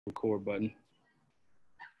record button.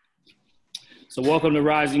 So welcome to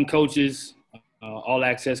Rising Coaches, All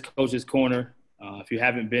Access Coaches Corner. If you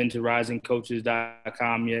haven't been to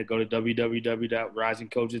risingcoaches.com yet, go to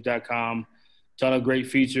www.risingcoaches.com. Ton of great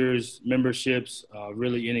features, memberships,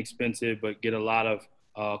 really inexpensive, but get a lot of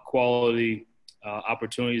quality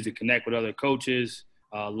opportunities to connect with other coaches,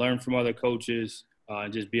 learn from other coaches,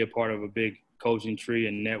 and just be a part of a big coaching tree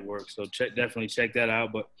and network. So definitely check that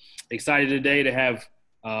out. But excited today to have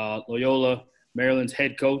Loyola Maryland's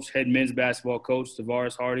head men's basketball coach,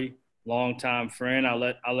 Tavaras Hardy, longtime friend. I'll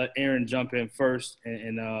let Aaron jump in first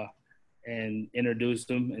and introduce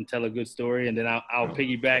him and tell a good story, and then I'll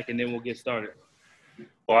piggyback, and then we'll get started.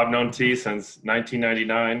 Well, I've known T since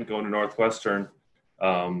 1999, going to Northwestern.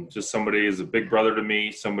 Just somebody who's a big brother to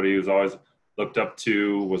me, somebody who's always looked up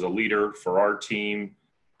to, was a leader for our team,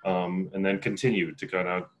 and then continued to kind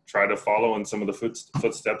of try to follow in some of the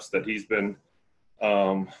footsteps that he's been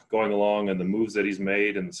going along, and the moves that he's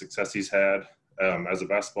made and the success he's had as a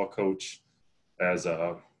basketball coach, as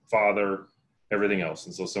a father, everything else.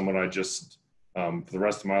 And so someone I just, for the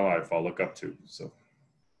rest of my life, I'll look up to. So.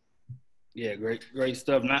 Yeah, great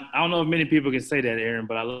stuff. I don't know if many people can say that, Aaron,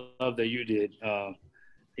 but I love that you did.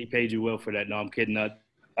 He paid you well for that. No, I'm kidding.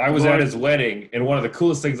 I was at his wedding, and one of the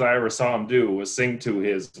coolest things I ever saw him do was sing to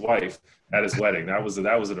his wife at his wedding. That was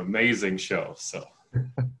an amazing show. So.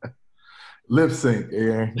 Lip sync,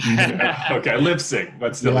 Aaron. Okay, lip sync,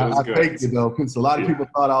 but still, it was good. I think, because a lot of people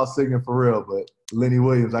thought I was singing for real, but Lenny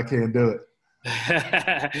Williams, I can't do it.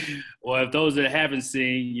 Well, if those that haven't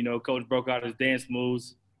seen, Coach broke out his dance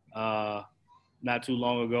moves not too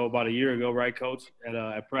long ago, about a year ago, right, Coach,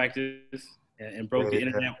 at practice, and broke the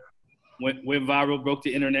internet. Went viral, broke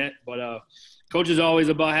the internet. But Coach is always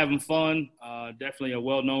about having fun. Definitely a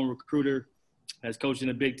well-known recruiter. Has coached in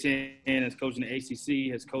the Big Ten, has coached in the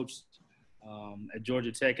ACC, has coached at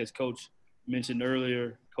Georgia Tech, as Coach mentioned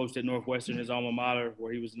earlier, coached at Northwestern, his alma mater,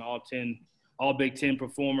 where he was an all Big Ten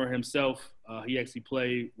performer himself. He actually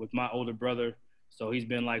played with my older brother, so he's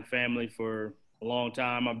been like family for a long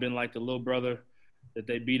time. I've been like the little brother that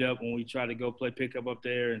they beat up when we tried to go play pickup up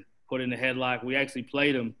there and put in the headlock. We actually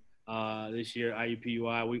played him this year,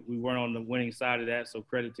 IUPUI. We weren't on the winning side of that, so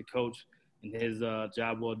credit to Coach and his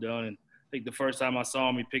job well done. And I think the first time I saw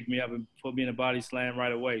him, he picked me up and put me in a body slam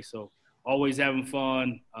right away. So always having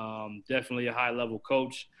fun, definitely a high-level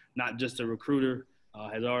coach, not just a recruiter.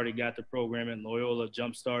 Has already got the program at Loyola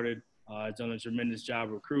jump-started. Has done a tremendous job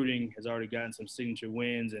recruiting, has already gotten some signature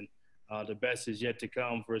wins, and the best is yet to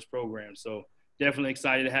come for his program. So definitely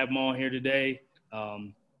excited to have him on here today.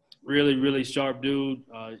 Really, really sharp dude.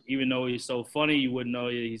 Even though he's so funny, you wouldn't know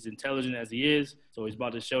he's intelligent as he is. So he's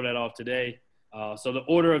about to show that off today. So the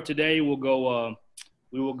order of today, we will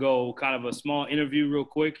go kind of a small interview real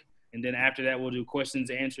quick. And then after that, we'll do questions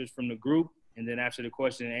and answers from the group. And then after the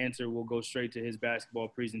question and answer, we'll go straight to his basketball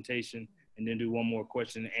presentation and then do one more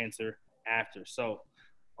question and answer after. So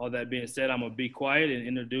all that being said, I'm going to be quiet and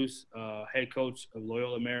introduce head coach of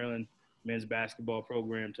Loyola Maryland men's basketball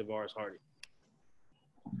program, Tavaras Hardy.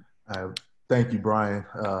 Thank you, Brian,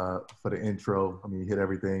 for the intro. I mean, you hit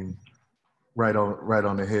everything right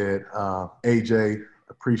on the head. AJ,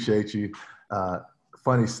 appreciate you.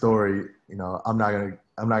 Funny story, I'm not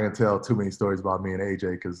gonna tell too many stories about me and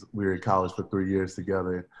AJ because we were in college for 3 years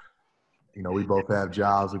together. We both have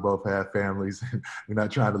jobs, we both have families. We're not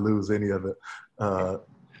trying to lose any of it.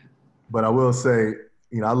 But I will say,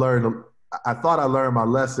 I thought I learned my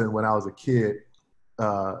lesson when I was a kid.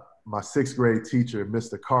 My sixth grade teacher,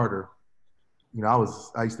 Mr. Carter, I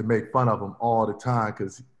used to make fun of him all the time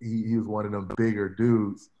because he was one of them bigger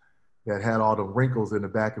dudes that had all the wrinkles in the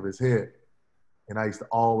back of his head. And I used to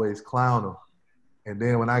always clown him. And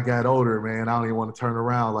then when I got older, man, I don't even want to turn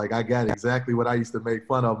around. Like, I got exactly what I used to make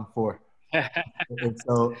fun of him for. And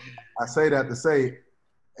so I say that to say,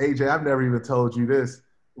 AJ, I've never even told you this.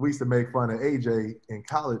 We used to make fun of AJ in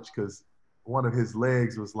college because one of his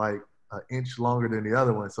legs was like an inch longer than the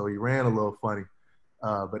other one. So he ran a little funny.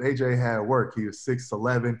 But AJ had work. He was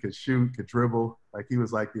 6'11", could shoot, could dribble. Like, he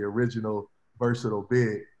was like the original versatile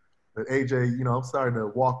big. But AJ, I'm starting to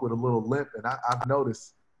walk with a little limp. And I've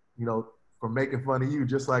noticed, from making fun of you,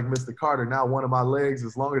 just like Mr. Carter, now one of my legs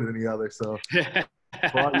is longer than the other. So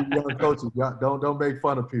for all you young coaches, don't make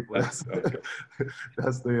fun of people. That's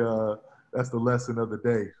the lesson of the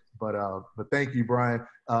day. But thank you, Brian.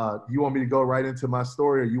 You want me to go right into my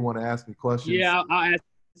story, or you want to ask me questions? Yeah, I'll ask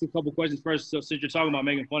a couple questions first. So since you're talking about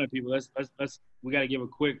making fun of people, we got to give a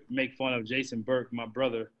quick make fun of Jason Burke, my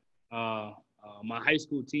brother, my high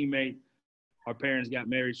school teammate. Our parents got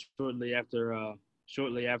married shortly after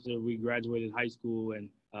we graduated high school, and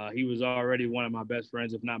He was already one of my best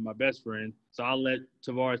friends, if not my best friend. So I'll let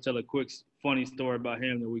Tavaras tell a quick, funny story about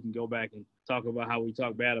him that we can go back and talk about how we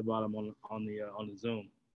talk bad about him on the Zoom.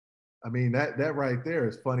 I mean, that right there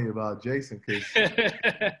is funny about Jason, because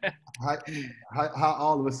how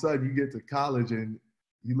all of a sudden you get to college and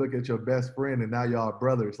you look at your best friend and now y'all are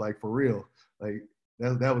brothers, like for real. Like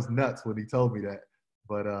that was nuts when he told me that.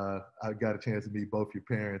 But I got a chance to meet both your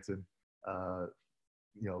parents, and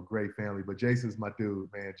great family. But Jason's my dude,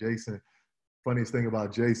 man. Jason, funniest thing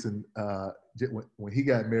about Jason, when he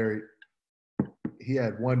got married, he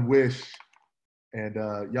had one wish. And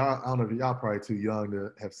y'all, I don't know if y'all probably too young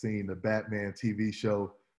to have seen the Batman TV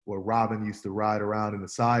show where Robin used to ride around in the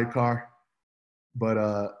sidecar. But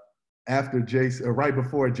after Jason, or right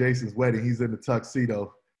before Jason's wedding, he's in the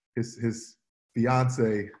tuxedo. His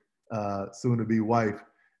fiance, soon to be wife,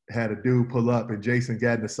 had a dude pull up, and Jason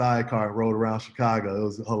got in the sidecar and rode around Chicago. It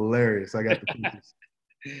was hilarious. I got the pictures.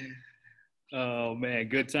 Oh, man,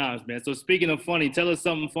 good times, man. So speaking of funny, tell us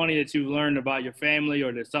something funny that you've learned about your family,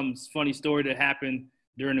 or there's some funny story that happened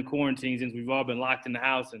during the quarantine, since we've all been locked in the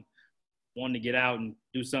house and wanting to get out and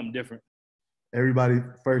do something different. Everybody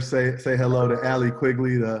first say hello to Allie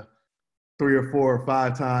Quigley, the 3 or 4 or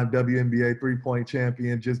 5-time WNBA three-point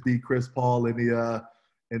champion. Just beat Chris Paul in the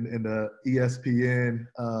ESPN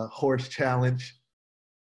Horse Challenge.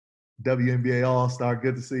 WNBA All-Star.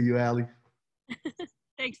 Good to see you, Allie.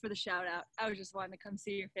 Thanks for the shout out. I was just wanting to come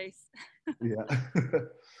see your face. Yeah.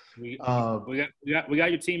 we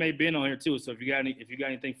got your teammate Ben on here too. So if you got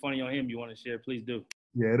anything funny on him you want to share, please do.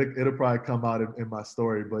 Yeah, it'll probably come out in my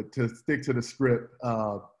story. But to stick to the script,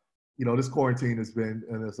 this quarantine has been,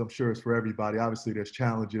 and as I'm sure it's for everybody, obviously there's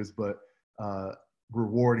challenges, but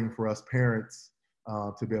rewarding for us parents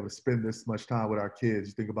to be able to spend this much time with our kids.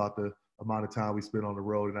 You think about the amount of time we spend on the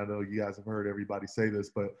road, and I know you guys have heard everybody say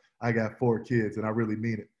this, but I got 4 kids, and I really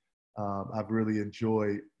mean it. I've really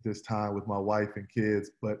enjoyed this time with my wife and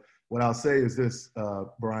kids. But what I'll say is this,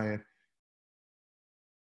 Brian,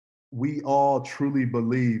 we all truly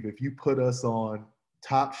believe if you put us on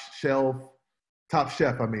Top Chef,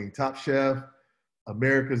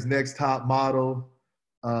 America's Next Top Model,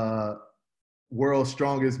 World's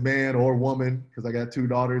Strongest Man or Woman, because I got 2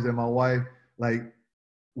 daughters and my wife, like,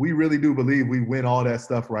 we really do believe we win all that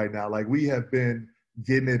stuff right now. Like, we have been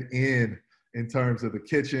getting it in terms of the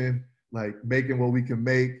kitchen, like making what we can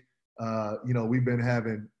make. I've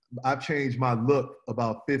changed my look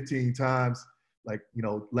about 15 times. Like,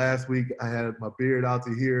 last week I had my beard out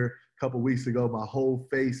to here. A couple weeks ago, my whole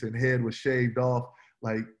face and head was shaved off.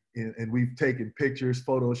 Like, and we've taken pictures,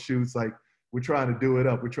 photo shoots. Like, we're trying to do it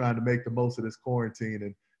up. We're trying to make the most of this quarantine,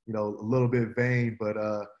 and, a little bit vain, but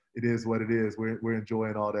it is what it is. We're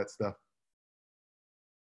enjoying all that stuff.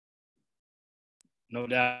 No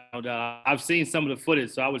doubt, no doubt. I've seen some of the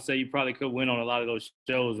footage, so I would say you probably could win on a lot of those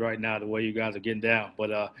shows right now, the way you guys are getting down.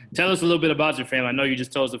 But tell us a little bit about your family. I know you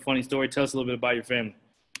just told us a funny story. Tell us a little bit about your family.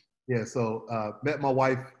 Yeah, so met my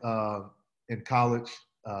wife in college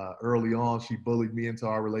early on. She bullied me into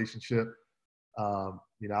our relationship. I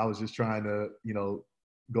was just trying to,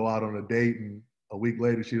 go out on a date, and a week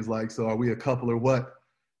later she was like, "So are we a couple or what?"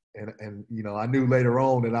 And I knew later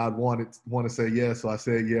on that I'd want to say yes, so I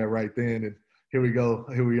said yeah right then, and here we go.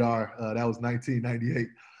 Here we are. That was 1998.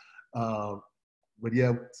 But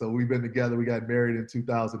yeah, so we've been together. We got married in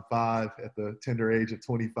 2005 at the tender age of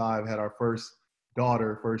 25. Had our first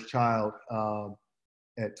daughter, first child,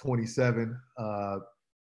 at 27.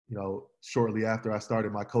 Shortly after I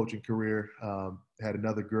started my coaching career, had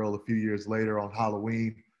another girl a few years later on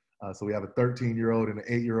Halloween. So we have a 13-year-old and an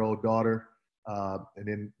 8-year-old daughter. And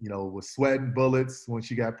then, was sweating bullets when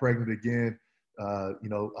she got pregnant again.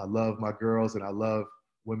 I love my girls and I love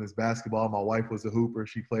women's basketball. My wife was a hooper.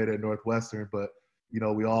 She played at Northwestern, but,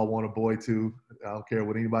 we all want a boy too. I don't care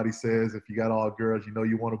what anybody says. If you got all girls,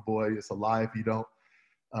 you want a boy. It's a lie if you don't.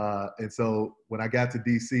 And so when I got to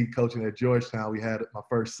DC coaching at Georgetown, we had my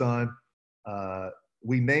first son.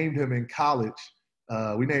 We named him in college.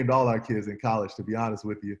 We named all our kids in college, to be honest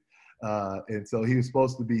with you. And so he was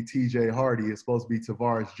supposed to be TJ Hardy. He was supposed to be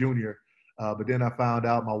Tavaras Jr. But then I found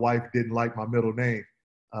out my wife didn't like my middle name.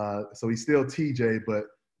 So he's still TJ, but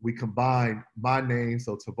we combined my name,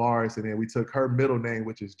 so Tavaras, and then we took her middle name,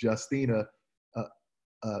 which is Justina.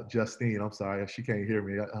 Justine, I'm sorry, she can't hear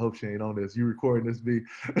me. I hope she ain't on this. You recording this, B?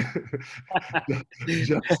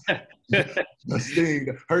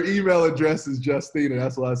 Justine. Her email address is Justina.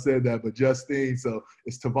 That's why I said that, but Justine. So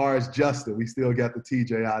it's Tavaras Justin. We still got the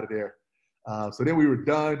TJ out of there. So then we were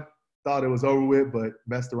done. Thought it was over with, but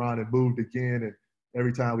messed around and moved again. And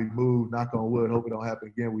every time we moved, knock on wood, hope it don't happen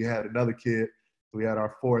again, we had another kid. We had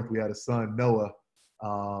our fourth. We had a son, Noah.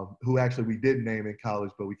 who actually we didn't name in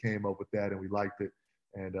college, but we came up with that and we liked it.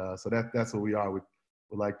 And so that's what we are. We're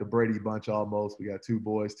like the Brady Bunch almost. We got 2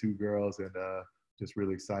 boys, 2 girls, and just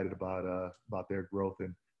really excited about their growth.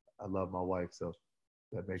 And I love my wife, so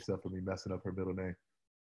that makes up for me messing up her middle name.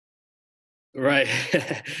 Right.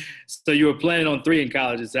 So you were planning on 3 in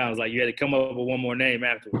college. It sounds like you had to come up with one more name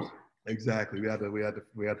afterwards. Exactly. We had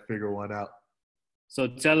to figure one out. So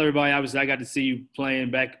tell everybody, obviously, I got to see you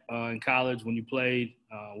playing back in college when you played.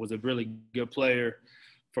 Was a really good player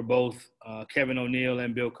for both Kevin O'Neal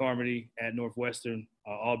and Bill Carmody at Northwestern,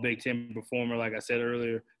 all Big Ten performer, like I said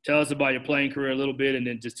earlier. Tell us about your playing career a little bit, and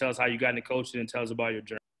then just tell us how you got into coaching and tell us about your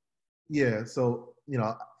journey. Yeah, so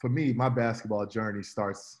for me, my basketball journey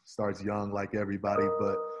starts young, like everybody.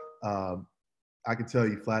 But I can tell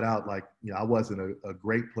you flat out, like I wasn't a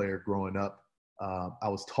great player growing up. I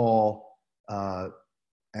was tall.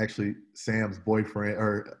 Actually, Sam's boyfriend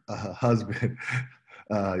or husband,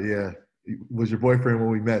 yeah, was your boyfriend when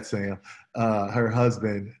we met, Sam. Her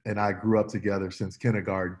husband and I grew up together since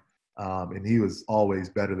kindergarten, and he was always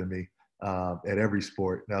better than me at every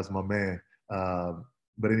sport. That was my man.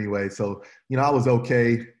 But anyway, so, I was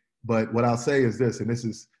okay. But what I'll say is this, and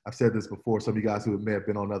I've said this before, some of you guys who may have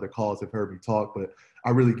been on other calls have heard me talk, but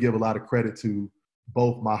I really give a lot of credit to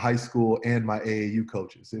both my high school and my AAU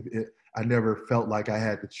coaches. I never felt like I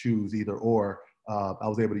had to choose either or. I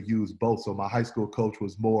was able to use both. So my high school coach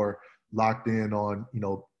was more locked in on,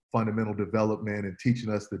 fundamental development and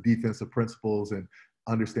teaching us the defensive principles and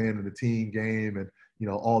understanding the team game and,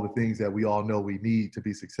 all the things that we all know we need to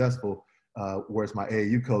be successful. Whereas my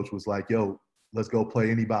AAU coach was like, yo, let's go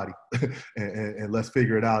play anybody and let's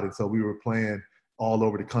figure it out. And so we were playing all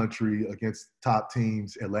over the country against top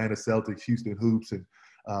teams, Atlanta Celtics, Houston Hoops, and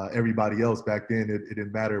everybody else. Back then, it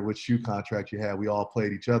didn't matter which shoe contract you had. We all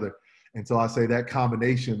played each other. And so I say that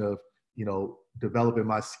combination of, developing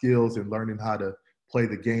my skills and learning how to play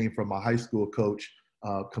the game from my high school coach,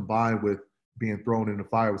 combined with being thrown in the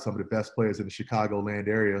fire with some of the best players in the Chicagoland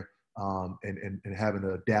area, and having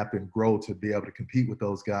to adapt and grow to be able to compete with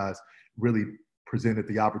those guys really presented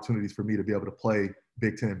the opportunities for me to be able to play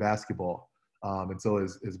Big Ten basketball. And so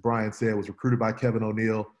as Brian said, was recruited by Kevin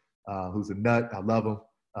O'Neal, who's a nut. I love him.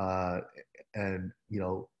 And,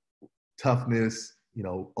 toughness,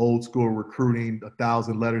 old school recruiting,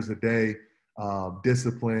 1,000 letters a day,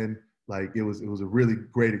 discipline. Like it was a really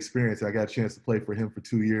great experience. I got a chance to play for him for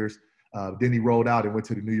 2 years. Then he rolled out and went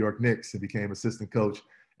to the New York Knicks and became assistant coach.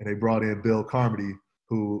 And they brought in Bill Carmody,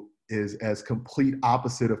 who is as complete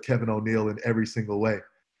opposite of Kevin O'Neal in every single way.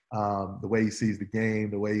 The way he sees the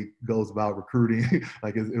game, the way he goes about recruiting,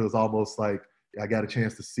 like it was almost like I got a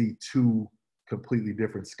chance to see 2 completely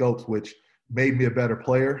different scopes, which made me a better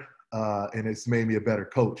player, and it's made me a better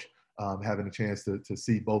coach, having a chance to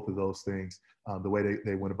see both of those things, the way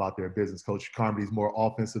they went about their business. Coach Carmody's more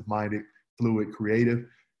offensive-minded, fluid, creative.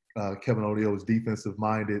 Kevin O'Neal was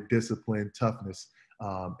defensive-minded, disciplined, toughness,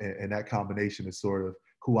 and that combination is sort of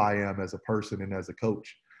who I am as a person and as a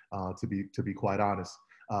coach, to be quite honest.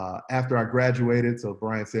 After I graduated, so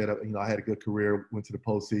Brian said, I had a good career, went to the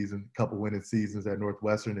postseason, a couple winning seasons at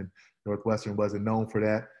Northwestern, and Northwestern wasn't known for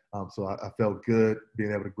that. So I felt good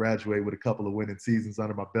being able to graduate with a couple of winning seasons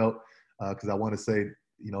under my belt, because I want to say,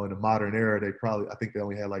 in the modern era, I think they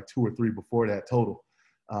only had like 2 or 3 before that total.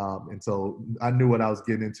 And so I knew what I was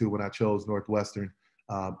getting into when I chose Northwestern.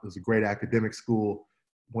 It was a great academic school.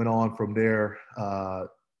 Went on from there,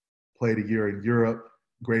 played a year in Europe,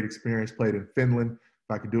 great experience, played in Finland.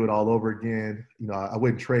 If I could do it all over again, I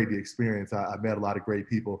wouldn't trade the experience. I met a lot of great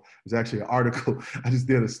people. There's actually an article, I just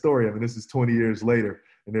did a story. This is 20 years later,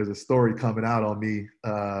 and there's a story coming out on me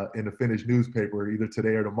in the Finnish newspaper either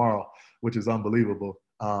today or tomorrow, which is unbelievable.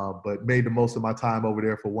 But made the most of my time over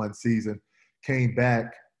there for 1 season, came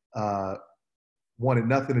back, wanted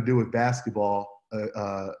nothing to do with basketball,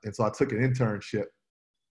 and so I took an internship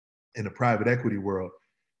in the private equity world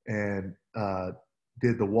and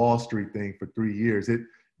did the Wall Street thing for 3 years.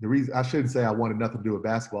 The reason I shouldn't say I wanted nothing to do with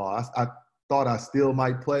basketball. I thought I still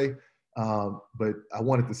might play, but I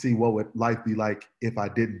wanted to see what would life be like if I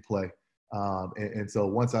didn't play. And so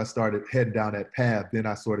once I started heading down that path, then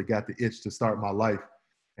I sort of got the itch to start my life.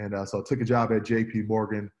 And so I took a job at JP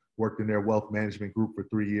Morgan, worked in their wealth management group for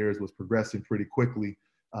 3 years, was progressing pretty quickly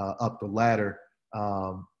up the ladder.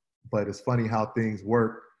 But it's funny how things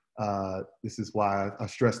work. This is why I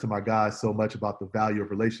stress to my guys so much about the value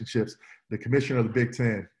of relationships. The commissioner of the Big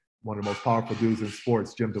Ten, one of the most powerful dudes in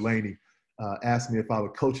sports, Jim Delaney, asked me if I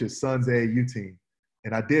would coach his son's AAU team.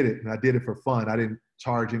 And I did it, and I did it for fun. I didn't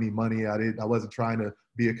charge any money. I wasn't trying to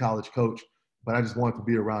be a college coach, but I just wanted to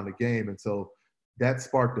be around the game. And so that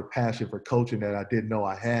sparked a passion for coaching that I didn't know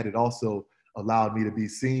I had. It also allowed me to be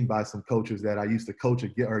seen by some coaches that I used to coach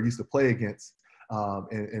or used to play against.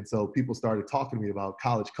 And so people started talking to me about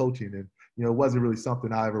college coaching, and, you know, it wasn't really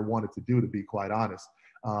something I ever wanted to do, to be quite honest.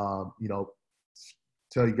 You know,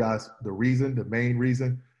 tell you guys the main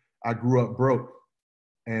reason, I grew up broke,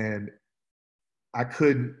 and I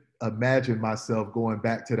couldn't imagine myself going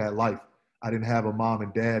back to that life. I didn't have a mom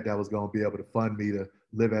and dad that was going to be able to fund me to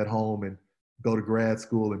live at home and go to grad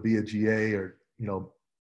school and be a GA, or, you know,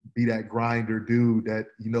 be that grinder dude that,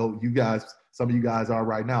 you know, you guys, some of you guys are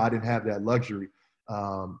right now. I didn't have that luxury.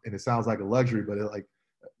 And it sounds like a luxury, but like,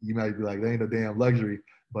 you might be like, there ain't no damn luxury,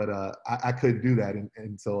 but I couldn't do that.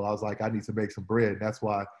 And so I was like, I need to make some bread. And that's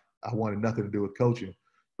why I wanted nothing to do with coaching.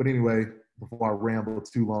 But anyway, before I ramble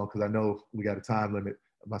too long, because I know we got a time limit,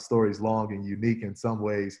 my story is long and unique in some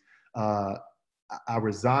ways. I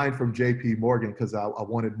resigned from JP Morgan because I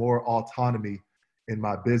wanted more autonomy in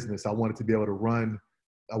my business. I wanted to be able to run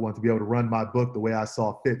my book the way I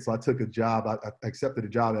saw fit. So I took a job. I accepted a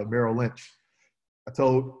job at Merrill Lynch. I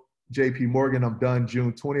told JP Morgan I'm done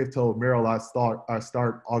June 20th. Told Merrill I start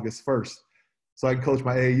August 1st, so I can coach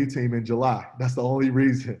my AAU team in July. That's the only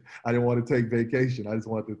reason. I didn't want to take vacation. I just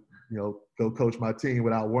wanted to, you know, go coach my team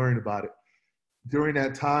without worrying about it. During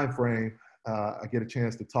that time frame, I get a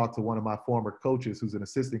chance to talk to one of my former coaches, who's an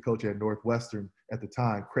assistant coach at Northwestern at the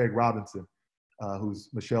time, Craig Robinson, who's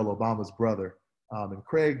Michelle Obama's brother. And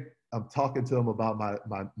Craig, I'm talking to him about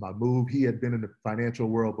my move. He had been in the financial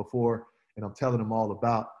world before, and I'm telling him all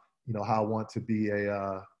about, you know, how I want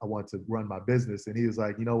to run my business. And he was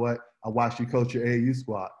like, you know what? I watched you coach your AAU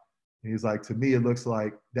squad. And he's like, to me, it looks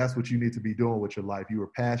like that's what you need to be doing with your life. You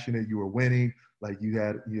were passionate, you were winning, like you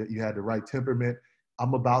had the right temperament.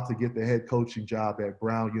 I'm about to get the head coaching job at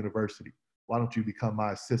Brown University. Why don't you become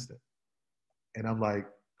my assistant? And I'm like,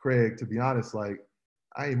 Craig, to be honest, like,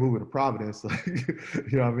 I ain't moving to Providence. Like,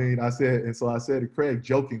 you know what I mean? I said to Craig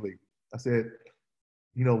jokingly, I said,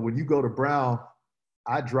 you know, when you go to Brown,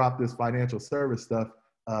 I dropped this financial service stuff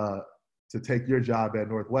to take your job at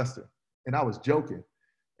Northwestern. And I was joking.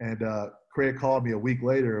 And Craig called me a week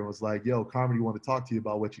later and was like, yo, Carmen, want to talk to you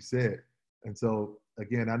about what you said. And so,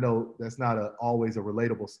 again, I know that's not always a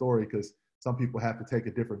relatable story, because some people have to take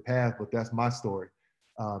a different path, but that's my story.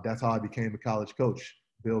 That's how I became a college coach.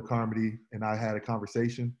 Bill Carmody and I had a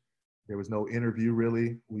conversation. There was no interview,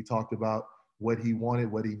 really. We talked about what he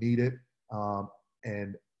wanted, what he needed.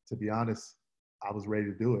 And to be honest, I was ready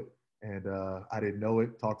to do it. And I didn't know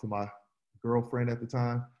it. Talked to my girlfriend at the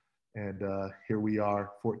time. And here we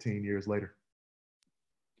are 14 years later.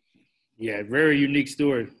 Yeah, very unique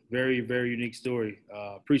story. Very, very unique story.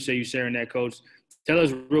 Appreciate you sharing that, Coach. Tell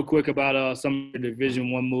us real quick about some of the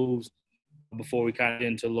Division I moves before we kind of get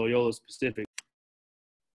into Loyola specific.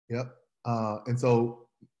 Yep. And so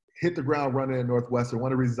hit the ground running at Northwestern.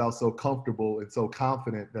 One of the reasons I was so comfortable and so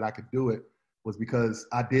confident that I could do it was because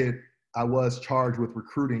I was charged with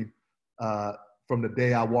recruiting from the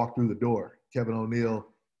day I walked through the door. Kevin O'Neill,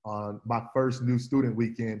 on my first new student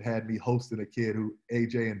weekend, had me hosting a kid who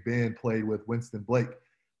AJ and Ben played with, Winston Blake.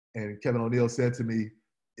 And Kevin O'Neill said to me,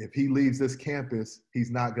 if he leaves this campus,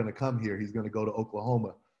 he's not going to come here. He's going to go to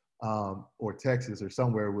Oklahoma or Texas or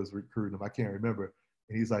somewhere was recruiting him. I can't remember.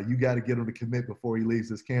 And he's like, you got to get him to commit before he leaves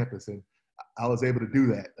this campus. And I was able to do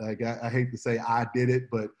that. Like, I hate to say I did it,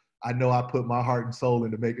 but I know I put my heart and soul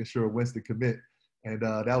into making sure Winston commit. And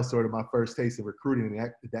that was sort of my first taste of recruiting.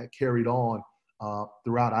 And that carried on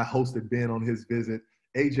throughout. I hosted Ben on his visit.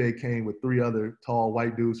 AJ came with 3 other tall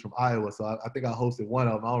white dudes from Iowa. So I think I hosted one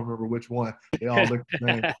of them. I don't remember which one. They all looked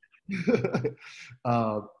the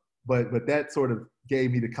same. But that sort of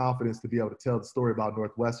gave me the confidence to be able to tell the story about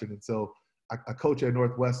Northwestern. And so I coached at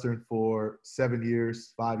Northwestern for 7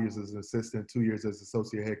 years, 5 years as an assistant, 2 years as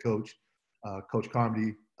associate head coach. Coach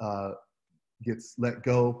Carmody gets let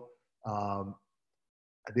go.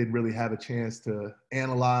 I didn't really have a chance to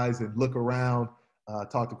analyze and look around.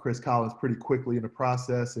 Talked to Chris Collins pretty quickly in the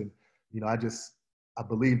process. And, you know, I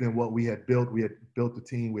believed in what we had built. We had built the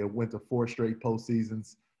team. We had went to 4 straight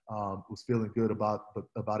postseasons. Was feeling good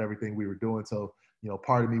about everything we were doing. So, you know,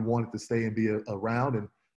 part of me wanted to stay and be around.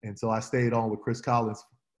 And so I stayed on with Chris Collins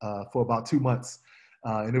for about 2 months.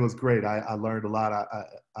 And it was great. I learned a lot.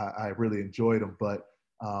 I really enjoyed him. But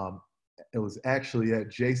it was actually at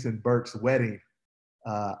Jason Burke's wedding.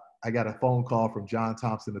 I got a phone call from John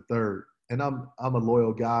Thompson III. And I'm a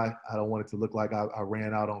loyal guy. I don't want it to look like I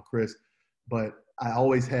ran out on Chris. But I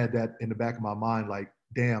always had that in the back of my mind, like,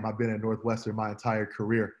 damn, I've been at Northwestern my entire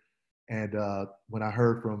career. And when I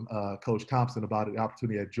heard from Coach Thompson about the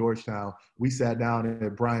opportunity at Georgetown, we sat down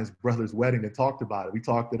at Brian's brother's wedding and talked about it. We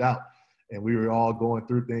talked it out. and we were all going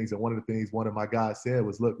through things. And one of the things one of my guys said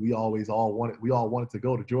was, look, we all wanted to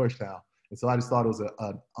go to Georgetown. And so I just thought it was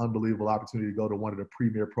an unbelievable opportunity to go to one of the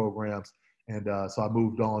premier programs. And so I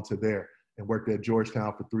moved on to there and worked at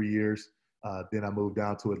Georgetown for 3 years. Then I moved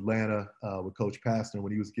down to Atlanta with Coach Pastner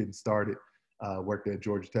when he was getting started. Worked at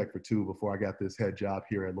Georgia Tech for 2 before I got this head job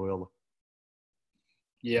here at Loyola.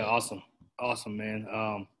 Yeah, awesome, man.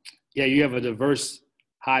 Yeah, you have a diverse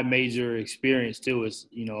high major experience too. It's,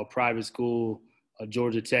 a private school.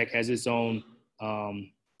 Georgia Tech has its own,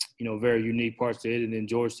 very unique parts to it, and then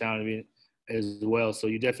Georgetown as well. So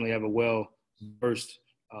you definitely have a well-versed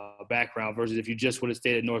background versus if you just would have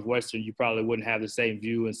stayed at Northwestern, you probably wouldn't have the same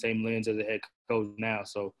view and same lens as a head coach now.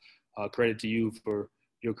 So credit to you for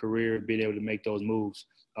your career and being able to make those moves.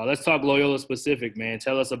 Let's talk Loyola specific, man.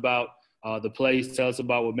 Tell us about the place. Tell us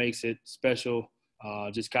about what makes it special.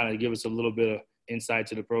 Just kind of give us a little bit of insight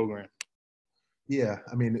to the program. Yeah,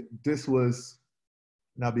 I mean, this was,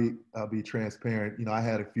 and I'll be transparent. I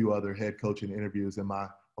had a few other head coaching interviews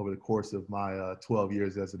over the course of my 12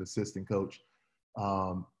 years as an assistant coach.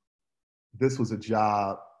 This was a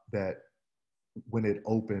job that when it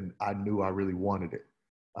opened, I knew I really wanted it.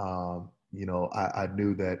 I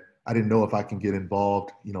knew that I didn't know if I can get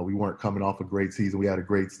involved. We weren't coming off a great season. We had a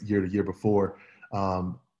great year the year before.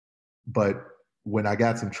 But when I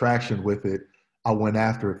got some traction with it, I went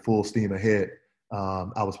after it full steam ahead.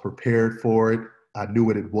 I was prepared for it. I knew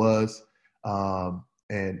what it was.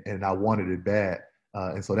 And I wanted it bad.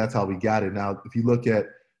 And so that's how we got it. Now, if you look at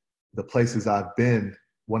the places I've been,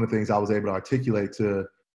 one of the things I was able to articulate to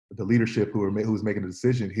the leadership who was making the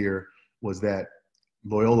decision here was that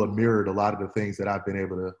Loyola mirrored a lot of the things that I've been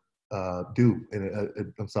able to do.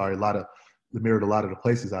 Mirrored a lot of the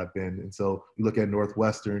places I've been. And so you look at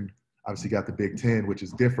Northwestern, obviously got the Big Ten, which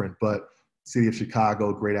is different, but City of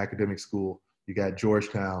Chicago, great academic school. You got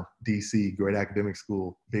Georgetown, DC, great academic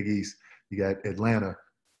school, Big East. You got Atlanta,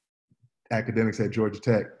 academics at Georgia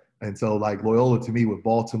Tech. And so like Loyola to me with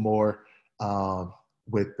Baltimore,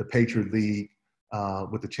 with the Patriot League,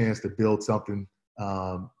 with the chance to build something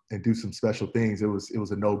and do some special things, it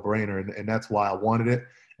was a no-brainer. And that's why I wanted it.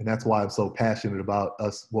 And that's why I'm so passionate about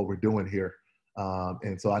what we're doing here.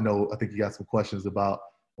 And so I think you got some questions about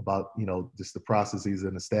just the processes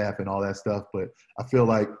and the staff and all that stuff. But I feel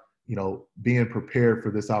like, being prepared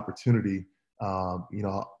for this opportunity,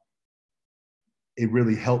 it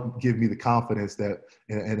really helped give me the confidence that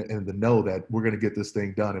and the know that we're going to get this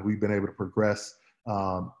thing done. And we've been able to progress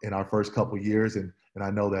in our first couple of years. And I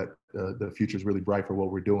know that the future is really bright for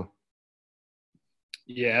what we're doing.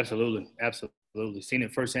 Yeah, absolutely. Seen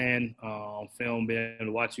it firsthand on film, being able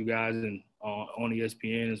to watch you guys and on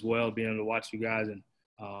ESPN as well, being able to watch you guys and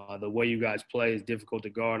the way you guys play is difficult to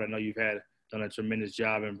guard. I know you've done a tremendous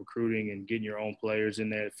job in recruiting and getting your own players in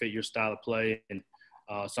there to fit your style of play. And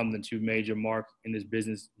something that you've made your mark in this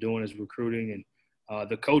business doing is recruiting. And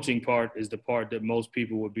the coaching part is the part that most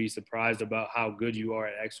people would be surprised about how good you are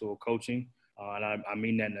at actual coaching. And I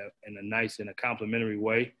mean that in a nice and a complimentary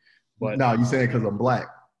way. But no, you saying because I'm black.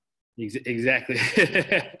 Exactly.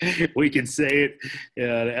 We can say it,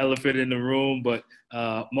 the elephant in the room, but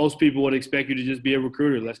most people would expect you to just be a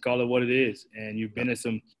recruiter. Let's call it what it is. And you've been at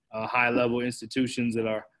some high-level institutions that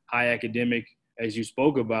are high academic, as you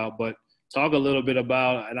spoke about. But talk a little bit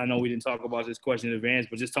about, and I know we didn't talk about this question in advance,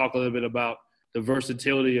 but just talk a little bit about the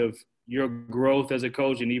versatility of your growth as a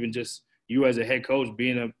coach and even just you as a head coach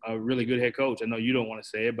being a really good head coach. I know you don't want to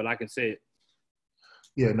say it, but I can say it.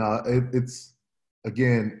 Yeah, no, it's,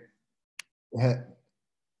 again,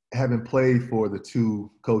 having played for the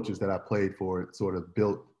two coaches that I played for, it sort of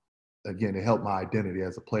built, again, it helped my identity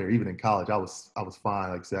as a player. Even in college, I was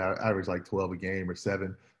fine. Like I said, I averaged like 12 a game or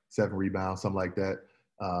seven rebounds, something like that.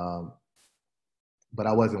 But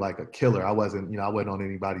I wasn't like a killer. I wasn't on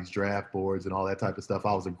anybody's draft boards and all that type of stuff.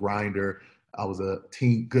 I was a grinder. I was a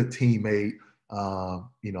good teammate.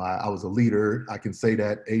 I was a leader. I can say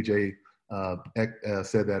that. AJ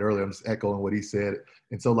said that earlier. I'm just echoing what he said.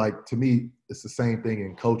 And so, like, to me, it's the same thing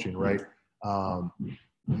in coaching, right? I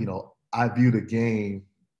view the game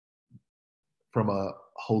from a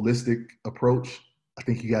holistic approach. I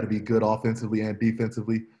think you got to be good offensively and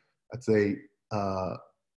defensively. I'd say,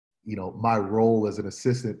 my role as an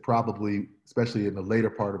assistant probably, especially in the later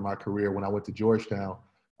part of my career when I went to Georgetown,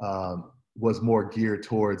 was more geared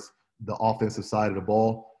towards the offensive side of the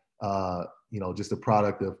ball. Just a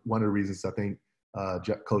product of one of the reasons I think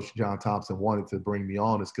Coach John Thompson wanted to bring me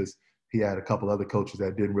on is because he had a couple other coaches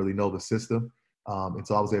that didn't really know the system. And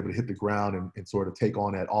so I was able to hit the ground and sort of take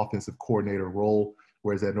on that offensive coordinator role.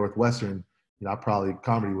 Whereas at Northwestern,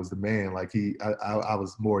 Carmody was the man. Like I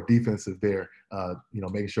was more defensive there,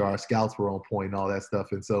 making sure our scouts were on point and all that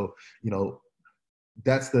stuff. And so,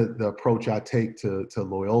 that's the approach I take to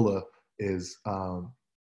Loyola is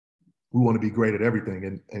we want to be great at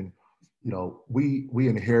everything. And we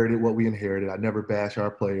inherited what we inherited. I never bash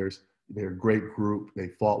our players. They're a great group. They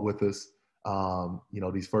fought with us.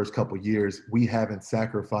 These first couple of years, we haven't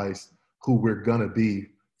sacrificed who we're going to be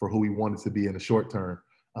for who we wanted to be in the short term.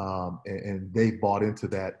 And they bought into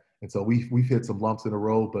that. And so we've hit some lumps in the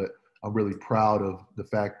road, but I'm really proud of the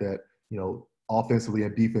fact that, offensively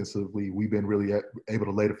and defensively, we've been really able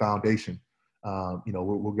to lay the foundation. We're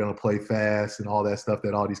going to play fast and all that stuff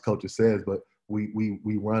that all these coaches says, but we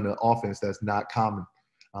run an offense that's not common.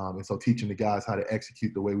 And so teaching the guys how to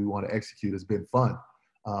execute the way we want to execute has been fun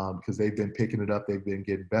because they've been picking it up. They've been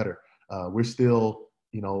getting better. We're still,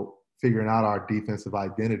 figuring out our defensive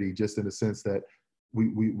identity just in the sense that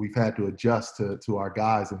we've had to adjust to our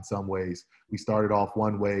guys in some ways. We started off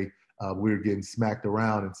one way. We were getting smacked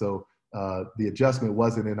around. And so the adjustment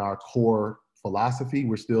wasn't in our core philosophy.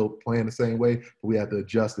 We're still playing the same way, but we had to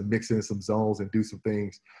adjust and mix in some zones and do some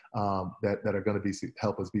things that are going to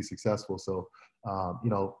help us be successful. So,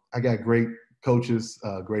 I got great coaches,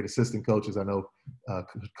 great assistant coaches. I know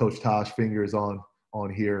Coach Taj Finger is on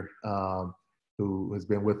here, who has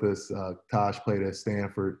been with us. Taj played at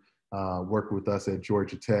Stanford, worked with us at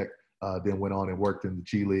Georgia Tech, then went on and worked in the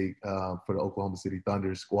G League for the Oklahoma City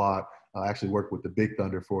Thunder squad. Actually worked with the Big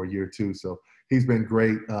Thunder for a year too. So he's been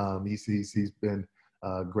great. He's been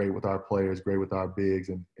great with our players, great with our bigs,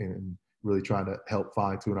 and really trying to help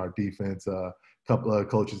fine tune our defense. A couple of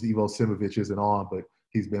coaches, Ivo Simovic isn't on, but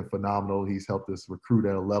he's been phenomenal. He's helped us recruit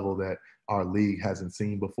at a level that our league hasn't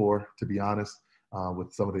seen before, to be honest,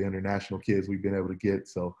 with some of the international kids we've been able to get.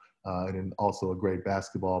 So, and then also a great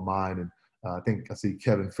basketball mind. And I see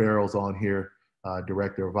Kevin Farrell's on here,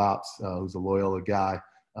 director of ops, who's a Loyola guy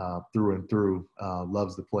through and through,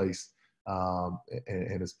 loves the place,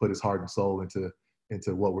 and has put his heart and soul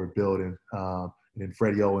into what we're building. And then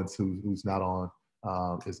Freddie Owens, who's not on,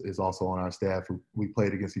 is also on our staff. We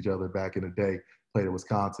played against each other back in the day, played at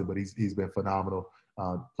Wisconsin, but he's been phenomenal,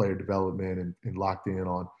 player development and locked in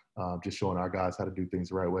on just showing our guys how to do things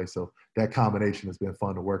the right way. So that combination has been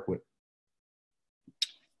fun to work with.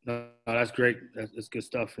 No, that's great. That's good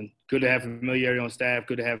stuff. And good to have familiarity on staff.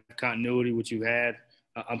 Good to have continuity, which you had.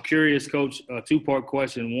 I'm curious, Coach, a two-part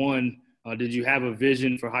question. One, did you have a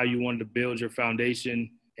vision for how you wanted to build your foundation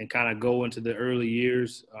and kind of go into the early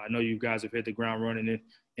years? I know you guys have hit the ground running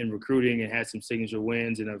in recruiting and had some signature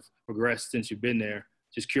wins and have progressed since you've been there.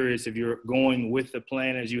 Just curious if you're going with the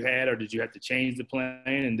plan as you had, or did you have to change the plan?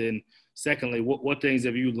 And then secondly, what things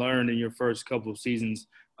have you learned in your first couple of seasons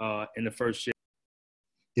in the first year?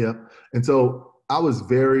 Yeah. And so I was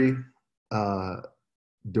very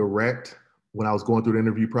direct when I was going through the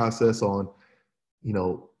interview process on,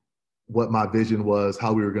 what my vision was,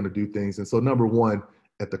 how we were going to do things. And so number one,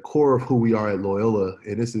 at the core of who we are at Loyola,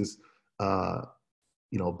 and this is,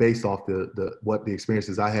 based off what the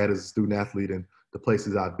experiences I had as a student athlete and the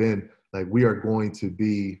places I've been, like we are going to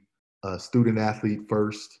be a student athlete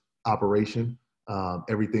first operation.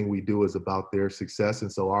 Everything we do is about their success.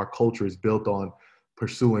 And so our culture is built on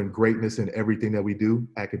pursuing greatness in everything that we do,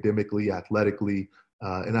 academically, athletically.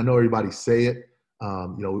 And I know everybody say it,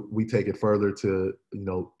 we take it further to,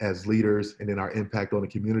 as leaders and in our impact on the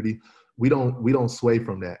community, we don't sway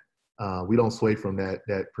from that. We don't sway from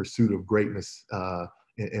that pursuit of greatness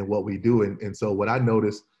in what we do. And so what I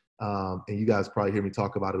noticed, and you guys probably hear me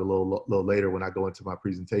talk about it a little later when I go into my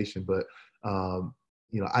presentation, but,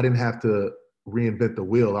 I didn't have to reinvent the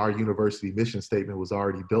wheel. Our university mission statement was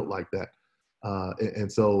already built like that.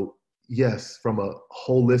 And so, yes, from a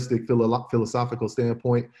holistic philosophical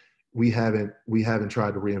standpoint, we haven't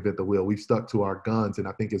tried to reinvent the wheel. We've stuck to our guns, and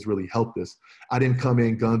I think it's really helped us. I didn't come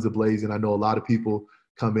in guns a-blazing. I know a lot of people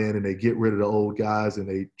come in and they get rid of the old guys and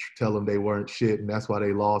they tell them they weren't shit and that's why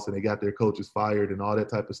they lost and they got their coaches fired and all that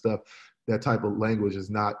type of stuff. That type of language is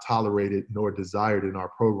not tolerated nor desired in our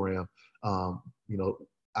program.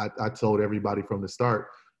 I told everybody from the start,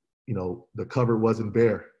 the cupboard wasn't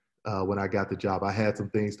bare. When I got the job, I had some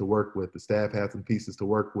things to work with. The staff had some pieces to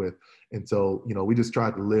work with. And so, we just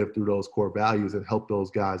tried to live through those core values and help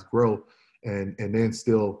those guys grow and then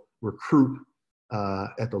still recruit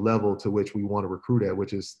at the level to which we want to recruit at,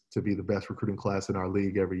 which is to be the best recruiting class in our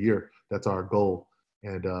league every year. That's our goal.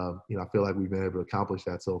 And, I feel like we've been able to accomplish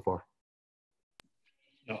that so far.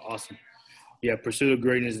 Oh, awesome. Yeah, pursuit of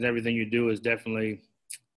greatness and everything you do is definitely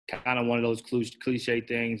kind of one of those cliche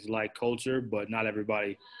things like culture, but not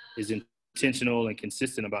everybody is in intentional and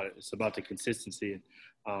consistent about it. It's about the consistency.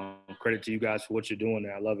 And credit to you guys for what you're doing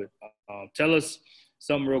there. I love it. Tell us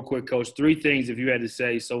something real quick, Coach. 3 things, if you had to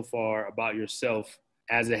say so far about yourself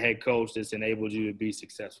as a head coach that's enabled you to be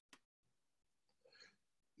successful.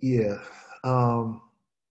 Yeah.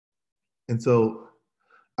 And so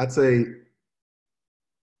I'd say,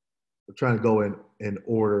 trying to go in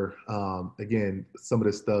order. Again, some of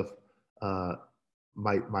this stuff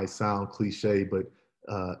might sound cliche, but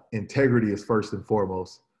integrity is first and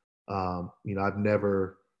foremost. I've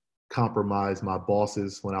never compromised my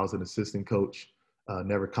bosses when I was an assistant coach,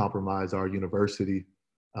 never compromised our university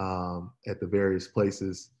at the various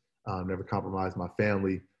places, never compromised my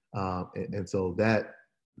family. And so that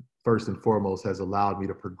first and foremost has allowed me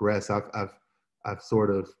to progress. I've sort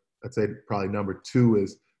of, I'd say probably number 2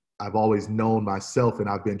 is I've always known myself and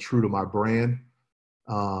I've been true to my brand.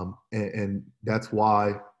 And that's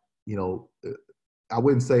why, I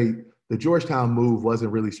wouldn't say the Georgetown move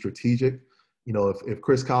wasn't really strategic. If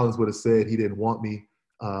Chris Collins would have said he didn't want me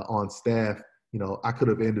on staff, I could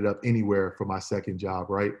have ended up anywhere for my second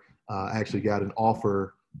job, right? I actually got an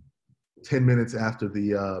offer 10 minutes after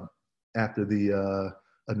the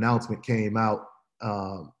announcement came out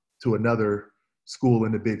to another school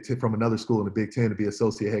in the Big Ten, from another school in the Big Ten, to be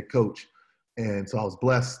associate head coach. And so I was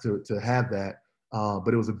blessed to have that.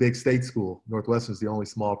 But it was a big state school. Northwestern's the only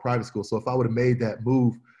small private school. So if I would have made that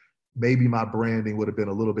move, maybe my branding would have been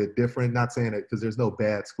a little bit different. Not saying it because there's no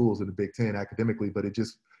bad schools in the Big Ten academically, but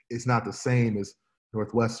it's not the same as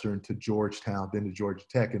Northwestern to Georgetown, then to Georgia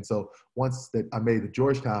Tech. And so once that I made the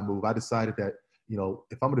Georgetown move, I decided that,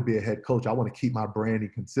 if I'm going to be a head coach, I want to keep my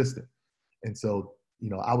branding consistent. And so,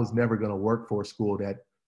 I was never going to work for a school that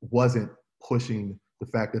wasn't pushing the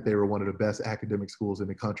fact that they were one of the best academic schools in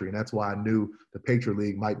the country. And that's why I knew the Patriot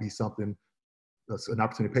League might be something, an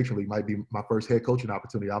opportunity. Patriot League might be my first head coaching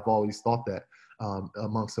opportunity. I've always thought that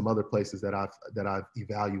among some other places that I've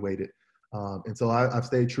evaluated. And so I've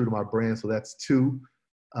stayed true to my brand. So that's 2.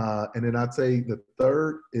 And then I'd say the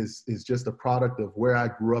 3rd is just a product of where I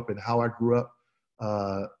grew up and how I grew up.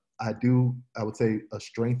 I would say a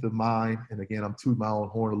strength of mine, and again, I'm tooting my own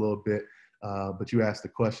horn a little bit, but you asked the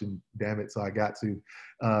question, damn it, so I got to.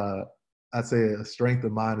 I'd say a strength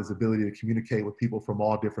of mine is ability to communicate with people from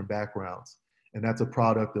all different backgrounds. And that's a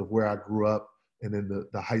product of where I grew up and then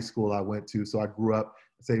the high school I went to. So I grew up,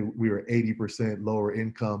 say we were 80% lower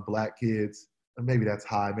income Black kids, or maybe that's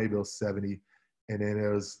high, maybe it was 70. And then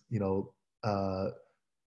there was,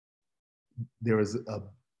 there was a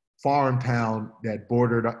farm town that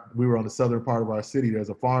bordered, we were on the southern part of our city. There's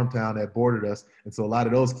a farm town that bordered us. And so a lot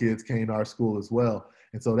of those kids came to our school as well.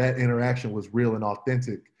 And so that interaction was real and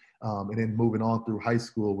authentic. And then moving on through high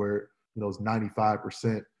school where, it's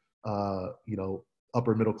 95%,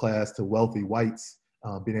 upper middle class to wealthy whites,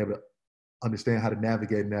 being able to understand how to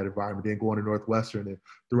navigate in that environment, then going to Northwestern. And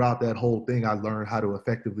throughout that whole thing, I learned how to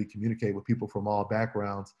effectively communicate with people from all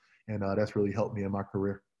backgrounds. And that's really helped me in my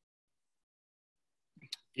career.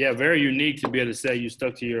 Yeah, very unique to be able to say you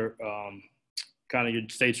stuck to your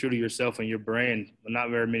stay true to yourself and your brand. Not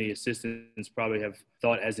very many assistants probably have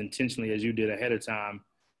thought as intentionally as you did ahead of time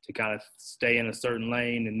to kind of stay in a certain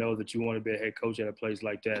lane and know that you want to be a head coach at a place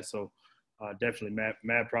like that. So definitely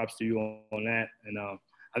mad props to you on that. And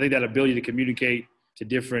I think that ability to communicate to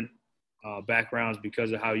different backgrounds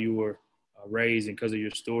because of how you were raised and because of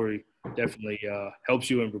your story definitely helps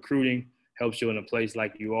you in recruiting, helps you in a place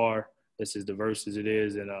like you are. That's as diverse as it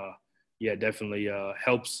is. And definitely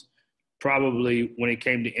helps. Probably when it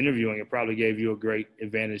came to interviewing, it probably gave you a great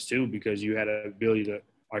advantage too, because you had an ability to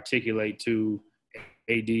articulate to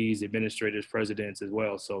ADs, administrators, presidents as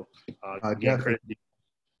well. So again, credit.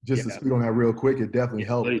 Just to speak on that real quick, it definitely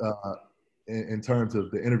helped in terms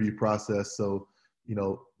of the interview process. So,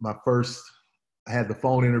 I had the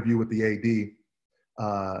phone interview with the AD,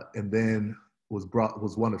 and then was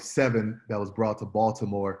one of 7 that was brought to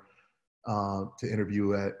Baltimore to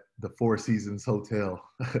interview at the Four Seasons Hotel.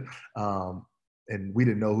 And we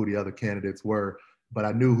didn't know who the other candidates were, but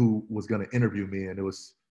I knew who was going to interview me. And it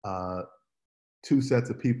was 2 sets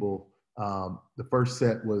of people. The first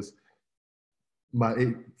set was my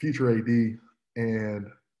future AD and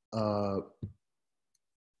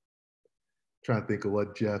trying to think of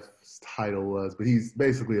what Jeff's title was, but he's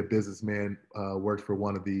basically a businessman, works for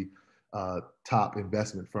one of the top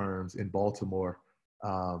investment firms in Baltimore.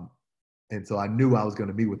 And so I knew I was going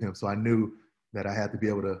to meet with him. So I knew that I had to be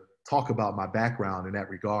able to talk about my background in that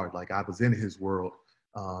regard. Like I was in his world,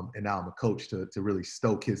 and now I'm a coach to really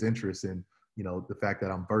stoke his interest in, the fact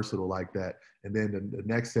that I'm versatile like that. And then the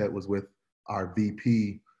next set was with our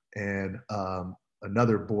VP and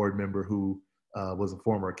another board member who was a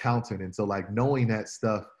former accountant. And so like knowing that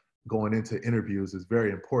stuff going into interviews is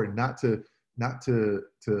very important, not to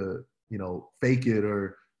fake it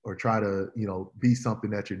or try to be something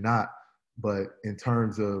that you're not, but in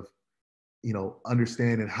terms of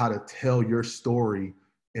understanding how to tell your story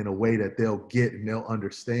in a way that they'll get and they'll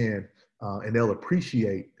understand, and they'll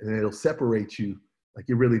appreciate, and it'll separate you. Like,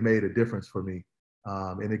 it really made a difference for me.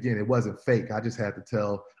 And again, it wasn't fake. I just had to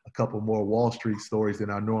tell a couple more Wall Street stories than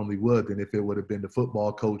I normally would than if it would have been the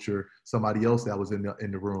football coach or somebody else that was in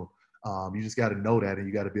the room. You just got to know that, and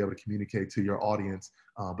you got to be able to communicate to your audience,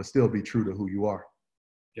 but still be true to who you are.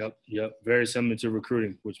 Yep. Very similar to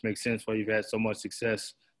recruiting, which makes sense why you've had so much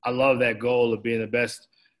success. I love that goal of being the best,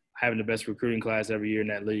 having the best recruiting class every year in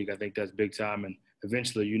that league. I think that's big time, and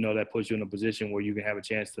eventually, that puts you in a position where you can have a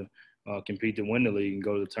chance to compete to win the league and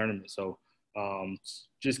go to the tournament. So,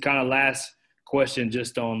 just kind of last question,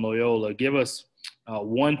 just on Loyola. Give us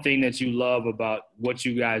one thing that you love about what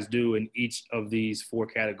you guys do in each of these four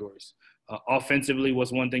categories. Offensively,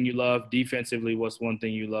 what's one thing you love? Defensively, what's one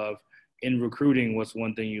thing you love? In recruiting, what's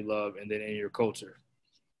one thing you love? And then in your culture.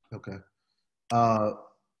 Okay.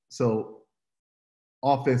 So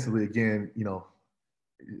offensively, again,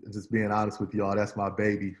 just being honest with y'all, that's my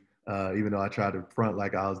baby. Even though I tried to front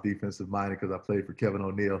like I was defensive minded because I played for Kevin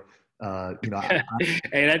O'Neal.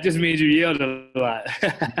 Hey, that just means you yelled a lot.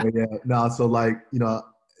 Yeah. No, so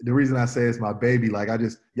the reason I say it's my baby,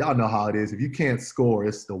 y'all know how it is. If you can't score,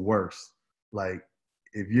 it's the worst. Like,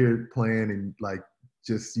 if you're playing and you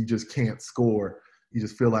just can't score, you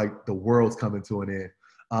just feel like the world's coming to an end.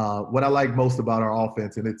 What I like most about our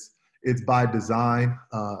offense, and it's by design.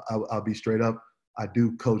 I'll be straight up. I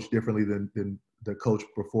do coach differently than the coach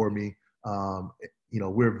before me.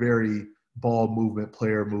 We're very ball movement,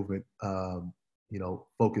 player movement,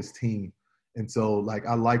 focused team. And so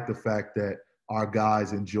I like the fact that our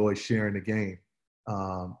guys enjoy sharing the game.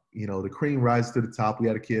 The cream rises to the top. We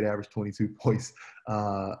had a kid average 22 points,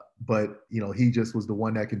 but he just was the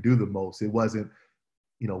one that can do the most. It wasn't,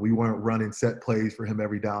 we weren't running set plays for him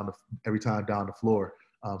every time down the floor.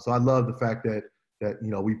 So I love the fact that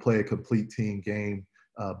we play a complete team game.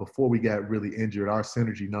 Before we got really injured, our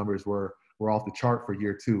synergy numbers were off the chart for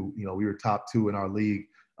year two. We were top 2 in our league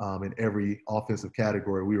in every offensive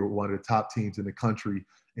category. We were one of the top teams in the country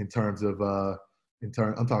in terms of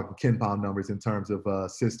I'm talking Ken Palm numbers in terms of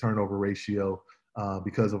assist turnover ratio,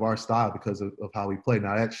 because of our style, because of how we play.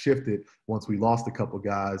 Now that shifted once we lost a couple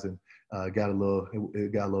guys and it got a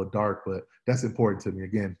little dark, but that's important to me.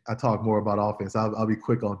 Again, I talk more about offense. I'll be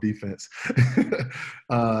quick on defense.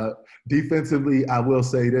 Defensively, I will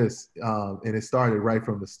say this, and it started right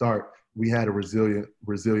from the start. We had a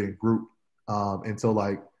resilient group, and so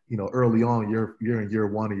early on, you're in year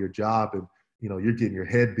one of your job, and you're getting your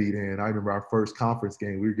head beat in. I remember our first conference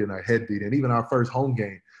game, we were getting our head beat in. Even our first home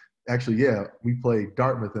game, actually, we played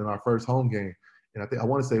Dartmouth in our first home game, and I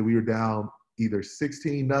want to say we were down either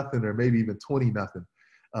 16-0 or maybe even 20-0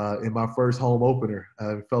 in my first home opener.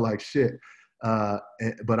 It felt like shit,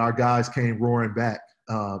 but our guys came roaring back,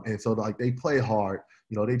 and so they play hard.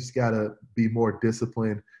 They just got to be more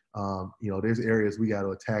disciplined. There's areas we got to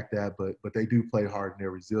attack that, but they do play hard and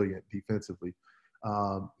they're resilient defensively.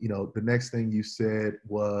 The next thing you said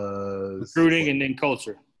was recruiting and then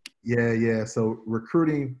culture. Yeah. So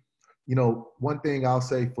recruiting, one thing I'll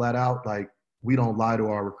say flat out, we don't lie to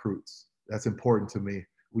our recruits. That's important to me.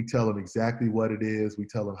 We tell them exactly what it is. We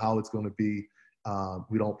tell them how it's going to be.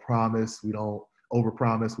 We don't promise. We don't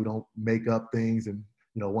overpromise. We don't make up things. And,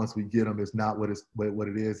 once we get them, it's not what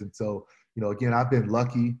it is. And so, again, I've been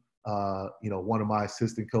lucky. One of my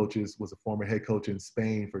assistant coaches was a former head coach in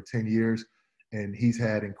Spain for 10 years, and he's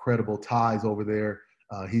had incredible ties over there.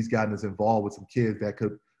 He's gotten us involved with some kids that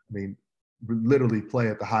could, literally play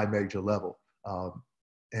at the high major level.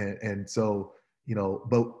 And so,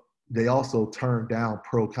 but they also turned down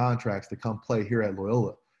pro contracts to come play here at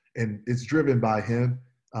Loyola. And it's driven by him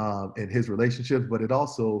and his relationships, but it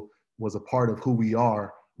also was a part of who we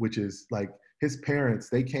are, which is his parents,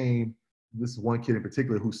 they came, this is one kid in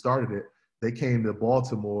particular who started it. They came to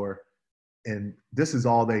Baltimore, and this is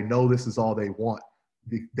all they know. This is all they want.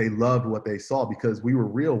 They loved what they saw because we were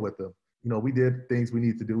real with them. We did things we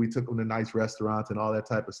need to do. We took him to nice restaurants and all that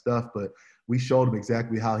type of stuff, but we showed him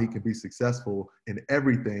exactly how he can be successful in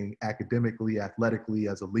everything, academically, athletically,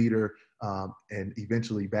 as a leader, and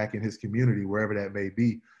eventually back in his community, wherever that may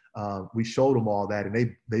be. We showed him all that,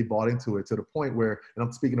 and they bought into it to the point where, and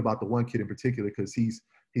I'm speaking about the one kid in particular because he's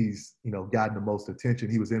gotten the most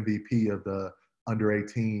attention. He was MVP of the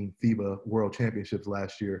under-18 FIBA World Championships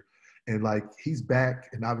last year. And he's back,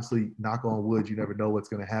 and obviously, knock on wood, you never know what's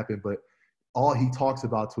going to happen, but all he talks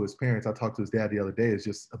about to his parents, I talked to his dad the other day, is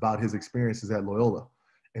just about his experiences at Loyola.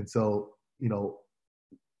 And so,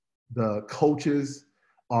 the coaches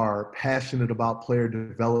are passionate about player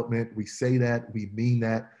development. We say that, we mean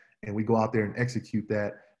that, and we go out there and execute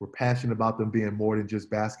that. We're passionate about them being more than just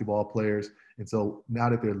basketball players. And so now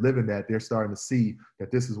that they're living that, they're starting to see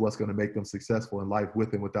that this is what's going to make them successful in life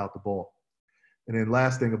with and without the ball. And then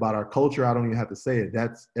last thing about our culture, I don't even have to say it.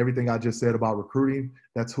 That's everything I just said about recruiting.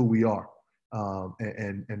 That's who we are.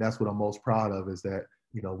 And that's what I'm most proud of, is that,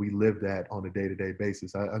 we live that on a day-to-day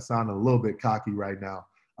basis. I sound a little bit cocky right now,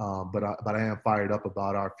 but I am fired up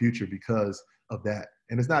about our future because of that.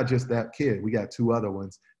 And it's not just that kid. We got 2 other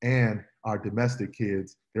ones, and our domestic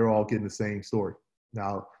kids, they're all getting the same story.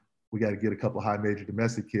 Now, we got to get a couple high major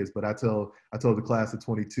domestic kids, but I told the class of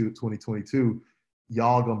 2022,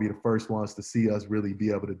 y'all going to be the first ones to see us really be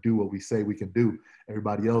able to do what we say we can do.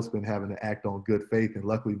 Everybody else been having to act on good faith. And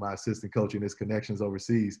luckily my assistant coach and his connections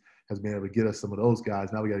overseas has been able to get us some of those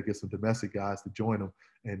guys. Now we got to get some domestic guys to join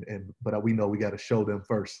them. But we know we got to show them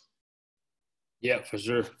first. Yeah, for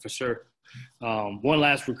sure. For sure. One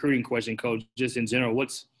last recruiting question, Coach, just in general,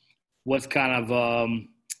 what's kind of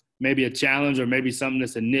maybe a challenge or maybe something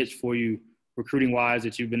that's a niche for you recruiting wise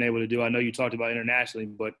that you've been able to do? I know you talked about internationally,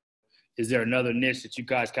 but is there another niche that you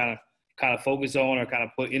guys kind of focus on or kind of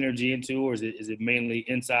put energy into, or is it mainly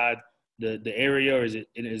inside the area, or is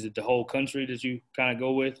it the whole country that you kind of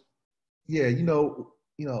go with? Yeah,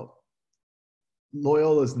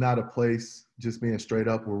 Loyola is not a place, just being straight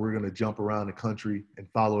up, where we're going to jump around the country and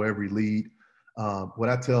follow every lead. What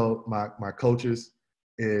I tell my coaches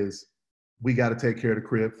is we got to take care of the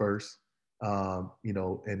crib first. But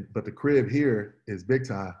the crib here is big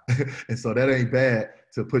time. And so that ain't bad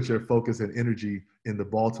to put your focus and energy in the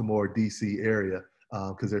Baltimore, DC area,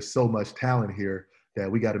 because there's so much talent here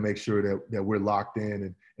that we got to make sure that we're locked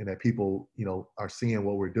in and that people, are seeing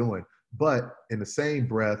what we're doing. But in the same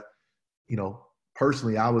breath,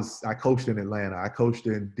 personally, I coached in Atlanta. I coached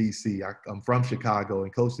in DC. I'm from Chicago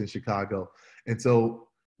and coached in Chicago. And so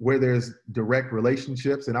where there's direct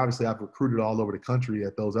relationships, and obviously I've recruited all over the country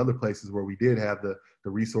at those other places where we did have the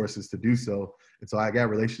resources to do so. And so I got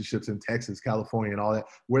relationships in Texas, California, and all that.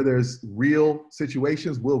 Where there's real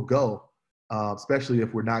situations, we'll go, especially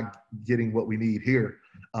if we're not getting what we need here.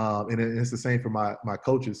 And it's the same for my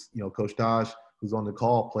coaches. Coach Taj, who's on the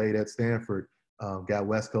call, played at Stanford, got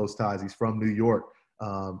West Coast ties. He's from New York,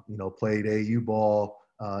 played AU ball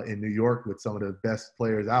in New York with some of the best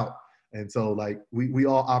players out. And so, we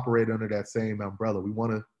all operate under that same umbrella. We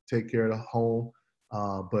want to take care of the home,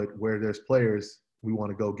 but where there's players, we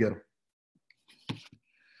want to go get them.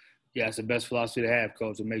 Yeah, it's the best philosophy to have,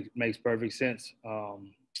 Coach. It makes perfect sense.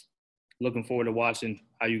 Looking forward to watching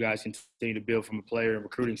how you guys continue to build from a player and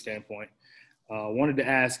recruiting standpoint. Wanted to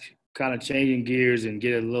ask, kind of changing gears and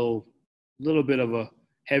get a little bit of a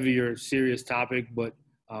heavier, serious topic, but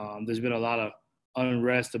there's been a lot of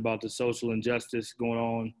unrest about the social injustice going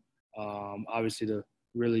on. Obviously the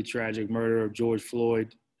really tragic murder of George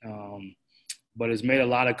Floyd, but it's made a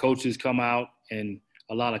lot of coaches come out and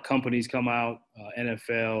a lot of companies come out.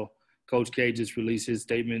 NFL, Coach K just released his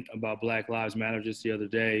statement about Black Lives Matter just the other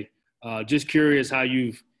day. Just curious how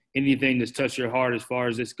anything that's touched your heart as far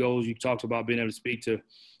as this goes. You talked about being able to speak to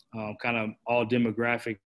kind of all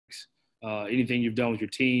demographics, anything you've done with your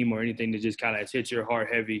team or anything that just kind of has hit your heart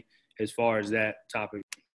heavy as far as that topic.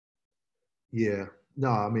 Yeah. No,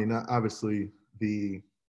 I mean, obviously the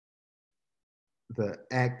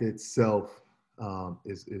act itself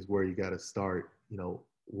is where you got to start.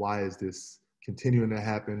 Why is this continuing to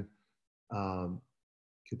happen?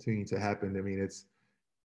 Continuing to happen. I mean,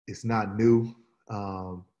 it's not new.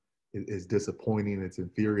 It's disappointing. It's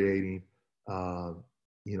infuriating.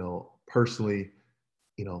 Personally,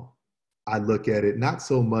 I look at it not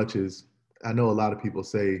so much as, I know a lot of people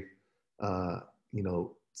say,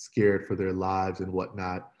 scared for their lives and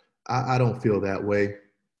whatnot. I don't feel that way.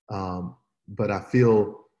 But I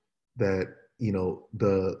feel that,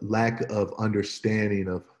 the lack of understanding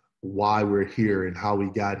of why we're here and how we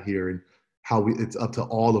got here and how it's up to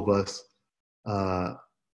all of us,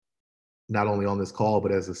 not only on this call,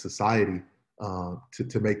 but as a society,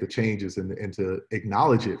 to make the changes and to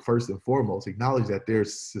acknowledge it first and foremost, acknowledge that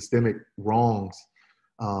there's systemic wrongs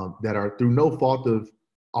that are through no fault of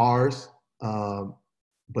ours,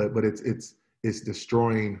 but it's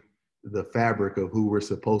destroying the fabric of who we're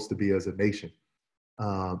supposed to be as a nation.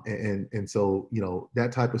 And so,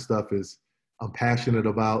 that type of stuff I'm passionate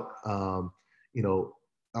about.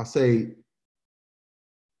 I'll say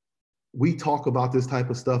we talk about this type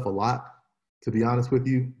of stuff a lot, to be honest with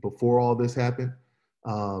you, before all this happened.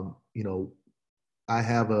 I I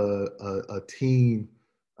have a team,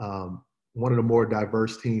 one of the more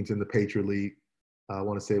diverse teams in the Patriot League. I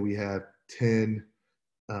want to say we have 10,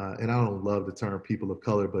 and I don't love the term people of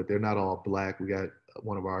color, but they're not all black. We got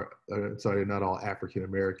one of our, they're not all African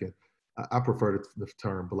American. I prefer the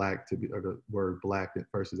term black to be, or the word black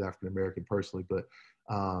versus African American personally, but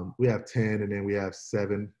we have 10, and then we have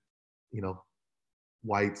 7,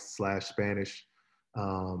 whites / Spanish,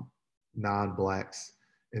 non-blacks.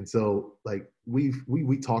 And so like we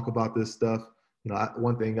talk about this stuff.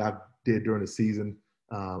 One thing I did during the season,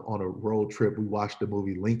 on a road trip, we watched the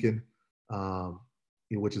movie Lincoln,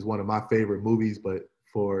 which is one of my favorite movies, but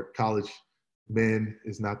for college men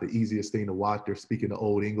is not the easiest thing to watch. They're speaking the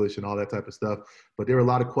old English and all that type of stuff. But there were a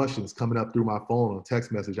lot of questions coming up through my phone on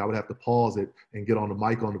text message. I would have to pause it and get on the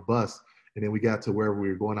mic on the bus. And then we got to wherever we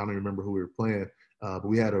were going. I don't even remember who we were playing. But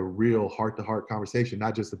we had a real heart-to-heart conversation,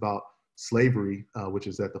 not just about slavery, which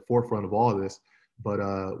is at the forefront of all of this, but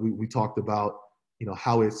we talked about,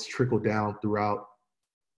 how it's trickled down throughout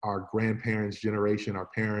our grandparents' generation, our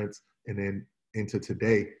parents, and then into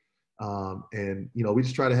today. And we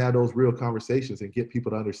just try to have those real conversations and get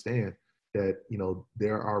people to understand that,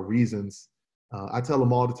 there are reasons. I tell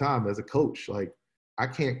them all the time as a coach, like, I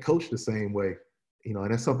can't coach the same way,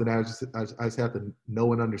 and that's something that I just have to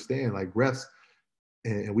know and understand. Like refs,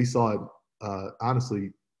 and we saw it,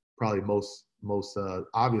 honestly, probably most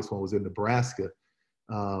obvious one was in Nebraska,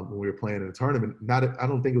 when we were playing in a tournament. I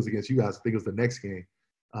don't think it was against you guys. I think it was the next game.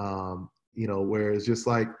 Where it's just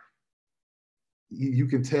like, you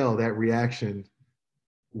can tell that reaction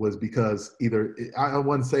was because either, I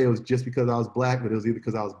wouldn't say it was just because I was black, but it was either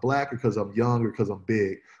because I was black or because I'm young or because I'm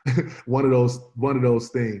big. one of those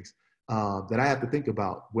things that I have to think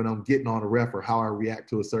about when I'm getting on a ref, or how I react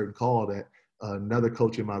to a certain call that another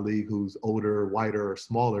coach in my league who's older, whiter, or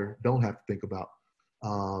smaller don't have to think about.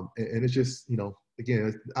 And it's just,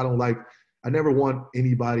 again, I never want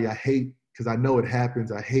anybody, I hate, because I know it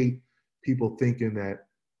happens, I hate people thinking that,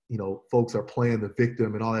 folks are playing the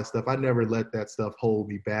victim and all that stuff. I never let that stuff hold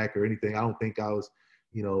me back or anything. I don't think I was,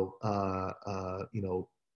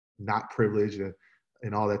 not privileged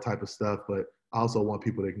and all that type of stuff. But I also want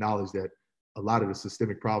people to acknowledge that a lot of the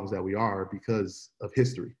systemic problems that we are because of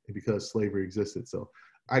history and because slavery existed. So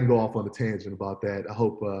I can go off on a tangent about that. I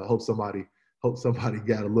hope somebody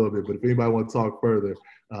got a little bit, but if anybody wants to talk further,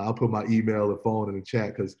 I'll put my email and phone in the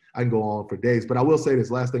chat, because I can go on for days. But I will say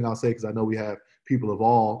this last thing I'll say, because I know we have people of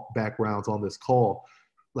all backgrounds on this call.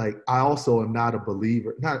 Like, I also am not a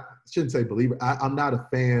believer, shouldn't say believer. I'm not a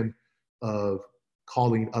fan of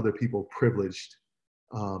calling other people privileged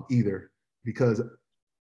either, because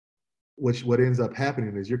what ends up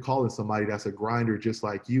happening is you're calling somebody that's a grinder just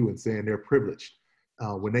like you and saying they're privileged.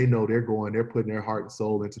 When they know they're putting their heart and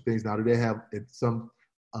soul into things. Now, do they have some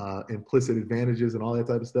implicit advantages and all that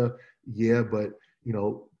type of stuff? Yeah, but,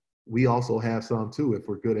 we also have some too if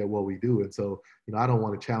we're good at what we do. And so, I don't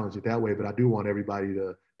want to challenge it that way, but I do want everybody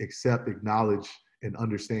to accept, acknowledge, and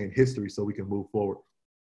understand history so we can move forward.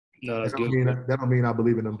 No, that's that good. That don't mean I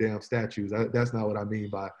believe in them damn statues. That's not what I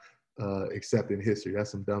mean by accepting history.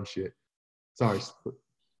 That's some dumb shit. Sorry.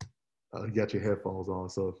 You got your headphones on,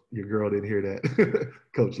 so your girl didn't hear that,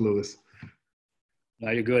 Coach Lewis.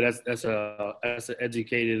 No, you're good. That's an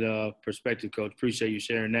educated perspective, Coach. Appreciate you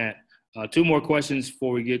sharing that. 2 more questions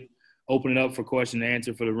before we open it up for question and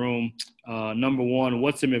answer for the room. Number 1,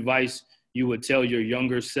 what's some advice you would tell your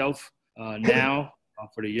younger self now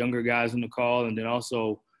for the younger guys on the call? And then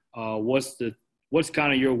also, what's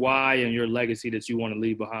kind of your why and your legacy that you want to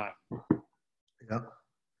leave behind?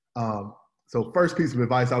 Yeah. So first piece of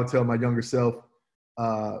advice I would tell my younger self,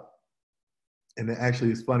 and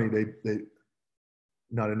actually it's funny, they're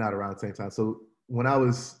not around the same time. So when I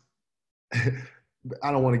was,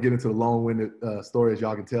 I don't want to get into the long-winded story. As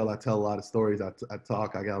y'all can tell, I tell a lot of stories. I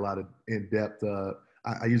talk. I got a lot of in-depth.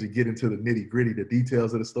 I usually get into the nitty-gritty, the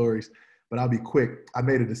details of the stories, but I'll be quick. I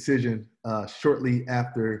made a decision shortly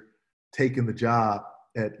after taking the job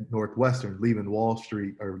at Northwestern, leaving Wall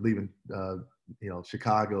Street, or leaving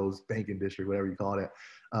Chicago's banking district, whatever you call that,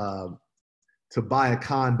 to buy a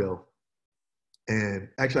condo. And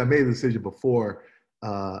actually, I made the decision before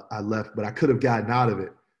I left, but I could have gotten out of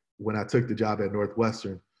it when I took the job at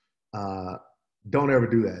Northwestern. Don't ever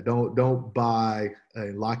do that. Don't buy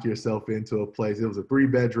and lock yourself into a place. It was a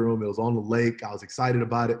 3-bedroom. It was on the lake. I was excited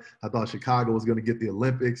about it. I thought Chicago was going to get the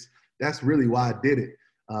Olympics. That's really why I did it.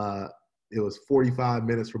 It was 45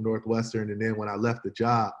 minutes from Northwestern. And then when I left the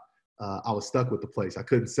job, I was stuck with the place. I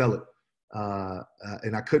couldn't sell it.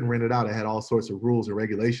 And I couldn't rent it out. I had all sorts of rules and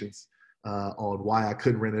regulations on why I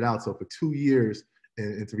couldn't rent it out. So for 2 years,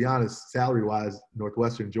 and to be honest, salary-wise,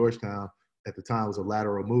 Northwestern, Georgetown at the time was a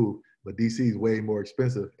lateral move, but DC is way more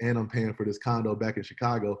expensive, and I'm paying for this condo back in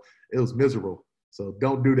Chicago. It was miserable. So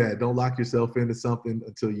don't do that. Don't lock yourself into something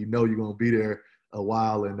until you know you're going to be there a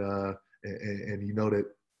while, and you know that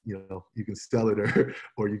you can sell it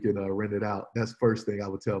or you can rent it out. That's the first thing I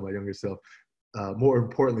would tell my younger self. More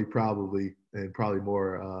importantly, probably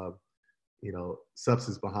more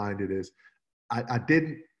substance behind it is I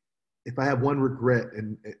didn't. If I have one regret,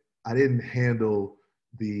 and I didn't handle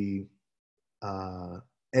the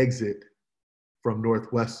exit from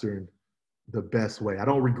Northwestern the best way. I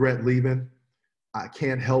don't regret leaving. I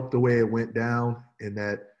can't help the way it went down, in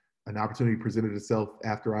that an opportunity presented itself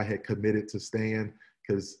after I had committed to staying,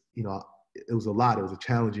 because it was a lot. It was a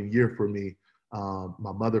challenging year for me.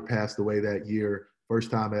 My mother passed away that year. First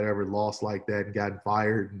time I'd ever lost like that and gotten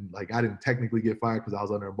fired. And like, I didn't technically get fired because I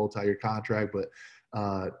was under a multi-year contract, but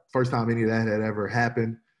first time any of that had ever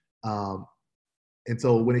happened. And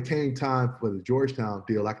so when it came time for the Georgetown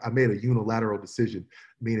deal, I made a unilateral decision,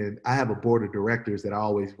 meaning I have a board of directors that I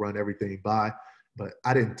always run everything by, but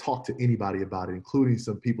I didn't talk to anybody about it, including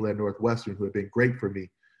some people at Northwestern who have been great for me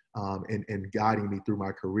and guiding me through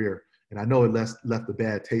my career. And I know it left a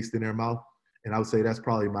bad taste in their mouth. And I would say that's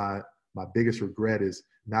probably my biggest regret, is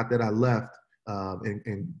not that I left.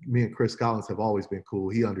 And me and Chris Collins have always been cool.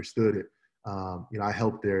 He understood it. I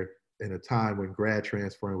helped there in a time when grad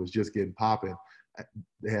transferring was just getting popping.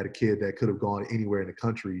 They had a kid that could have gone anywhere in the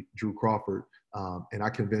country, Drew Crawford, and I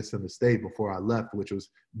convinced him to stay before I left, which was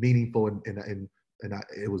meaningful and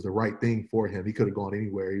it was the right thing for him. He could have gone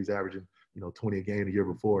anywhere. He was averaging 20 a game the year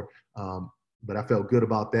before, but I felt good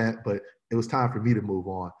about that. But it was time for me to move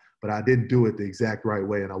on. But I didn't do it the exact right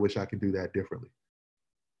way, and I wish I could do that differently.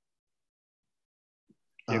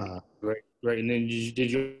 Great. And then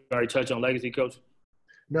did you already touch on legacy, Coach?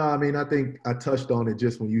 No, I mean, I think I touched on it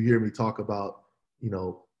just when you hear me talk about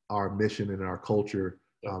our mission and our culture.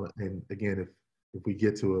 And again, if we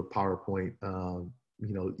get to a PowerPoint,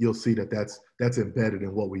 you'll see that's embedded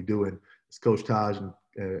in what we do. And as Coach Taj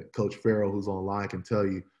and Coach Farrell, who's online, can tell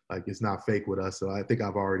you, like, it's not fake with us. So I think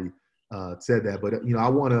I've already said that. But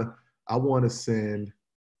I want to send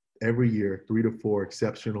every year 3 to 4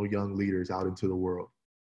 exceptional young leaders out into the world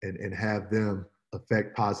and have them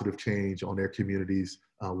affect positive change on their communities,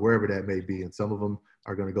 wherever that may be. And some of them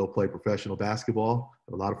are going to go play professional basketball.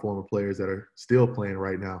 A lot of former players that are still playing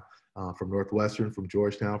right now, from Northwestern, from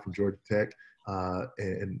Georgetown, from Georgia Tech.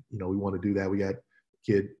 And we want to do that. We got a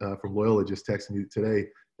kid from Loyola just texted me today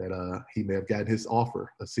that he may have gotten his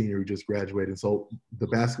offer, a senior who just graduated. So the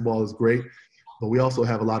basketball is great, but we also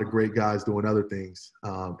have a lot of great guys doing other things.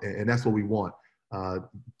 And that's what we want.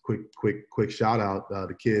 Quick shout out,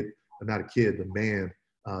 the man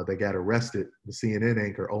that got arrested, the CNN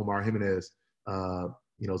anchor, Omar Jimenez,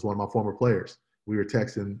 is one of my former players. We were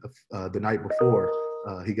texting the night before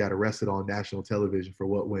he got arrested on national television for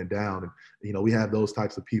what went down. And, we have those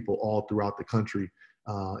types of people all throughout the country.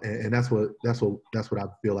 And that's what I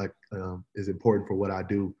feel like is important for what I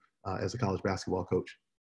do as a college basketball coach.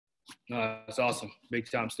 That's awesome.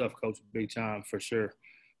 Big time stuff, Coach. Big time for sure.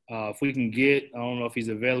 If we can get, I don't know if he's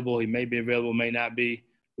available. He may be available, may not be.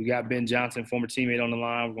 We got Ben Johnson, former teammate, on the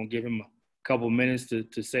line. We're going to give him a couple minutes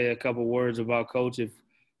to say a couple words about Coach.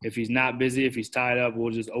 If he's not busy, if he's tied up,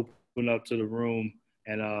 we'll just open up to the room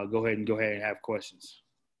and go ahead and have questions.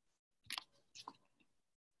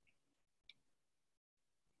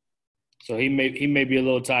 So he may be a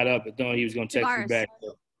little tied up, but no, he was going to text you back.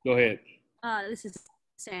 So go ahead. This is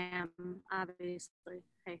Sam, obviously.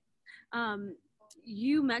 Hey.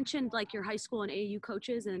 You mentioned like your high school and AAU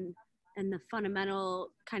coaches and the fundamental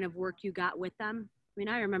kind of work you got with them. I mean,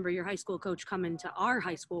 I remember your high school coach coming to our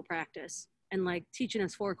high school practice and like teaching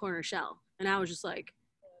us 4-corner shell. And I was just like,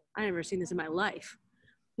 I never seen this in my life,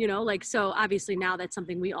 so obviously now that's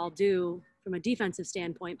something we all do from a defensive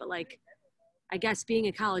standpoint, but like, I guess being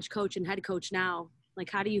a college coach and head coach now, like,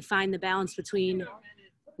 how do you find the balance between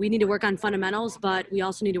we need to work on fundamentals, but we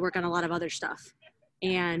also need to work on a lot of other stuff.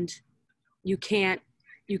 And you can't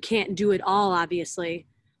do it all, obviously.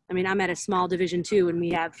 I mean, I'm at a small Division II and we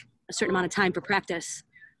have a certain amount of time for practice,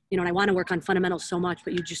 and I want to work on fundamentals so much,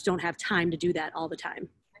 but you just don't have time to do that all the time,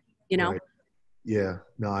 Right. Yeah,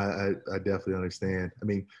 no, I definitely understand. I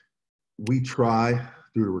mean, we try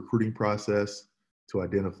through the recruiting process to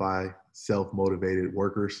identify self-motivated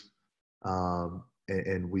workers,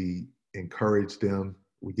 and we encourage them.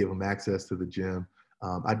 We give them access to the gym.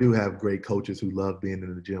 I do have great coaches who love being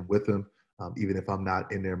in the gym with them, even if I'm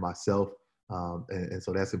not in there myself. And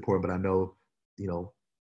so that's important. But I know,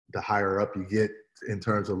 the higher up you get in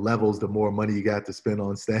terms of levels, the more money you got to spend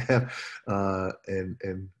on staff.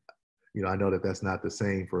 And I know that that's not the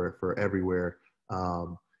same for everywhere.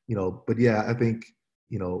 But yeah, I think,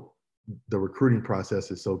 the recruiting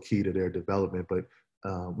process is so key to their development, but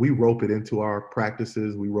we rope it into our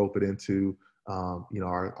practices. We rope it into,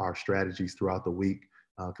 our strategies throughout the week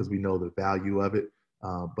because we know the value of it.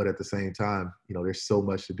 But at the same time, there's so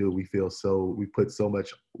much to do. We put so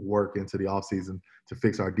much work into the offseason to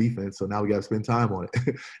fix our defense. So now we got to spend time on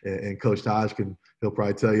it. and Coach Taj he'll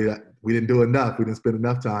probably tell you that we didn't do enough. We didn't spend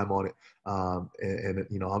enough time on it.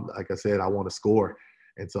 Like I said, I want to score.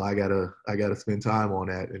 And so I gotta spend time on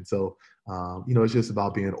that. And so, it's just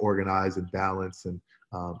about being organized and balanced and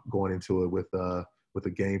going into it with a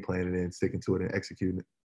game plan and then sticking to it and executing it.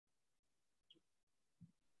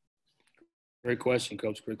 Great question,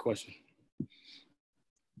 Coach. Great question.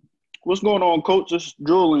 What's going on, Coach? This is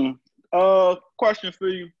Julian. Question for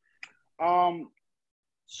you.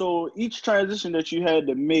 So each transition that you had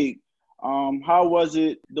to make, how was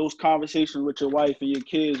it, those conversations with your wife and your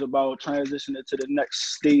kids about transitioning to the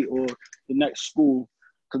next state or the next school?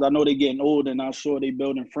 Because I know they're getting older and I'm sure they're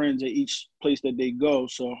building friends at each place that they go.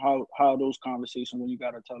 So how are those conversations when you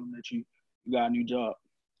got to tell them that you got a new job?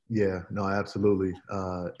 Yeah, no, absolutely.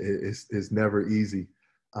 It's never easy.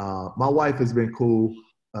 My wife has been cool.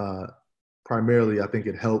 Primarily, I think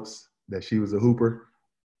it helps that she was a hooper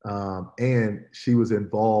and she was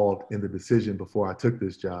involved in the decision before I took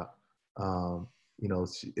this job.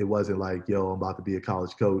 It wasn't like, yo, I'm about to be a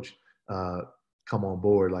college coach. Come on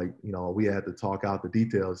board. Like, we had to talk out the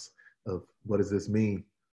details of what does this mean?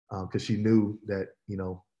 Because she knew that,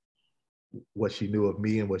 what she knew of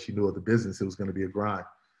me and what she knew of the business, it was going to be a grind.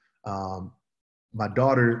 My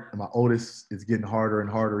daughter, my oldest, is getting harder and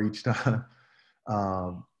harder each time.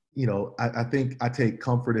 I think I take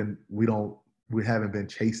comfort in we haven't been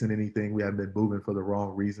chasing anything. We haven't been moving for the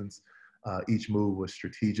wrong reasons. Each move was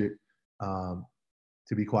strategic.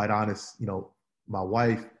 To be quite honest, my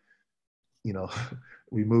wife,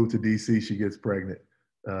 we moved to DC, she gets pregnant.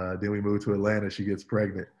 Then we moved to Atlanta, she gets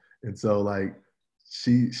pregnant. And so like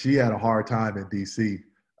she had a hard time in DC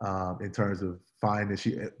in terms of finding,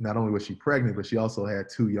 not only was she pregnant, but she also had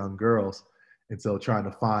 2 young girls. And so trying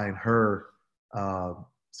to find her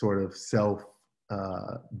sort of self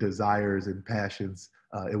desires and passions,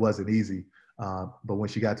 it wasn't easy. But when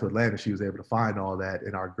she got to Atlanta, she was able to find all that.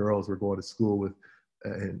 And our girls were going to school with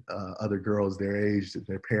other girls their age.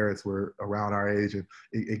 Their parents were around our age, and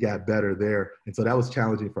it got better there. And so that was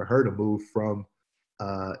challenging for her to move from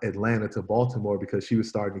Atlanta to Baltimore because she was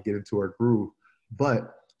starting to get into her groove.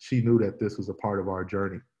 But she knew that this was a part of our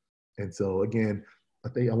journey. And so, again,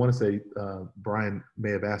 I want to say Brian may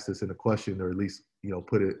have asked this in a question, or at least,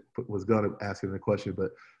 was going to ask it in a question, but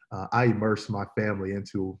I immersed my family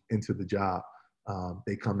into the job.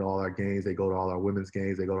 They come to all our games. They go to all our women's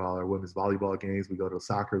games. They go to all our women's volleyball games. We go to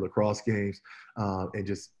soccer, lacrosse games.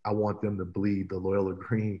 And I want them to bleed the Loyola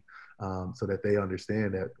green so that they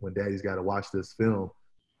understand that when Daddy's got to watch this film,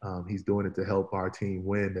 he's doing it to help our team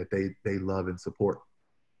win, that they love and support.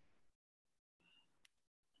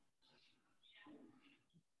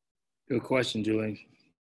 Good question, Julian.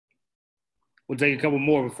 We'll take a couple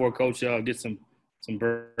more before Coach gets some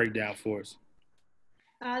breakdown for us.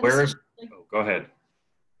 Go ahead.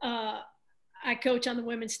 I coach on the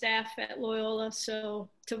women's staff at Loyola, so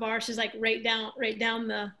Tavaras is like right down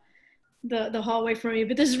the hallway from me.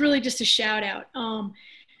 But this is really just a shout out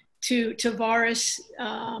to Tavaras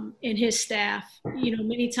and his staff.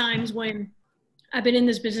 Many times when I've been in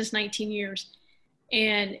this business 19 years,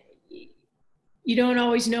 and you don't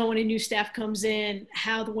always know when a new staff comes in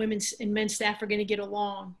how the women's and men's staff are going to get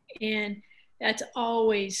along, and that's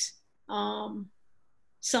always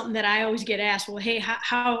something that I always get asked. Well, hey,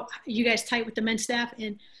 how you guys tight with the men's staff?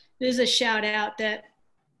 And there's a shout out that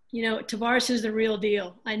Tavaras is the real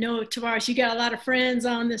deal. I know, Tavaras, you got a lot of friends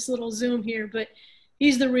on this little Zoom here, but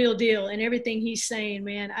he's the real deal. And everything he's saying,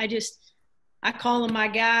 man, I call him my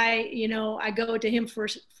guy. I go to him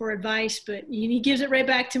for advice, but he gives it right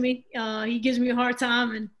back to me. He gives me a hard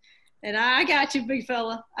time, and I got you, big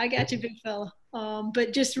fella.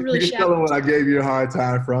 But just really you tell him what I gave you a hard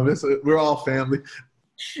time from. We're all family.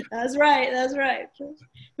 That's right.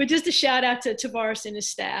 But just a shout out to Tavaras and his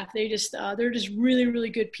staff. They're just really,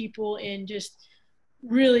 really good people, and just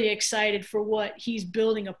really excited for what he's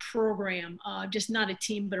building, a program, just not a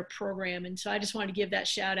team, but a program. And so I just wanted to give that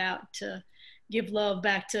shout out to give love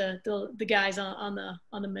back to the guys on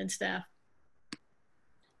the men's staff.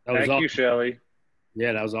 Thank you, Shelly.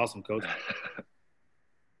 Yeah, that was awesome, Coach.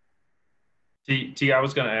 T, I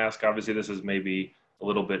was going to ask, obviously this is maybe a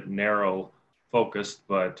little bit narrow focused,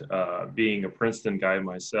 but being a Princeton guy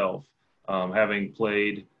myself, having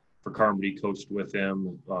played for Carmody, coached with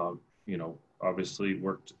him, obviously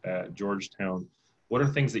worked at Georgetown. What are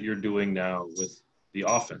things that you're doing now with the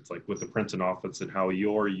offense, like with the Princeton offense, and how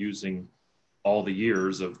you're using all the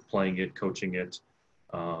years of playing it, coaching it,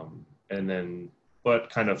 and then, but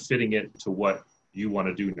kind of fitting it to what you want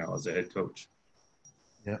to do now as a head coach?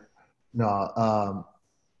 Yeah. No,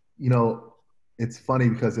 it's funny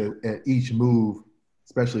because at each move,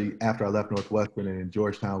 especially after I left Northwestern and in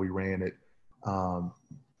Georgetown, we ran it.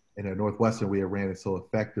 And at Northwestern, we had ran it so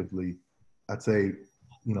effectively. I'd say,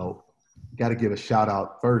 got to give a shout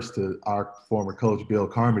out first to our former coach, Bill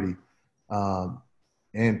Carmody,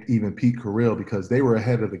 and even Pete Carrill, because they were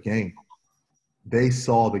ahead of the game. They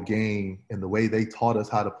saw the game and the way they taught us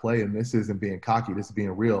how to play. And this isn't being cocky, this is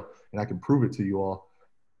being real. And I can prove it to you all.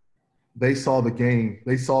 They saw the game.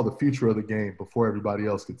 They saw the future of the game before everybody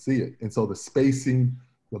else could see it. And so the spacing,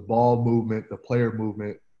 the ball movement, the player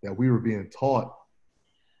movement that we were being taught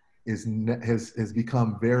has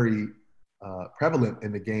become very prevalent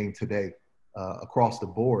in the game today across the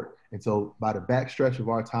board. And so by the backstretch of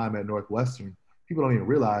our time at Northwestern, people don't even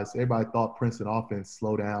realize, everybody thought Princeton offense,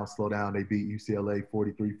 slow down. They beat UCLA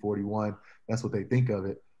 43-41. That's what they think of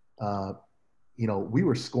it. We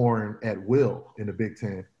were scoring at will in the Big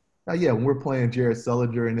Ten. Now, yeah, when we're playing Jared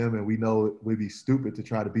Sullinger and them, and we know it would be stupid to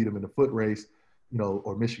try to beat them in the foot race,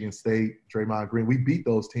 or Michigan State, Draymond Green, we beat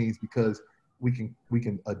those teams because we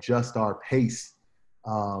can adjust our pace.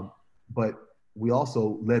 But we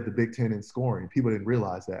also led the Big Ten in scoring. People didn't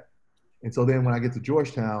realize that. And so then when I get to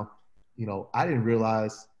Georgetown, I didn't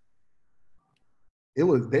realize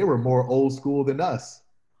they were more old school than us.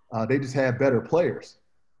 They just had better players.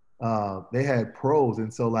 They had pros.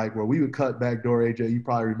 And so where we would cut backdoor, AJ, you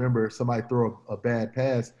probably remember somebody throw a bad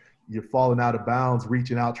pass, you're falling out of bounds,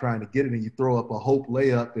 reaching out, trying to get it, and you throw up a hope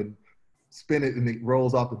layup and spin it and it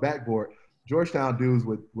rolls off the backboard. Georgetown dudes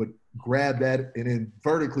would grab that and then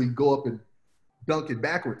vertically go up and dunk it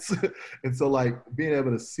backwards. And so being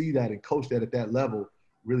able to see that and coach that at that level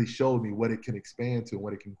really showed me what it can expand to and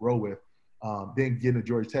what it can grow with. Then getting to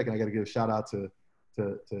Georgia Tech, and I got to give a shout out to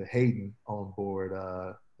Hayden on board,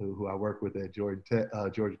 who I work with at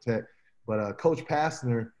Georgia Tech. But Coach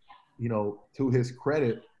Pastner, to his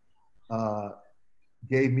credit,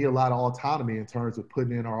 gave me a lot of autonomy in terms of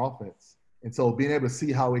putting in our offense. And so being able to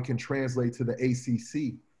see how it can translate to the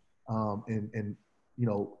ACC, and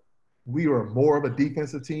we were more of a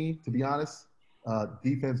defensive team, to be honest.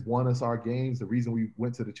 Defense won us our games. The reason we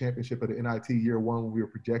went to the championship of the NIT year one when we were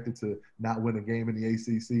projected to not win a game in the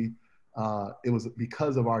ACC, it was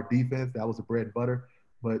because of our defense. That was the bread and butter.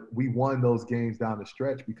 But we won those games down the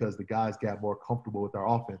stretch because the guys got more comfortable with our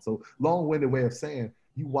offense. So long-winded way of saying,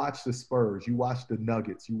 you watch the Spurs, you watch the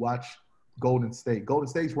Nuggets, you watch Golden State. Golden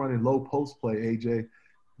State's running low post play, AJ.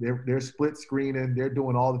 They're split screening. They're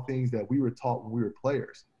doing all the things that we were taught when we were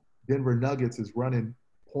players. Denver Nuggets is running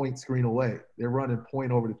point screen away. They're running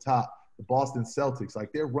point over the top. The Boston Celtics,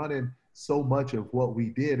 they're running so much of what we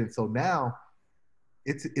did. And so now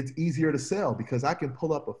it's easier to sell because I can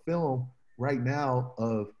pull up a film right now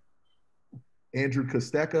of Andrew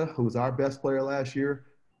Kosteka, who was our best player last year,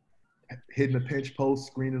 hitting the pinch post,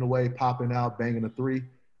 screening away, popping out, banging a three.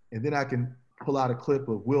 And then I can pull out a clip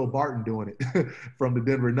of Will Barton doing it from the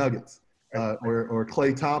Denver Nuggets, or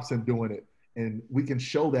Klay Thompson doing it. And we can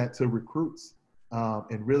show that to recruits,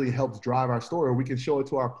 and really helps drive our story. Or we can show it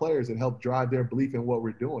to our players and help drive their belief in what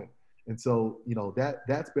we're doing. And so,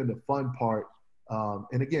 that's been the fun part.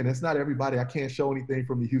 And again, it's not everybody. I can't show anything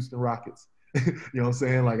from the Houston Rockets. You know what I'm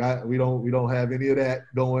saying? We don't have any of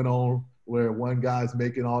that going on where one guy's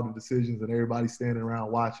making all the decisions and everybody's standing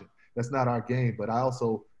around watching. That's not our game. But I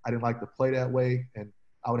didn't like to play that way, and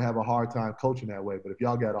I would have a hard time coaching that way. But if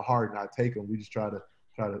y'all got a heart and I take them, we just try to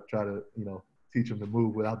teach them to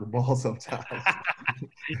move without the ball sometimes.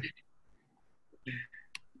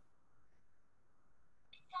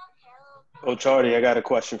 Coach Hardy, I got a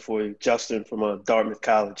question for you. Justin from Dartmouth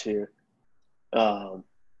College here.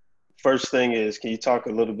 First thing is, can you talk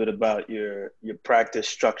a little bit about your practice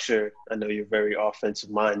structure? I know you're very offensive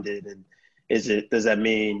minded, and does that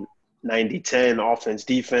mean 90-10 offense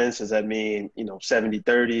defense? Does that mean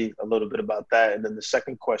 70-30? A little bit about that. And then the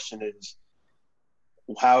second question is,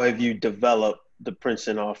 how have you developed the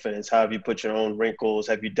Princeton offense? How have you put your own wrinkles?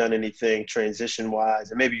 Have you done anything transition wise?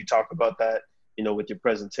 And maybe you talk about that with your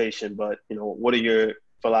presentation, but what are your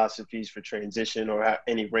philosophies for transition, or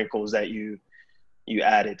any wrinkles that you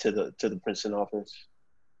added to the Princeton offense?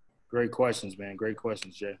 Great questions, man. Great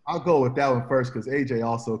questions, Jay. I'll go with that one first because AJ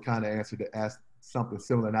also kind of asked something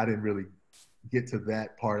similar, and I didn't really get to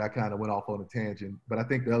that part. I kind of went off on a tangent, but I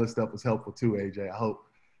think the other stuff was helpful too, AJ, I hope.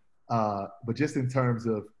 But just in terms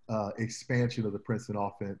of expansion of the Princeton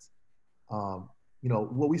offense, You know,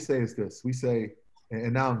 what we say is this. We say,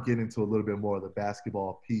 and now I'm getting into a little bit more of the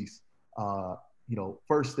basketball piece. You know,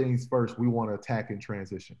 first things first, we want to attack in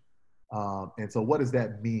transition. And so what does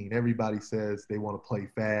that mean? Everybody says they want to play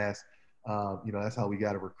fast. You know, that's how we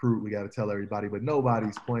got to recruit. We got to tell everybody, but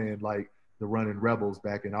nobody's playing like the running rebels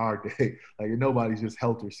back in our day. Like nobody's just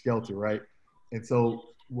helter-skelter, right? And so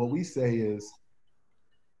what we say is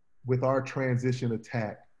with our transition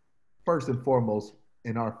attack, first and foremost,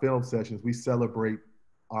 in our film sessions, we celebrate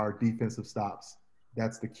our defensive stops.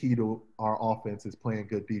 That's the key to our offense is playing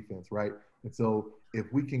good defense, right? And so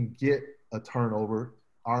if we can get a turnover,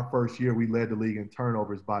 our first year we led the league in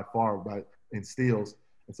turnovers by far, in steals.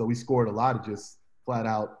 And so we scored a lot of just flat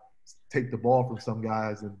out take the ball from some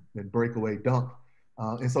guys and breakaway dunk.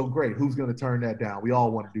 And so great, who's going to turn that down? We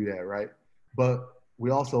all want to do that, right? But we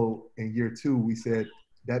also, in year two, we said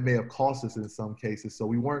that may have cost us in some cases. So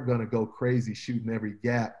we weren't going to go crazy shooting every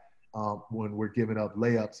gap when we're giving up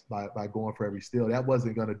layups by going for every steal. That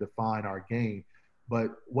wasn't going to define our game.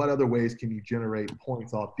 But what other ways can you generate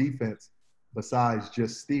points off defense besides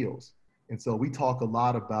just steals? And so we talk a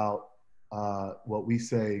lot about what we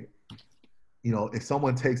say, you know, if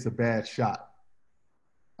someone takes a bad shot,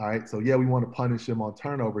 all right, so yeah, we want to punish them on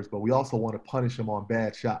turnovers, but we also want to punish them on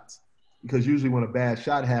bad shots. Because usually when a bad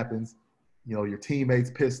shot happens, you know, your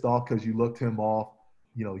teammate's pissed off because you looked him off.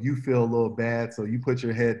 You know, you feel a little bad, so you put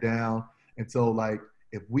your head down. And so, like,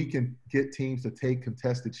 if we can get teams to take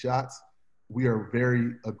contested shots, we are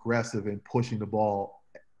very aggressive in pushing the ball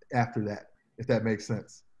after that, if that makes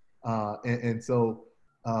sense. And so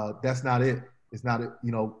that's not it. It's not it.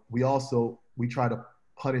 You know, we try to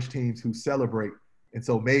punish teams who celebrate. And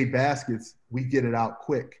so made baskets, we get it out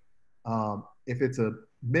quick. If it's a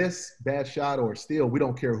miss, bad shot, or steal, we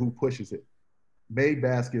don't care who pushes it. Made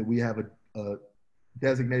basket, we have a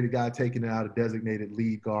designated guy taking it out, a designated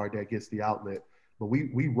lead guard that gets the outlet. But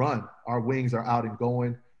we run. Our wings are out and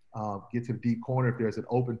going, get to the deep corner. If there's an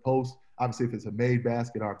open post, obviously if it's a made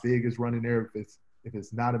basket, our big is running there. If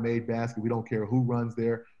it's not a made basket, we don't care who runs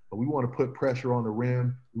there. But we want to put pressure on the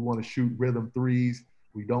rim. We want to shoot rhythm threes.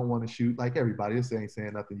 We don't want to shoot, like everybody, this ain't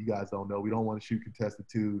saying nothing you guys don't know. We don't want to shoot contested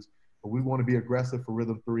twos. But we want to be aggressive for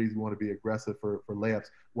rhythm threes. We want to be aggressive for layups.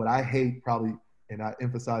 What I hate probably, and I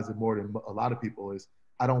emphasize it more than a lot of people, is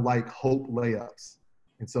I don't like hope layups.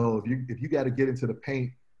 And so if you got to get into the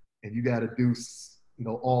paint and you got to do, you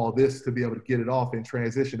know, all this to be able to get it off in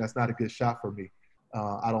transition, that's not a good shot for me.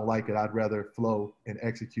 I don't like it. I'd rather flow and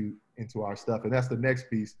execute into our stuff. And that's the next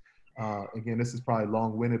piece. Again, this is probably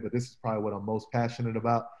long-winded, but this is probably what I'm most passionate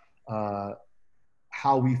about.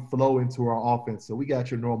 How we flow into our offense. So we got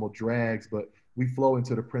your normal drags, but we flow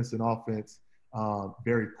into the Princeton offense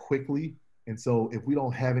very quickly. And so if we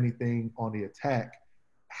don't have anything on the attack,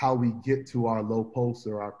 how we get to our low post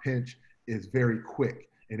or our pinch is very quick.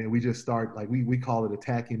 And then we just start, like we call it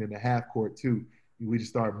attacking in the half court too. We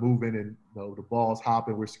just start moving and, you know, the ball's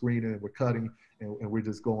hopping, we're screening and we're cutting and we're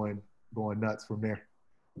just going nuts from there.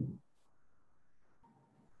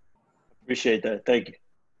 Appreciate that. Thank you.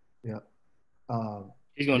 Yeah.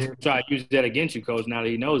 He's going to try to use that against you, Coach, now that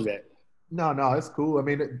he knows that. No, it's cool. I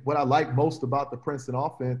mean, what I like most about the Princeton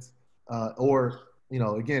offense, or, you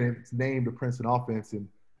know, again, it's named the Princeton offense, and,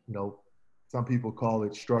 you know, some people call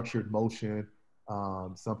it structured motion.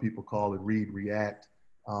 Some people call it read, react.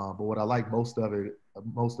 But what I like most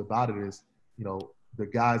about it is, you know, the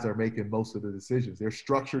guys are making most of the decisions. There's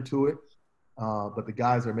structure to it, but the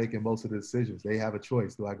guys are making most of the decisions. They have a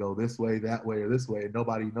choice. Do I go this way, that way, or this way? And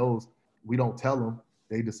nobody knows. We don't tell them.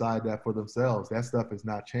 They decide that for themselves. That stuff has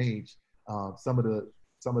not changed. Some of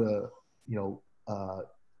the, you know,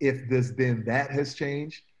 if this, then that has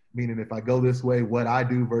changed. Meaning if I go this way, what I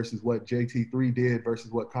do versus what JT3 did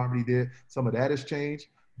versus what Carmody did, some of that has changed.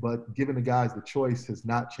 But giving the guys the choice has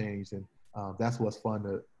not changed, and that's what's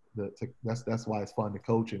fun that's why it's fun to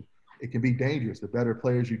coach. And it can be dangerous. The better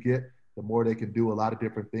players you get, the more they can do a lot of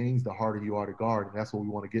different things, the harder you are to guard, and that's what we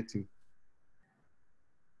want to get to.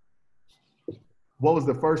 What was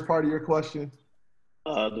the first part of your question?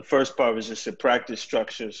 The first part was just your practice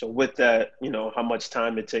structure. So with that, you know, how much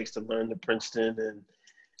time it takes to learn the Princeton, and,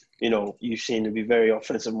 you know, you seem to be very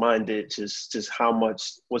offensive minded. Just how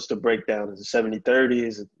much, what's the breakdown? Is it 70-30?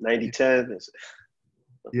 Is it 90-10?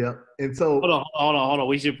 Yeah. And so hold on.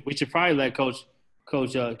 We should probably let Coach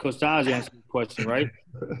Taj answer the question, right?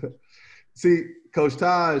 See, Coach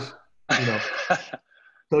Taj, you know,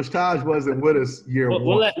 Coach Taj wasn't with us year one.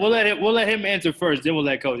 We'll let him answer first, then we'll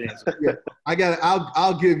let Coach answer. Yeah,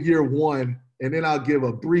 I'll give year one, and then I'll give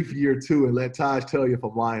a brief year two, and let Taj tell you if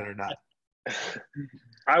I'm lying or not.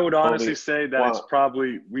 I would honestly say that it's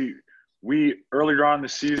probably we earlier on in the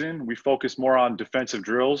season, we focused more on defensive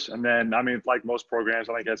drills. And then, I mean, like most programs,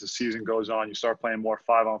 I think as the season goes on, you start playing more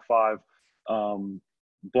 5-on-5.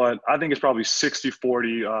 But I think it's probably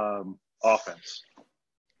 60-40 offense.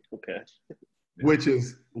 Okay. Which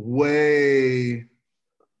is way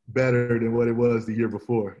better than what it was the year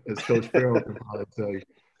before, as Coach Farrell can probably tell you.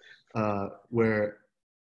 Where,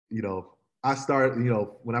 you know, I started, you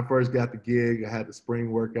know, when I first got the gig, I had the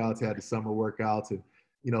spring workouts, I had the summer workouts. And,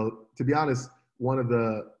 you know, to be honest, one of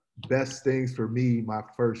the best things for me my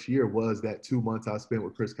first year was that 2 months I spent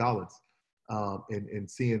with Chris Collins, and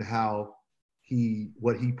seeing how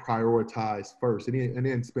what he prioritized first. And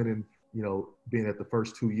then spending, you know, being at the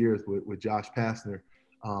first 2 years with Josh Pastner.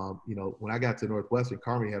 You know, when I got to Northwestern,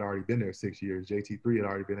 Carmi had already been there 6 years. JT3 had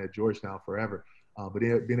already been at Georgetown forever. But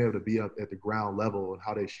being able to be up at the ground level and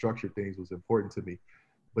how they structured things was important to me.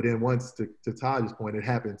 But then once, to Taj's point, it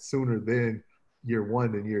happened sooner than year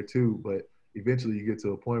one than year two. But eventually you get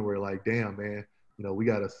to a point where, like, damn, man, you know, we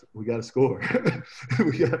gotta score.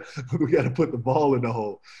 we gotta put the ball in the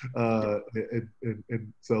hole.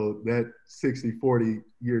 And so that 60-40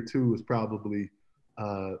 year two was probably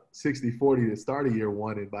 60-40 to start of year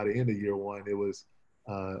one, and by the end of year one, it was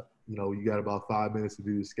you know, you got about 5 minutes to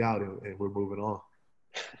do the scouting, and we're moving on.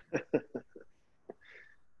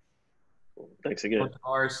 Thanks again.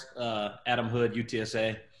 Tavaras, Adam Hood,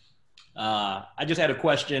 UTSA. I just had a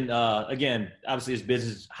question. Again, obviously this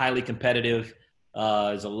business is highly competitive.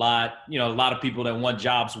 There's a lot of people that want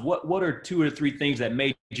jobs. What are 2 or 3 things that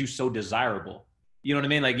made you so desirable? You know what I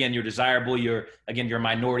mean? Like, again, you're desirable. You're a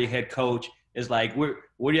minority head coach. It's like,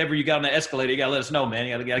 whatever you got on the escalator, you got to let us know, man.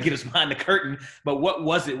 You got to get us behind the curtain. But what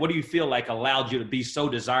was it? What do you feel like allowed you to be so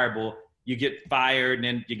desirable? You get fired and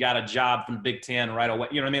then you got a job from the Big Ten right away.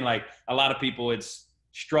 You know what I mean? Like, a lot of people, it's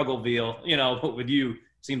Struggleville. You know, but with you, it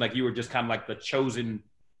seemed like you were just kind of like the chosen,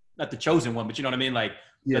 not the chosen one, but you know what I mean? Like,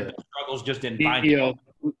 the struggles just didn't find you.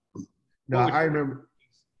 No, I remember.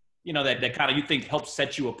 You know, that kind of, you think, helps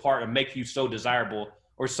set you apart and make you so desirable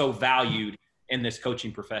or so valued in this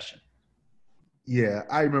coaching profession. Yeah,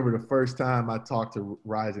 I remember the first time I talked to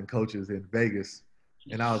rising coaches in Vegas,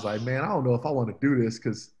 and I was like, man, I don't know if I want to do this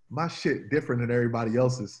because my shit different than everybody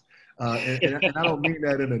else's. And I don't mean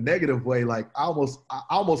that in a negative way. Like, I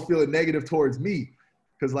almost feel it negative towards me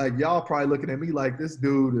because, like, y'all probably looking at me like this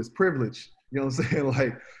dude is privileged. You know what I'm saying?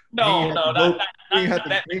 Like, he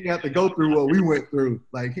ain't have to go through what we went through.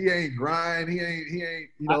 Like, he ain't grind. He ain't.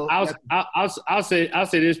 You know. I'll say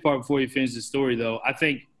this part before you finish the story, though. I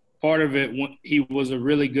think part of it, he was a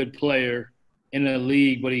really good player in the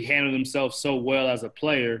league, but he handled himself so well as a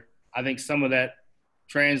player. I think some of that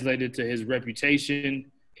translated to his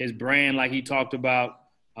reputation, his brand, like he talked about,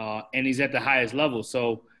 and he's at the highest level.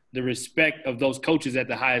 So the respect of those coaches at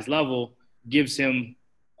the highest level gives him,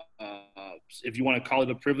 if you want to call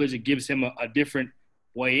it a privilege, it gives him a different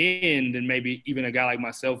way in than maybe even a guy like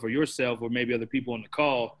myself or yourself or maybe other people on the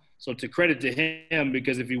call. So to credit to him,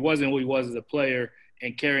 because if he wasn't who he was as a player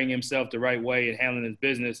and carrying himself the right way and handling his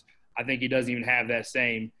business, I think he doesn't even have that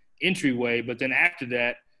same entryway. But then after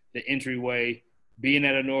that, the entryway, being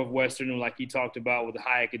at a Northwestern, like he talked about with the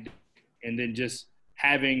high academic, and then just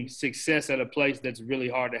having success at a place that's really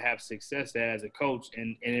hard to have success at as a coach,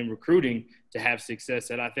 and in recruiting to have success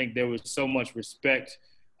at. I think there was so much respect,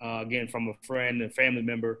 again, from a friend and family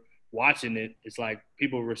member watching it. It's like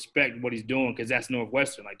people respect what he's doing because that's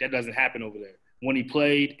Northwestern. Like, that doesn't happen over there when he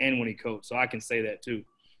played and when he coached. So I can say that too.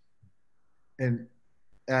 And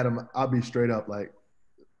Adam, I'll be straight up, like,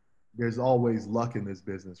 there's always luck in this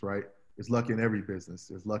business, right? There's luck in every business.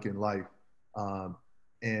 There's luck in life.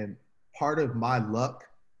 And part of my luck,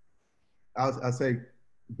 I'll say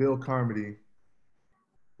Bill Carmody,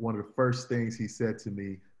 one of the first things he said to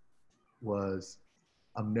me was,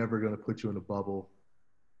 I'm never going to put you in a bubble.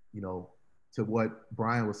 You know, to what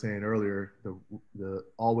Brian was saying earlier,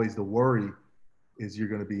 always the worry is you're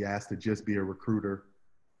going to be asked to just be a recruiter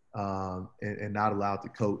and not allowed to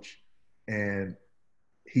coach. And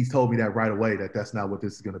he's told me that right away, that's not what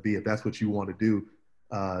this is going to be. If that's what you want to do,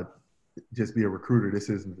 just be a recruiter. This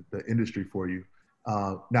isn't the industry for you.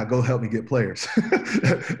 Now go help me get players.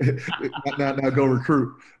 now go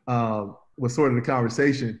recruit. Was sort of the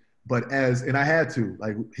conversation. But and I had to,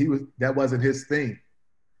 like, that wasn't his thing.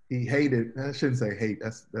 He hated, I shouldn't say hate,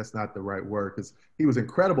 that's not the right word, because he was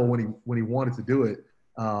incredible when he wanted to do it.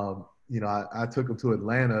 You know, I took him to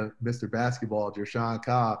Atlanta, Mr. Basketball, Jershawn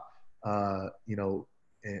Cobb, you know,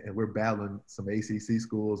 and we're battling some ACC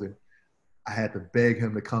schools, and I had to beg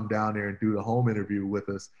him to come down there and do the home interview with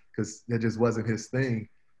us because that just wasn't his thing,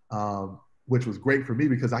 which was great for me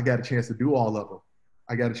because I got a chance to do all of them.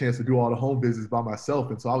 I got a chance to do all the home visits by myself.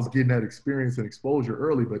 And so I was getting that experience and exposure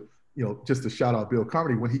early. But, just to shout out Bill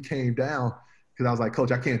Carmody, when he came down, because I was like,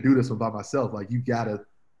 Coach, I can't do this one by myself. Like, you got to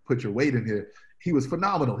put your weight in here. He was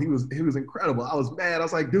phenomenal. He was incredible. I was mad. I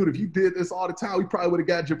was like, dude, if you did this all the time, we probably would have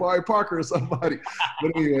got Jabari Parker or somebody.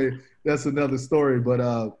 But anyway, that's another story. But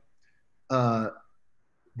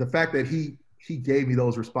the fact that he gave me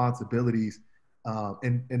those responsibilities,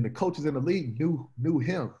 and the coaches in the league knew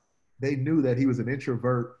him. They knew that he was an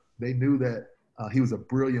introvert. They knew that he was a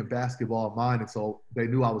brilliant basketball mind, and so they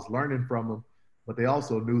knew I was learning from him. But they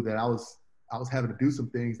also knew that I was having to do some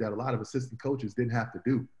things that a lot of assistant coaches didn't have to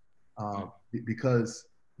do, because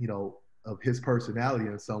of his personality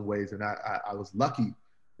in some ways. And I was lucky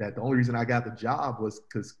that the only reason I got the job was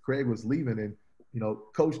because Craig was leaving, and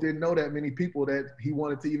Coach didn't know that many people that he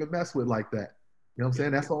wanted to even mess with like that. You know what I'm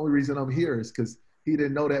saying? That's the only reason I'm here, is because he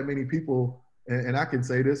didn't know that many people. And I can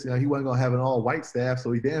say this, he wasn't going to have an all-white staff,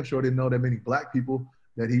 so he damn sure didn't know that many black people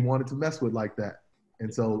that he wanted to mess with like that.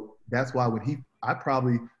 And so that's why when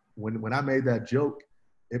I made that joke,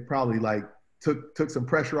 it probably like took some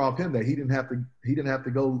pressure off him, that he didn't have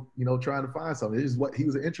to go, trying to find something. It's just what he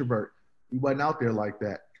was an introvert. He wasn't out there like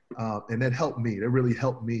that. And that helped me. That really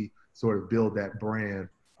helped me sort of build that brand,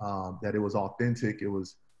 that it was authentic. It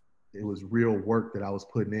was real work that I was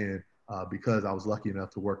putting in, because I was lucky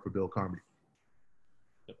enough to work for Bill Carmody.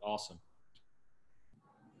 Awesome.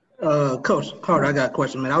 Coach Carter, I got a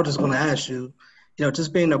question, man. I was just going to ask you,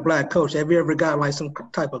 just being a black coach, have you ever got like some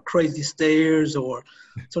type of crazy stares or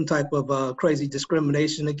some type of crazy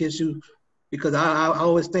discrimination against you? Because I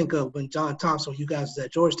always think of when John Thompson, you guys was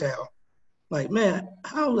at Georgetown, like, man,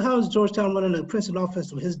 how is Georgetown running the Princeton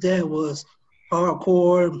offense when his dad was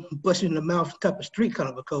hardcore, busting in the mouth type of street kind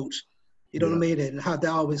of a coach? You know what I mean? And how that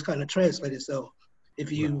always kind of translated. So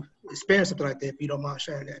if you experience something like that, if you don't mind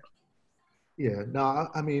sharing that. Yeah, no,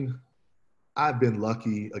 I mean, I've been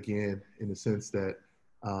lucky again in the sense that,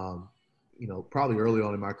 probably early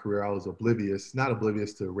on in my career, I was not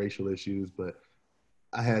oblivious to racial issues, but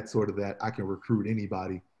I had sort of that I can recruit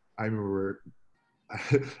anybody. I remember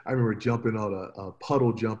jumping on a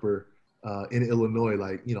puddle jumper in Illinois.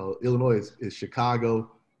 Like, Illinois is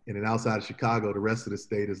Chicago, and then outside of Chicago, the rest of the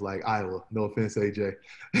state is like Iowa. No offense, AJ.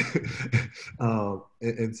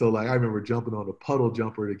 And so, like, I remember jumping on a puddle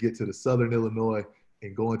jumper to get to the southern Illinois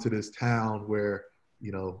and going to this town where,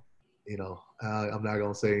 I'm not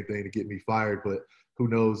going to say anything to get me fired, but who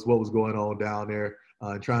knows what was going on down there,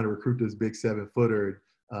 and trying to recruit this big 7-footer,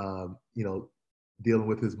 dealing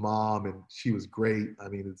with his mom, and she was great. I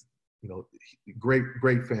mean, it's,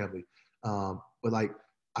 great family. But like,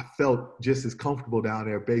 I felt just as comfortable down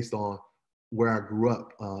there based on where I grew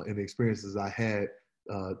up, and the experiences I had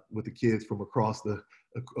with the kids from across the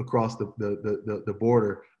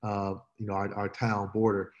border, our town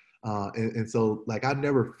border. And so, like, I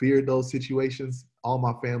never feared those situations. All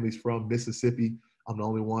my family's from Mississippi. I'm the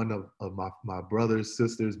only one of my brothers,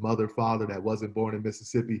 sisters, mother, father that wasn't born in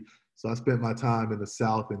Mississippi. So I spent my time in the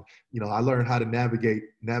South, and, I learned how to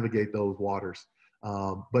navigate those waters.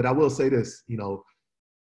 But I will say this,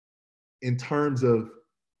 in terms of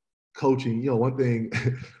coaching, one thing,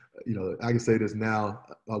 I can say this now,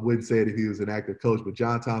 I wouldn't say it if he was an active coach, but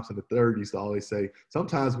John Thompson III used to always say,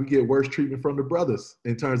 sometimes we get worse treatment from the brothers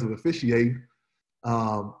in terms of officiating.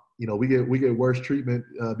 We get worse treatment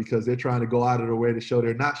because they're trying to go out of their way to show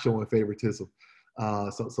they're not showing favoritism.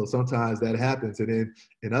 So sometimes that happens. And then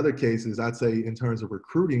in other cases, I'd say in terms of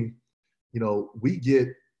recruiting,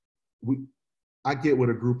 I get with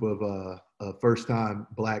a group of first-time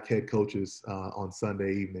black head coaches on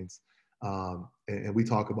Sunday evenings, and we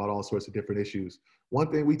talk about all sorts of different issues.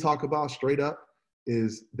 One thing we talk about straight up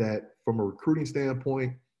is that from a recruiting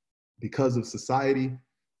standpoint, because of society,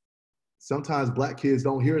 sometimes black kids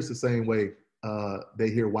don't hear us the same way they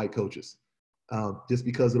hear white coaches, just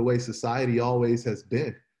because of the way society always has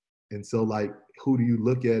been. And so, like, who do you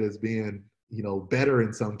look at as being, better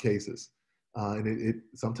in some cases? And it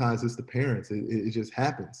sometimes it's the parents. It just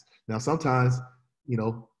happens. Now, sometimes,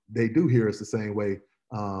 they do hear us the same way,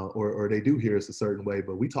 or they do hear us a certain way.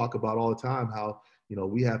 But we talk about all the time how,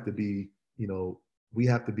 we have to be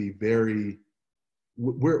very,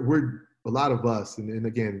 we're a lot of us. And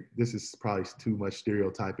again, this is probably too much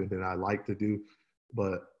stereotyping than I like to do,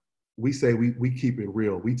 but we say we keep it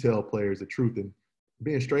real. We tell players the truth, and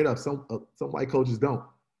being straight up, some white coaches don't.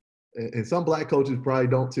 And some black coaches probably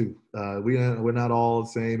don't too. We're not all the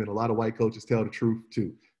same, and a lot of white coaches tell the truth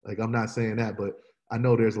too. Like, I'm not saying that, but I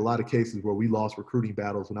know there's a lot of cases where we lost recruiting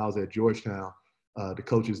battles when I was at Georgetown. The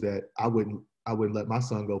coaches that I wouldn't let my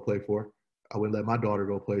son go play for, I wouldn't let my daughter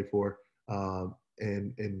go play for,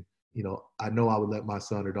 and I know I would let my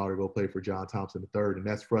son or daughter go play for John Thompson III, and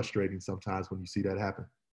that's frustrating sometimes when you see that happen.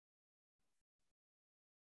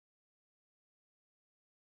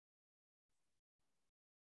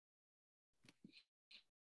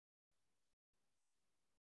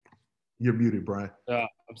 You're muted, Brian. I'm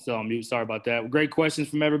still on mute. Sorry about that. Great questions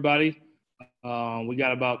from everybody. We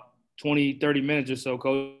got about 20, 30 minutes or so,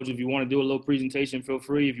 Coach. If you want to do a little presentation, feel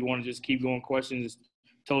free. If you want to just keep going questions, it's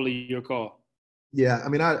totally your call. Yeah, I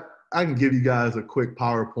mean, I can give you guys a quick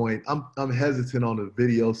PowerPoint. I'm hesitant on the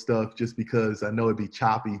video stuff just because I know it'd be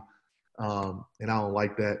choppy, and I don't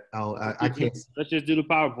like that. I can't. Let's just do the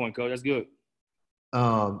PowerPoint, Coach. That's good.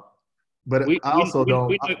 But I also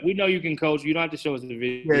don't. We know you can coach. You don't have to show us the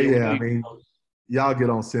video. Yeah. I mean, y'all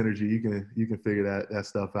get on Synergy. You can figure that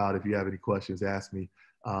stuff out. If you have any questions, ask me.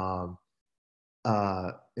 In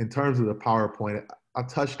terms of the PowerPoint, I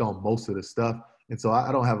touched on most of the stuff, and so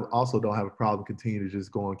I don't have a problem continuing to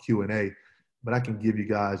just go on Q&A. But I can give you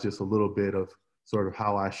guys just a little bit of sort of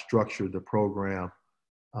how I structured the program.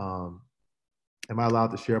 Am I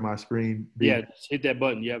allowed to share my screen? Yeah, just hit that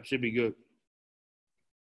button. Yep, should be good.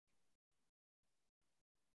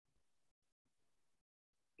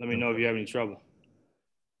 Let me know if you have any trouble.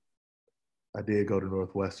 I did go to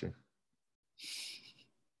Northwestern.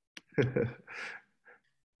 Did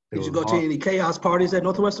you go to any chaos parties at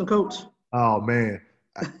Northwestern, Coach? Oh, man.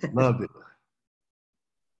 I loved it.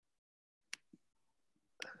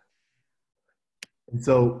 And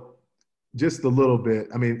so just a little bit,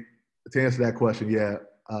 I mean, to answer that question, yeah,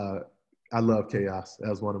 I love chaos. That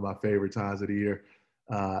was one of my favorite times of the year.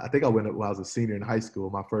 I think I went when I was a senior in high school,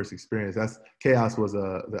 my first experience. Chaos was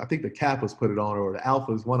I think the Kappas put it on, or the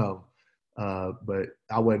Alphas, one of them. But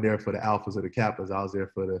I wasn't there for the Alphas or the Kappas. I was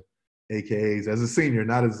there for the AKAs as a senior,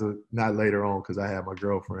 not later on because I had my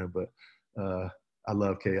girlfriend. But I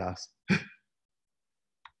love chaos.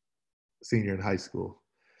 Senior in high school.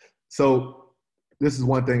 So this is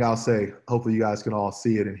one thing I'll say. Hopefully you guys can all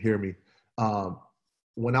see it and hear me.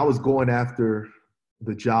 When I was going after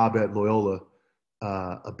the job at Loyola,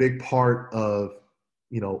 a big part of,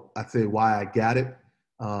 I'd say why I got it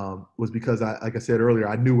was because like I said earlier,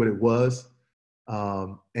 I knew what it was.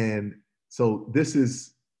 And so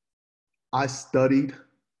I studied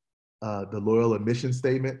the Loyola mission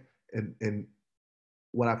statement, and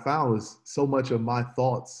what I found was so much of my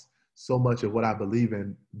thoughts, so much of what I believe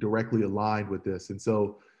in directly aligned with this. And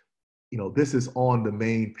so, this is on the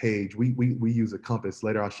main page. We use a compass.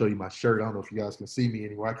 Later, I'll show you my shirt. I don't know if you guys can see me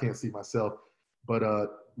anymore. I can't see myself. But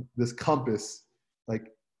this compass,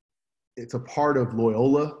 it's a part of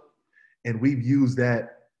Loyola, and we've used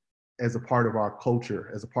that as a part of our culture,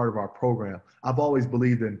 as a part of our program. I've always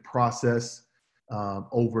believed in process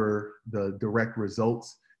over the direct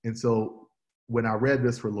results. And so when I read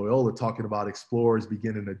this for Loyola, talking about explorers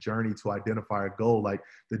beginning a journey to identify a goal,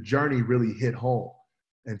 the journey really hit home.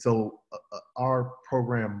 And so our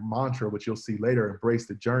program mantra, which you'll see later, embrace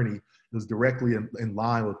the journey, was directly in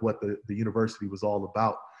line with what the university was all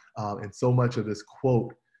about. And so much of this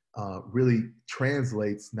quote really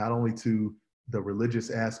translates not only to the religious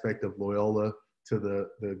aspect of Loyola, to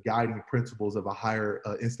the guiding principles of a higher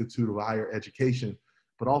institute of higher education,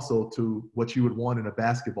 but also to what you would want in a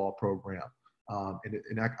basketball program.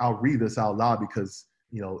 I'll read this out loud because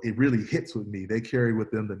it really hits with me. They carry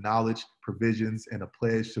with them the knowledge, provisions, and a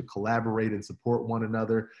pledge to collaborate and support one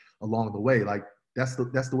another along the way. That's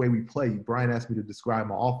the way we play. Brian asked me to describe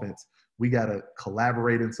my offense. We got to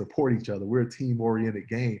collaborate and support each other. We're a team-oriented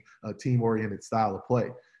game, a team-oriented style of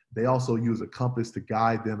play. They also use a compass to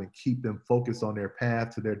guide them and keep them focused on their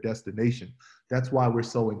path to their destination. That's why we're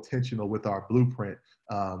so intentional with our blueprint.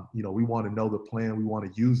 We want to know the plan. We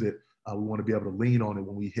want to use it. We want to be able to lean on it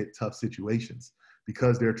when we hit tough situations.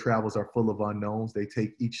 Because their travels are full of unknowns, they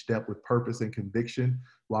take each step with purpose and conviction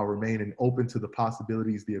while remaining open to the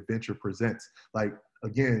possibilities the adventure presents.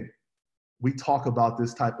 Again, we talk about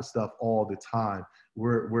this type of stuff all the time.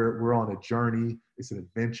 We're on a journey. It's an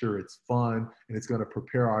adventure. It's fun, and it's going to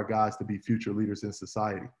prepare our guys to be future leaders in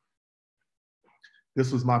society.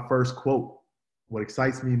 This was my first quote. What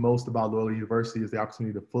excites me most about Loyola University is the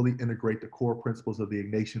opportunity to fully integrate the core principles of the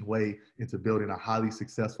Ignatian Way into building a highly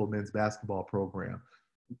successful men's basketball program.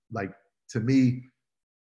 To me,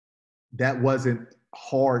 that wasn't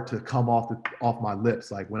hard to come off my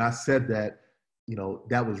lips. When I said that,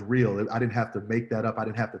 that was real. I didn't have to make that up. I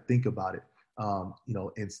didn't have to think about it.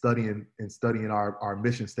 In studying our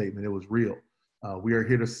mission statement, it was real. We are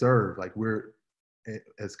here to serve.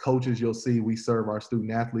 As coaches, you'll see we serve our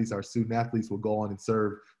student athletes. Our student athletes will go on and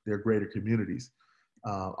serve their greater communities.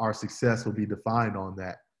 Our success will be defined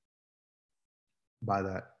by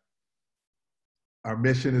that. Our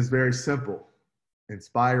mission is very simple: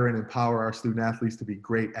 inspire and empower our student athletes to be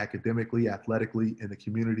great academically, athletically, in the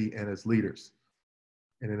community, and as leaders.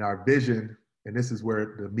 And in our vision, and this is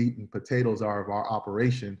where the meat and potatoes are of our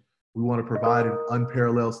operation, we want to provide an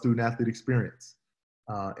unparalleled student athlete experience,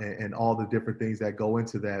 and all the different things that go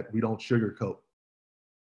into that. We don't sugarcoat.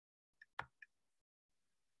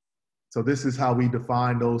 So this is how we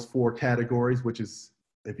define those 4 categories, which is,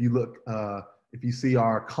 if you look, if you see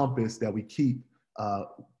our compass that we keep,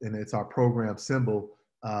 and it's our program symbol,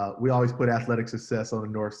 we always put athletic success on the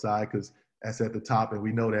north side because that's at the top, and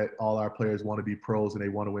we know that all our players want to be pros and they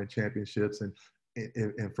want to win championships,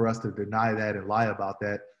 and for us to deny that and lie about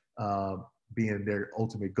that, being their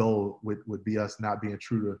ultimate goal would be us not being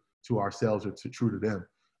true to ourselves or true to them.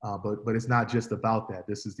 But it's not just about that.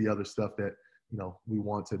 This is the other stuff that, you know, we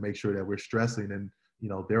want to make sure that we're stressing, and, you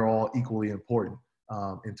know, they're all equally important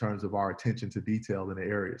in terms of our attention to detail in the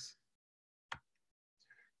areas.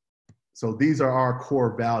 So these are our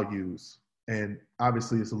core values. And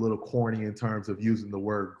obviously it's a little corny in terms of using the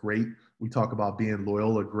word great. We talk about being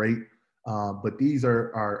Loyola great, but these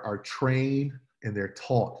are trained and they're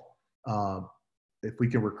taught. If we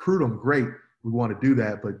can recruit them, great, we want to do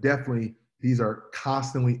that, but definitely these are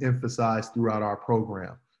constantly emphasized throughout our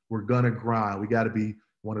program. We're gonna grind. We gotta be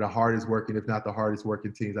one of the hardest working, if not the hardest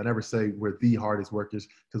working teams. I never say we're the hardest workers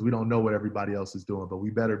because we don't know what everybody else is doing, but we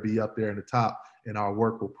better be up there in the top, and our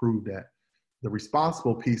work will prove that. The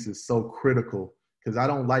responsible piece is so critical because I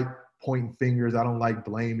don't like pointing fingers. I don't like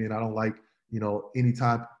blaming. I don't like, you know, any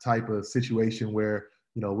type of situation where,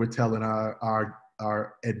 you know, we're telling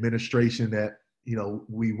our administration that, you know,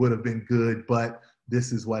 we would have been good, but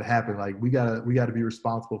this is what happened. Like we gotta be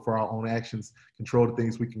responsible for our own actions, control the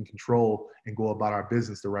things we can control, and go about our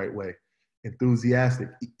business the right way. Enthusiastic,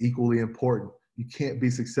 equally important. You can't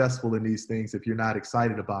be successful in these things if you're not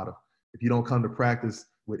excited about them. If you don't come to practice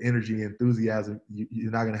with energy and enthusiasm,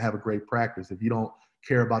 you're not going to have a great practice. If you don't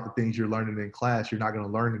care about the things you're learning in class, you're not going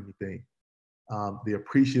to learn anything. The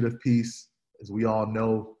appreciative piece, as we all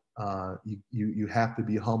know, you have to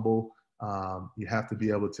be humble. You have to be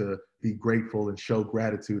able to be grateful and show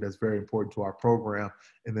gratitude. That's very important to our program.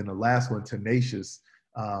 And then the last one, tenacious.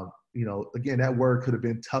 You know, again, that word could have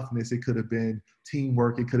been toughness. It could have been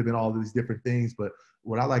teamwork. It could have been all these different things. But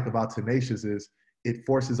what I like about tenacious is it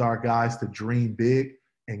forces our guys to dream big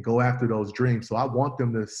and go after those dreams. So I want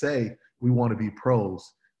them to say, we want to be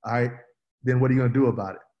pros. All right. Then what are you going to do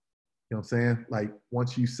about it? You know what I'm saying? Like,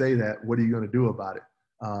 once you say that, what are you going to do about it?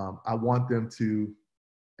 I want them to,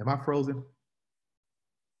 am I frozen?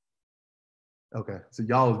 Okay. So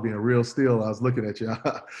y'all was being real still. I was looking at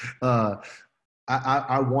y'all.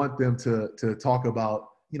 I want them to talk about,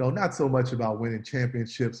 you know, not so much about winning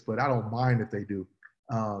championships, but I don't mind if they do,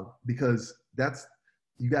 because that's,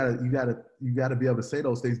 you gotta be able to say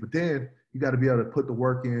those things, but then you got to be able to put the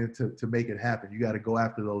work in to make it happen. You got to go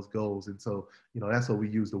after those goals. And so, you know, that's what we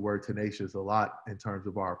use the word tenacious a lot in terms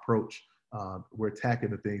of our approach. We're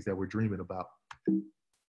attacking the things that we're dreaming about.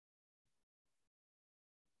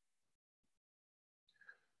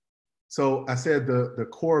 So I said the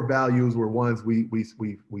core values were ones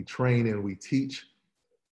we train and we teach.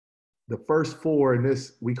 The first 4 in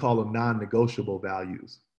this, we call them non-negotiable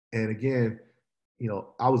values. And again, you know,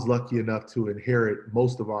 I was lucky enough to inherit,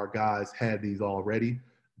 most of our guys had these already,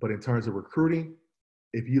 but in terms of recruiting,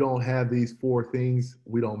 if you don't have these 4 things,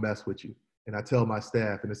 we don't mess with you. And I tell my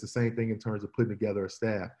staff, and it's the same thing in terms of putting together a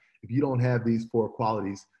staff. If you don't have these 4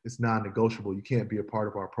 qualities, it's non-negotiable. You can't be a part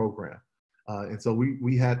of our program. And so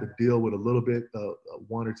we had to deal with a little bit,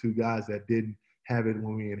 1 or 2 guys that didn't have it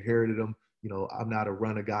when we inherited them. You know, I'm not a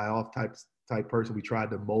run a guy off type person. We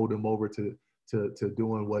tried to mold them over to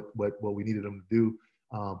doing what we needed them to do.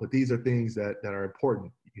 But these are things that are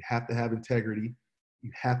important. You have to have integrity.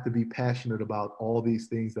 You have to be passionate about all these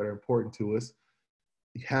things that are important to us.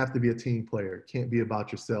 You have to be a team player. It can't be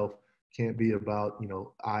about yourself. Can't be about, you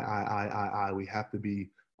know, I. We have to be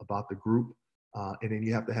about the group. And then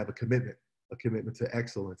you have to have a commitment to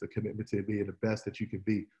excellence, a commitment to being the best that you can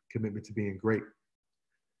be, commitment to being great.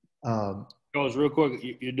 Coach, real quick,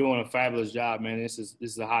 you're doing a fabulous job, man. This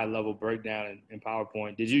is a high level breakdown in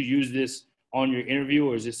PowerPoint. Did you use this on your interview,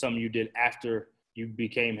 or is this something you did after you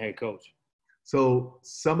became head coach? So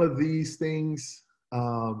some of these things,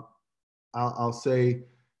 I'll say,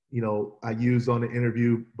 you know, I used on the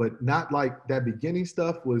interview, but not like that beginning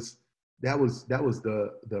stuff that was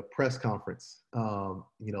the press conference. You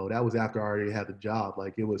know, that was after I already had the job.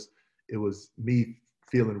 Like it was me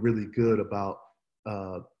feeling really good about,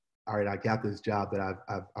 all right, I got this job that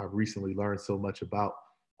I've recently learned so much about.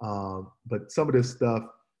 But some of this stuff,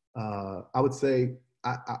 I would say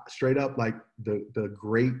I straight up, like the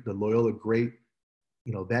Loyola great,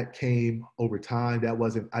 you know, that came over time.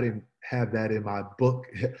 I didn't have that in my book,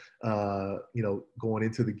 you know, going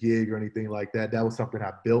into the gig or anything like that. That was something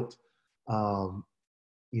I built,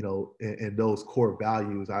 you know, and those core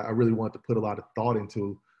values. I really wanted to put a lot of thought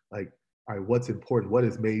into, like, all right, what's important? What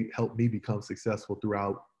has helped me become successful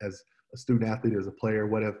throughout as a student athlete, as a player?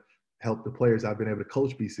 What have helped the players I've been able to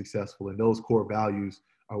coach be successful? And those core values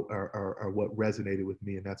are what resonated with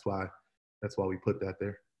me, and that's why we put that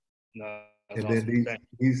there. No, and awesome. then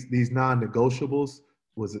these non-negotiables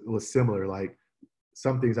was similar. Like,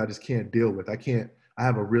 some things I just can't deal with. I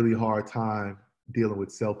have a really hard time dealing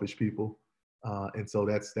with selfish people. And so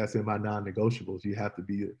that's in my non-negotiables. You have to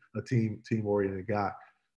be a team-oriented guy.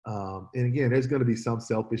 And again, there's going to be some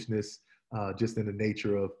selfishness just in the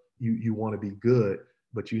nature of you want to be good,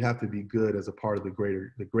 but you have to be good as a part of the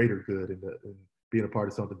greater good, and being a part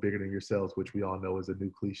of something bigger than yourselves, which we all know is a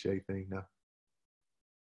new cliche thing now.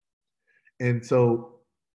 And so,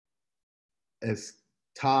 as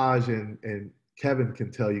Taj and Kevin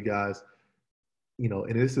can tell you guys, you know,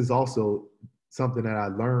 and this is also something that I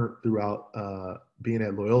learned throughout being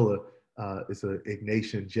at Loyola. It's an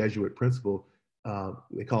Ignatian Jesuit principle.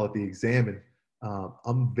 They call it the examine.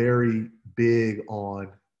 I'm very big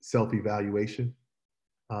on self-evaluation.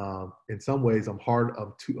 In some ways, I'm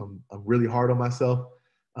really hard on myself,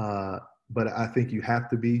 but I think you have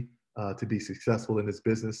to be successful in this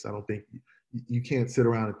business. I don't think you can't sit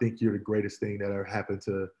around and think you're the greatest thing that ever happened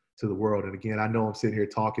to the world. And again, I know I'm sitting here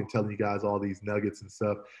telling you guys all these nuggets and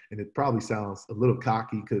stuff, and it probably sounds a little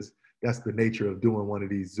cocky because that's the nature of doing one of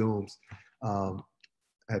these Zooms. I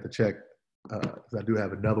had to check because I do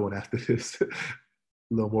have another one after this, a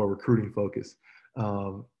little more recruiting focus.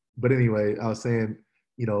 But anyway, I was saying,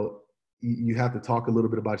 you know, you have to talk a little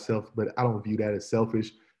bit about yourself, but I don't view that as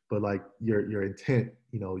selfish. But like your intent,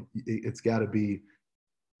 you know, it's got to be,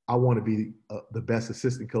 I want to be the best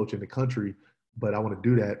assistant coach in the country, but I want to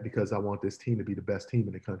do that because I want this team to be the best team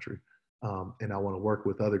in the country. And I want to work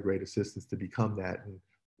with other great assistants to become that. And,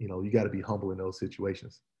 you know, you got to be humble in those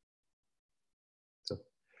situations. So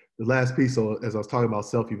the last piece, so as I was talking about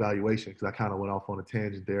self-evaluation, because I kind of went off on a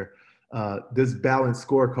tangent there, this balanced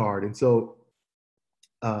scorecard. And so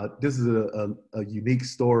this is a unique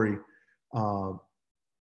story.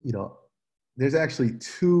 You know, there's actually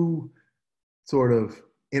two sort of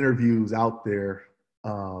interviews out there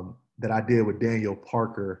that I did with Daniel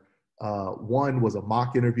Parker. One was a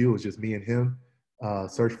mock interview. It was just me and him,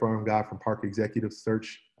 search firm guy from Parker Executive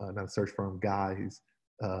Search, not a search firm guy. He's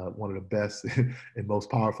one of the best and most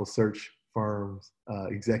powerful search firms,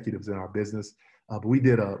 executives in our business. But we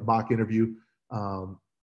did a mock interview.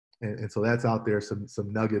 And so that's out there,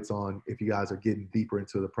 some nuggets on, if you guys are getting deeper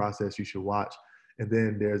into the process, you should watch. And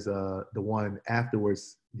then there's the one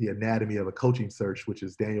afterwards, the anatomy of a coaching search, which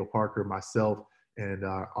is Daniel Parker, myself, and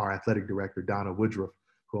our athletic director, Donna Woodruff,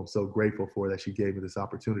 who I'm so grateful for that she gave me this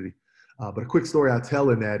opportunity. But a quick story I'll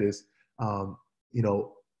tell in that is, you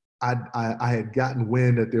know, I had gotten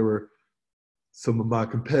wind that there were some of my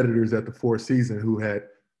competitors at the Four Seasons who had,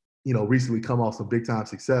 you know, recently come off some big time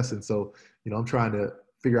success. And so, you know, I'm trying to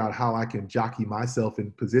figure out how I can jockey myself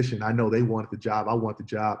in position. I know they wanted the job. I want the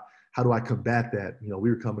job. How do I combat that? You know,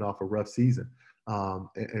 we were coming off a rough season.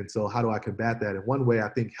 And so how do I combat that? And one way I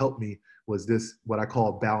think helped me was this, what I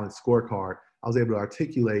call balanced scorecard. I was able to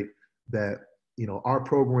articulate that, you know, our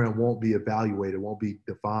program won't be evaluated, won't be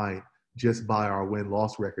defined just by our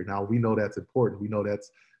win-loss record. Now, we know that's important. We know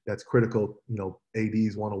that's critical. You know,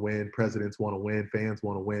 ADs want to win, presidents want to win, fans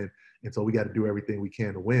want to win. And so we got to do everything we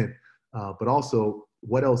can to win. But also,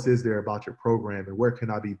 what else is there about your program, and where can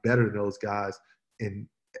I be better than those guys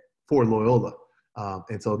for Loyola?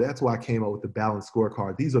 And so that's why I came up with the balanced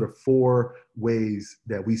scorecard. These are the 4 ways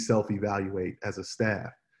that we self-evaluate as a staff.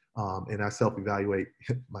 And I self-evaluate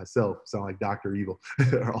myself, sound like Dr. Evil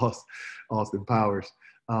or Austin Powers.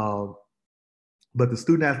 But the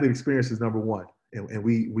student athlete experience is number 1. And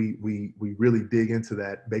we really dig into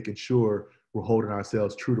that, making sure we're holding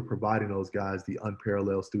ourselves true to providing those guys the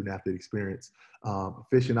unparalleled student athlete experience.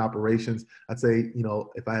 Efficient operations, I'd say, you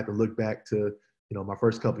know, if I had to look back to, you know, my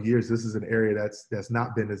first couple of years, this is an area that's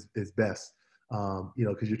not been as best, you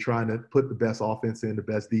know, because you're trying to put the best offense in, the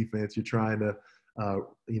best defense. You're trying to,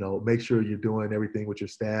 you know, make sure you're doing everything with your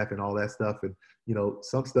staff and all that stuff. And, you know,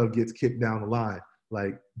 some stuff gets kicked down the line,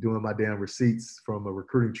 like doing my damn receipts from a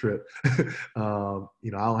recruiting trip. You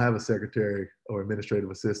know, I don't have a secretary or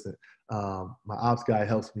administrative assistant. My ops guy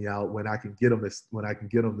helps me out when I can get them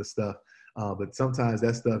the stuff. But sometimes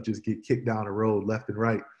that stuff just get kicked down the road left and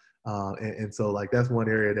right. And so like, that's one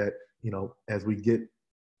area that, you know, as we get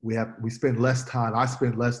we spend less time. I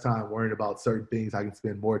spend less time worrying about certain things. I can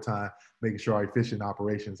spend more time making sure our efficient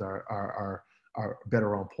operations are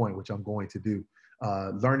better on point, which I'm going to do.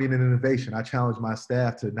 Learning and innovation. I challenge my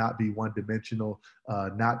staff to not be one-dimensional,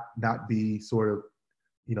 not be sort of,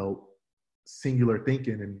 singular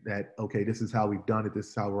thinking, and that, okay, this is how we've done it. This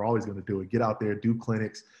is how we're always going to do it. Get out there, do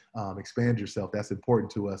clinics, expand yourself. That's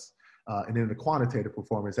important to us. And then the quantitative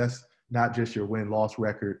performance, that's not just your win-loss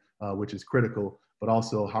record, which is critical, but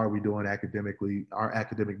also how are we doing academically? Our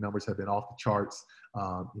academic numbers have been off the charts.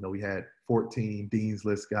 We had 14 Dean's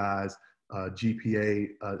List guys, GPA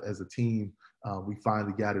as a team. We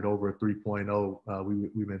finally got it over a 3.0.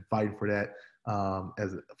 We've been fighting for that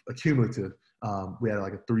as a cumulative. We had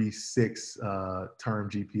like a 3.6 term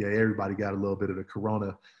GPA. Everybody got a little bit of the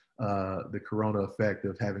corona effect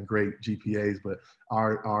of having great GPAs, but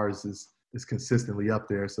ours is consistently up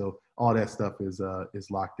there. So all that stuff is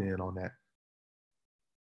locked in on that.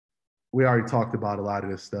 We already talked about a lot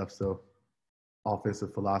of this stuff, so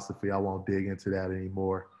offensive philosophy, I won't dig into that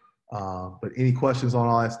anymore. But any questions on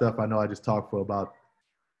all that stuff? I know I just talked for about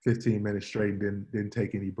 15 minutes straight and didn't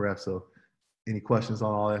take any breath. So any questions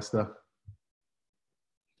on all that stuff?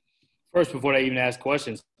 First, before they even ask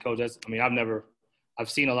questions, Coach, I've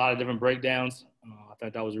seen a lot of different breakdowns. I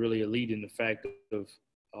thought that was really elite in the fact of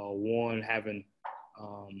one, having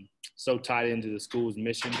so tied into the school's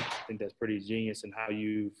mission. I think that's pretty genius in how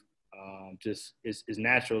you've just is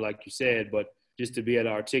natural, like you said, but just to be able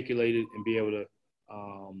to articulate it and be able to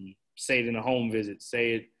say it in a home visit,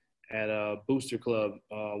 say it at a booster club,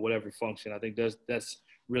 whatever function. I think that's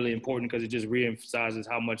really important because it just reemphasizes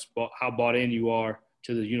how bought in you are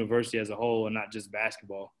to the university as a whole and not just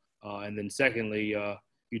basketball. And then secondly,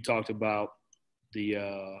 you talked about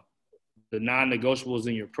the non-negotiables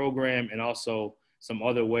in your program and also some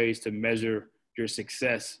other ways to measure your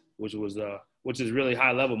success, which is really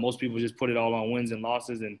high level. Most people just put it all on wins and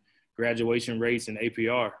losses and graduation rates and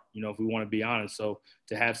APR, if we want to be honest. So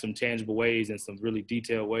to have some tangible ways and some really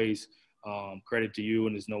detailed ways, credit to you,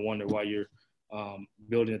 and it's no wonder why you're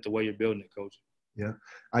building it the way you're building it, Coach. Yeah,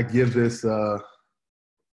 I give this to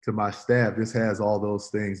my staff. This has all those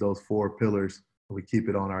things, those 4 pillars. We keep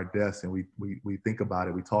it on our desk and we think about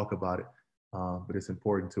it, we talk about it, but it's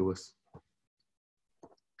important to us.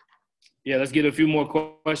 Yeah, let's get a few more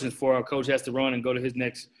questions before our coach has to run and go to his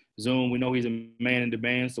next Zoom. We know he's a man in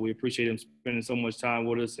demand, so we appreciate him spending so much time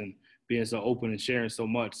with us and being so open and sharing so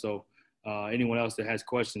much. So anyone else that has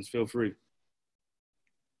questions, feel free.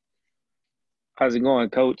 How's it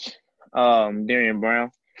going, Coach? Darian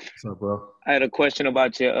Brown. What's up, bro? I had a question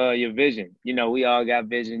about your vision. We all got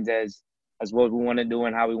visions as what we want to do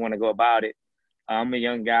and how we want to go about it. I'm a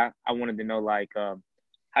young guy. I wanted to know,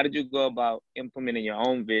 how did you go about implementing your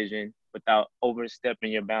own vision without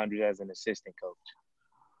overstepping your boundaries as an assistant coach?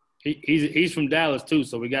 He's from Dallas too,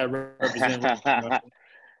 so we got to represent.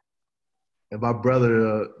 And my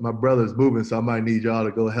brother's moving, so I might need y'all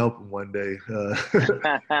to go help him one day.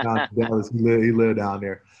 Down in Dallas, he lived down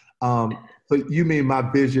there. So you mean my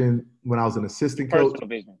vision when I was an assistant coach? Personal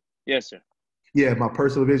vision, yes, sir. Yeah, my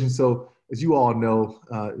personal vision. So as you all know,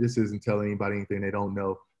 this isn't telling anybody anything they don't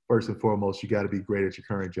know. First and foremost, you got to be great at your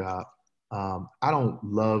current job. I don't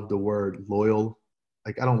love the word loyal.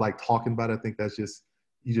 I don't like talking about it. I think that's just,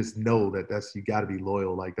 you just know you got to be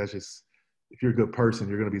loyal. That's just, if you're a good person,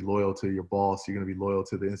 you're going to be loyal to your boss. You're going to be loyal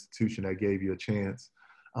to the institution that gave you a chance.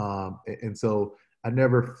 And so I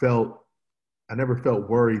never felt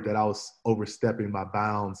worried that I was overstepping my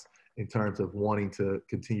bounds in terms of wanting to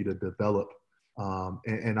continue to develop.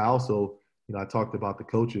 And I also, I talked about the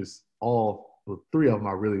coaches, 3 of them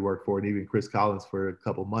I really worked for, and even Chris Collins for a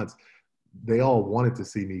couple months. They all wanted to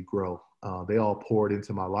see me grow. They all poured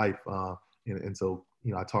into my life. And so,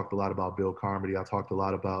 I talked a lot about Bill Carmody. I talked a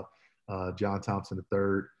lot about John Thompson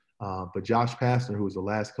III. But Josh Pastner, who was the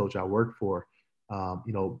last coach I worked for,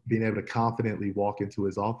 being able to confidently walk into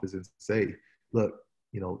his office and say, look,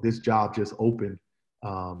 this job just opened.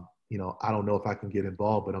 I don't know if I can get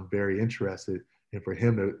involved, but I'm very interested. And for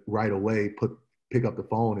him to right away pick up the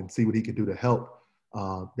phone and see what he could do to help,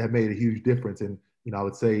 that made a huge difference. And, I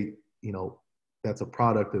would say, that's a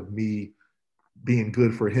product of me being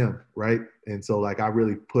good for him, right? And so, I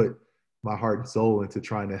really put my heart and soul into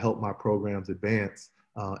trying to help my programs advance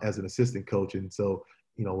as an assistant coach. And so,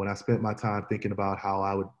 when I spent my time thinking about how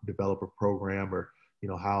I would develop a program or,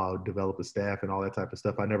 how I would develop a staff and all that type of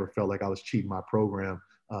stuff, I never felt like I was cheating my program,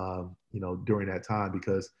 during that time,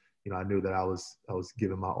 because, I knew that I was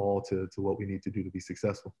giving my all to what we need to do to be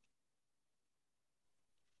successful.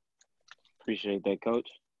 Appreciate that, Coach.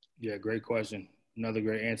 Yeah, great question. Another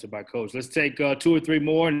great answer by Coach. Let's take 2 or 3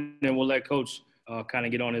 more, and then we'll let Coach kind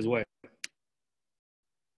of get on his way.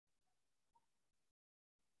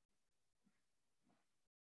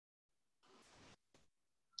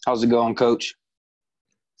 How's it going, Coach?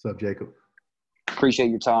 What's up, Jacob? Appreciate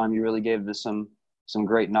your time. You really gave us some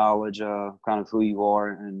great knowledge, kind of who you are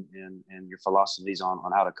and your philosophies on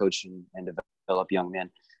how to coach and develop young men.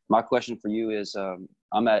 My question for you is,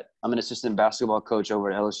 I'm an assistant basketball coach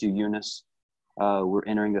over at LSU Eunice. We're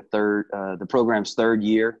entering the program's third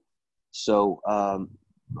year. So a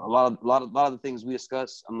lot of the things we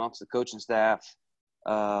discuss amongst the coaching staff,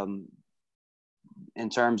 in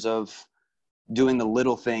terms of doing the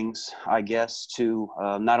little things, I guess, to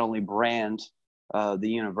not only brand the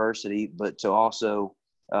university, but to also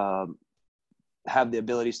have the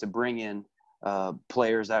abilities to bring in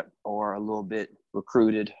players that are a little bit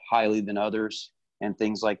recruited highly than others and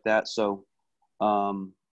things like that. So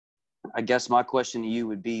I guess my question to you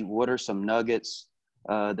would be, what are some nuggets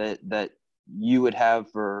that you would have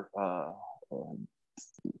for,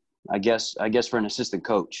 I guess for an assistant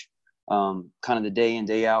coach? Kind of the day in,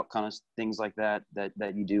 day out kind of things like that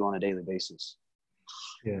you do on a daily basis.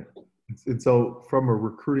 Yeah. And so from a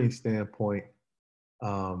recruiting standpoint,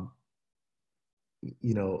 and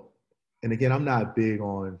again, I'm not big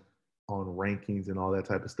on rankings and all that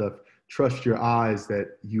type of stuff. Trust your eyes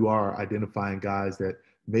that you are identifying guys that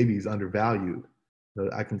maybe is undervalued.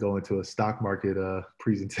 I can go into a stock market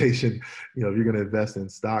presentation. If you're going to invest in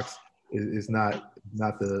stocks, it's not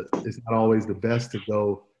always the best to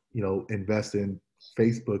go, invest in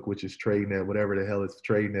Facebook, which is trading at whatever the hell it's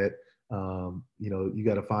trading at. You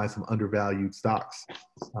got to find some undervalued stocks.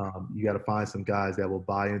 You got to find some guys that will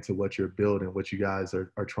buy into what you're building, what you guys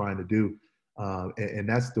are trying to do. And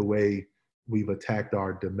that's the way we've attacked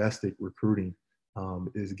our domestic recruiting,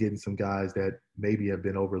 is getting some guys that maybe have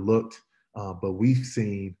been overlooked, but we've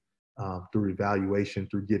seen through evaluation,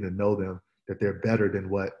 through getting to know them, that they're better than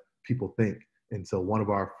what people think. And so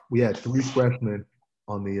we had 3 freshmen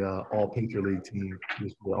on the All Patriot League team,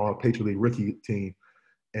 the All Patriot League rookie team,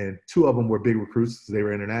 and 2 of them were big recruits because they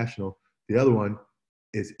were international. The other one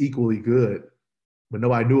is equally good, but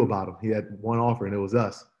nobody knew about him. He had 1 offer, and it was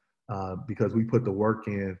us, because we put the work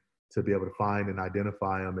in to be able to find and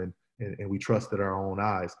identify them, and we trusted our own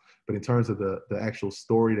eyes. But in terms of the actual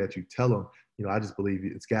story that you tell them, I just believe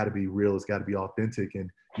it's got to be real. It's got to be authentic, and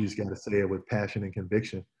you just got to say it with passion and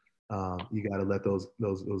conviction. You got to let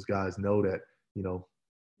those guys know that,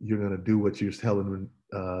 you're going to do what you're telling them.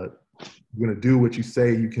 You're going to do what you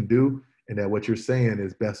say you can do, and that what you're saying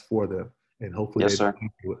is best for them. And hopefully yes, sir.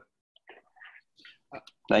 Do it.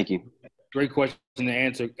 Thank you. Great question to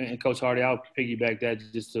answer. And Coach Hardy, I'll piggyback that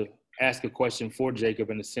just to ask a question for Jacob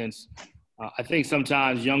in a sense. I think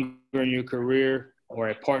sometimes younger in your career or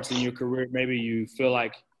at parts in your career, maybe you feel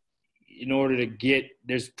like in order to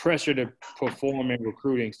there's pressure to perform in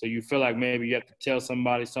recruiting. So you feel like maybe you have to tell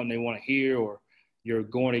somebody something they want to hear, or you're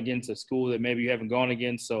going against a school that maybe you haven't gone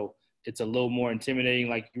against. So it's a little more intimidating,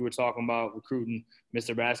 like you were talking about recruiting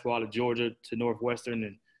Mr. Basketball to Georgia to Northwestern,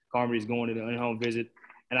 and Carmody's going to the in-home visit.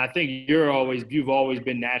 And I think you've always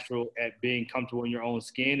been natural at being comfortable in your own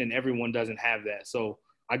skin, and everyone doesn't have that. So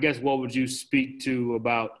I guess what would you speak to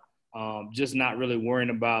about just not really worrying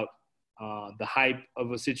about the hype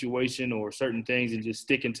of a situation or certain things, and just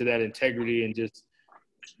sticking to that integrity, and just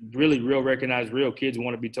really recognize real kids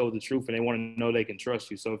want to be told the truth, and they want to know they can trust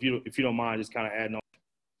you. So if you don't mind just kind of adding on.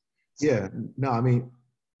 Yeah, no, I mean,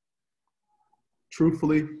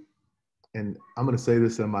 truthfully, and I'm going to say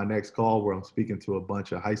this in my next call where I'm speaking to a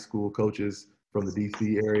bunch of high school coaches from the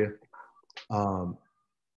DC area,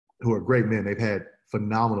 who are great men. They've had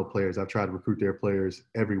phenomenal players. I've tried to recruit their players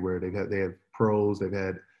everywhere. They have pros. They've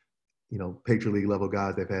had, Patriot League level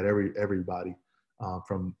guys. They've had everybody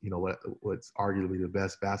from, what's arguably the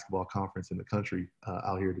best basketball conference in the country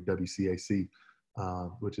out here, the WCAC,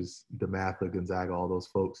 which is DeMatha, Gonzaga, all those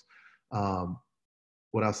folks.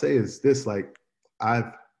 What I'll say is this, like,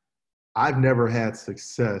 I've never had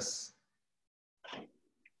success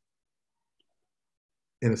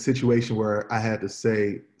in a situation where I had to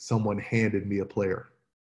say someone handed me a player.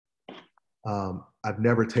 I've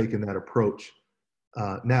never taken that approach.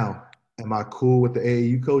 Now, am I cool with the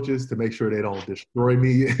AAU coaches to make sure they don't destroy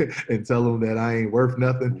me and tell them that I ain't worth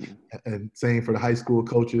nothing? And same for the high school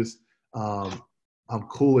coaches. I'm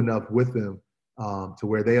cool enough with them to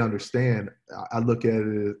where they understand. I look at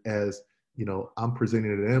it as, I'm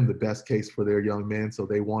presenting to them the best case for their young men, so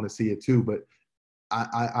they want to see it too. But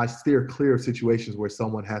I steer clear of situations where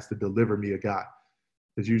someone has to deliver me a guy.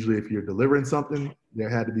 Because usually if you're delivering something, there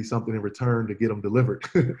had to be something in return to get them delivered.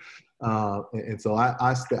 And so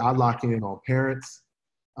I lock in on parents.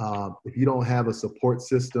 If you don't have a support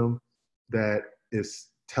system that is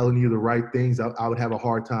telling you the right things, I would have a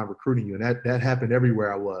hard time recruiting you. And that happened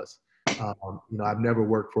everywhere I was. I've never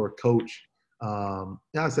worked for a coach.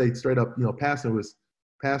 I say straight up, Pastner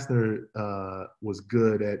was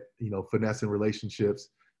good at, finessing relationships,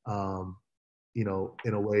 in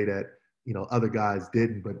a way that, other guys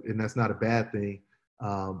didn't, and that's not a bad thing.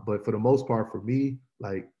 But for the most part, for me,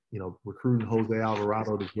 like, recruiting Jose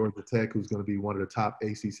Alvarado to Georgia Tech, who's going to be one of the top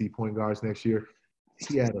ACC point guards next year,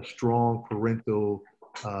 he had a strong parental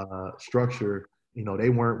structure. They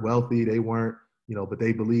weren't wealthy, they weren't, but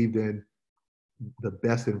they believed in the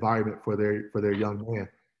best environment for their young man.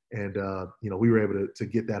 And, we were able to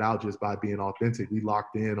get that out just by being authentic. We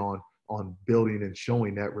locked in on building and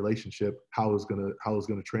showing that relationship, how it was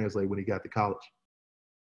gonna translate when he got to college.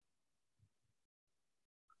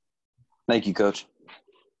 Thank you, Coach.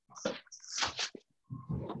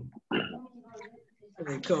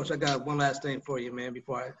 Hey, Coach, I got one last thing for you, man,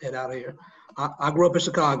 before I head out of here. I grew up in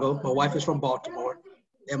Chicago. My wife is from Baltimore,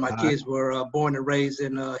 and my kids were born and raised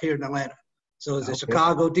here in Atlanta. So is it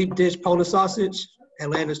Chicago deep dish Polish sausage,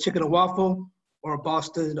 Atlanta's chicken and waffle, or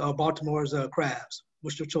Boston or Baltimore's crabs?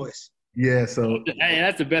 What's your choice? Yeah, so hey,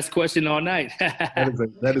 that's the best question all night.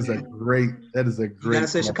 that is a great. You gotta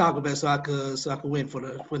say Chicago, man, so I could win for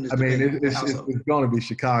this. I mean, it's going to be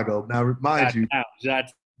Chicago. Now, mind you,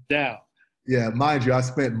 yeah, mind you, I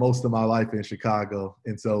spent most of my life in Chicago,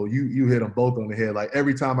 and so you hit them both on the head. Like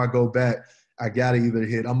every time I go back, I gotta either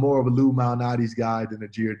hit. I'm more of a Lou Malnati's guy than the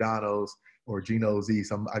Giordano's or Gino's East.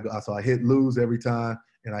 So I hit Lou's every time,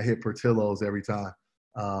 and I hit Portillo's every time.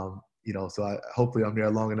 So hopefully I'm there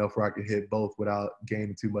long enough where I can hit both without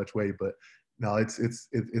gaining too much weight. But no, it's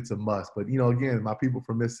a must. But again, my people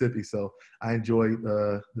from Mississippi, so I enjoy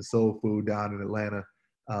the soul food down in Atlanta.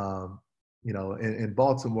 In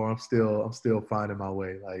Baltimore, I'm still finding my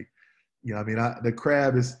way. Like, the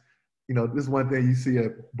crab is, this is one thing you see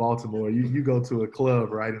at Baltimore. You go to a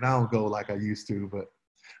club, right? And I don't go like I used to, but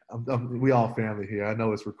we all family here. I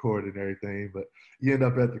know it's recorded and everything, but you end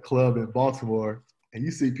up at the club in Baltimore and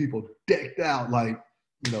you see people decked out like,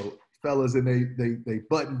 fellas in they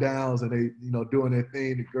button downs and they, doing their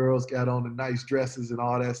thing. The girls got on the nice dresses and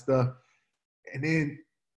all that stuff. And then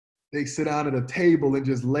they sit down at a table and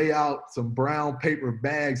just lay out some brown paper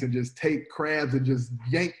bags and just take crabs and just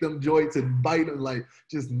yank them joints and bite them, like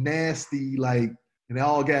just nasty, like, and they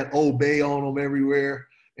all got Old Bay on them everywhere.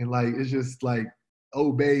 And like, it's just like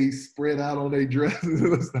Old Bay spread out on their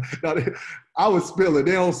dresses. I would spill it.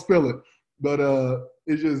 They don't spill it. But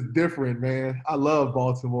it's just different, man. I love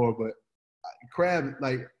Baltimore, but crab,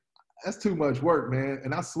 like, that's too much work, man.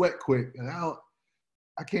 And I sweat quick, and I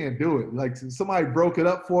can't do it. Like, somebody broke it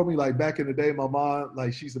up for me. Like, back in the day, my mom,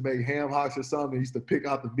 like, she used to make ham hocks or something. Used to pick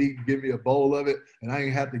out the meat and give me a bowl of it, and I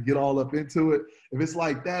ain't have to get all up into it. If it's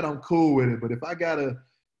like that, I'm cool with it. But if I gotta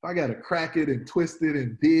crack it and twist it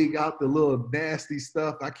and dig out the little nasty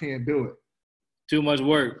stuff, I can't do it. Too much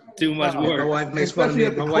work. My wife makes fun of me.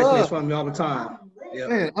 My wife makes fun of me all the time. Yep.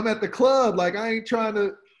 Man, I'm at the club. Like, I'm trying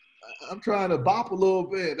to bop a little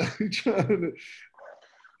bit.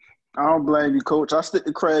 I don't blame you, Coach. I stick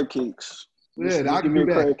to crab cakes. Yeah, I can do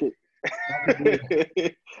that. Crab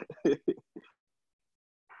cake.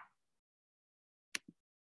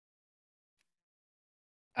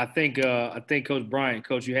 I think Coach Bryant,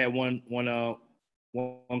 Coach, you had one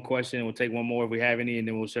question. We'll take one more if we have any, and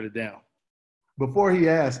then we'll shut it down. Before he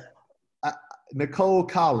asked, Nicole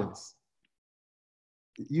Collins,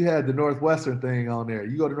 you had the Northwestern thing on there.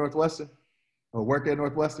 You go to Northwestern or work at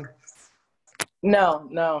Northwestern?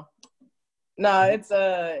 No. It's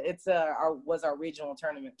our regional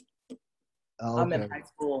tournament. Oh, okay. I'm in high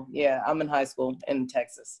school. Yeah, I'm in high school in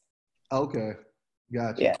Texas. Okay,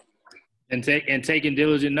 gotcha. Yeah. And taking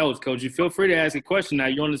diligent notes, Coach. You feel free to ask a question now.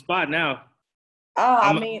 You're on the spot now.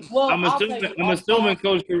 I'm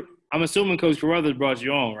assuming Coach Carruthers brought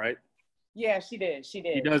you on, right? Yeah, she did. She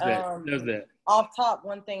does that. Off top,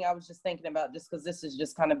 one thing I was just thinking about, just because this has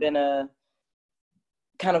just kind of been a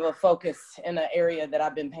focus in an area that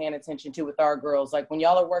I've been paying attention to with our girls. Like, when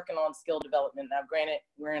y'all are working on skill development, now granted,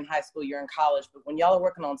 we're in high school, you're in college, but when y'all are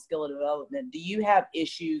working on skill development, do you have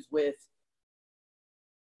issues with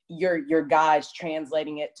your guys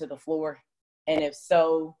translating it to the floor? And if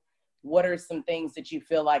so, what are some things that you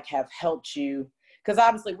feel like have helped you? Because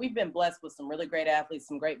obviously we've been blessed with some really great athletes,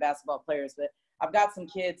 some great basketball players, but I've got some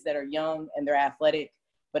kids that are young and they're athletic,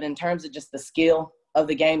 but in terms of just the skill of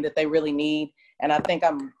the game that they really need, and I think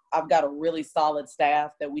I've got a really solid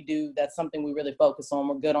staff that we do. That's something we really focus on.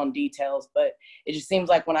 We're good on details, but it just seems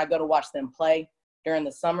like when I go to watch them play during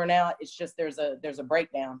the summer now, it's just there's a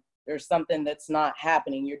breakdown. There's something that's not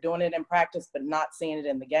happening. You're doing it in practice, but not seeing it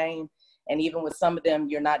in the game. And even with some of them,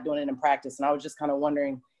 you're not doing it in practice. And I was just kind of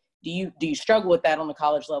wondering, do you struggle with that on the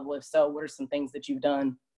college level? If so, what are some things that you've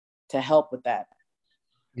done to help with that?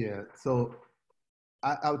 Yeah, so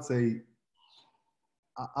I would say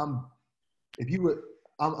I'm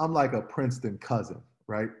like a Princeton cousin,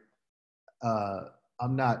 right?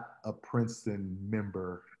 I'm not a Princeton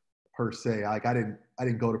member per se. Like I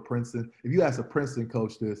didn't go to Princeton. If you ask a Princeton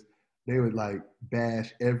coach this, they would like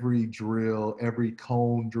bash every drill, every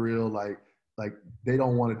cone drill. Like they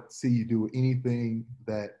don't want to see you do anything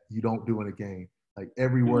that you don't do in a game. Like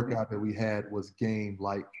every workout that we had was game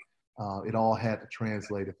like. It all had to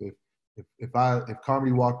translate. If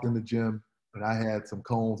Carmody walked in the gym and I had some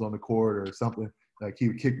cones on the court or something, like he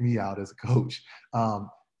would kick me out as a coach. The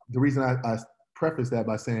reason I preface that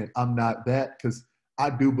by saying I'm not that, because I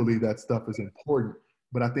do believe that stuff is important,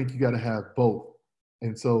 but I think you got to have both.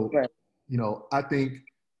 And so, you know, I think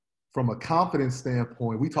from a confidence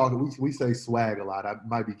standpoint, we say swag a lot. I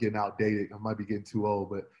might be getting outdated. I might be getting too old,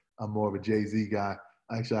 but I'm more of a Jay-Z guy.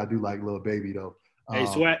 Actually, I do like Lil Baby though. Hey,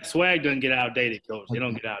 swag doesn't get outdated, coach. They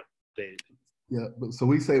don't get outdated. Yeah, but so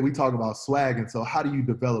we talk about swag, and so how do you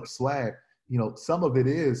develop swag? You know, some of it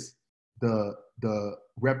is the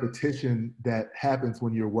repetition that happens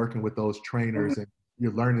when you're working with those trainers and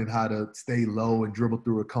you're learning how to stay low and dribble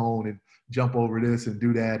through a cone and jump over this and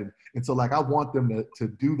do that. And so like I want them to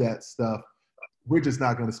do that stuff. We're just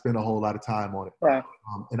not going to spend a whole lot of time on it. Right.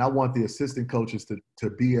 And I want the assistant coaches to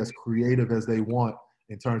be as creative as they want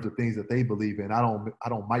in terms of things that they believe in. I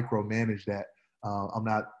don't micromanage that. I'm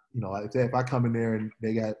not, you know, if I come in there and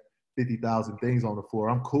they got 50,000 things on the floor,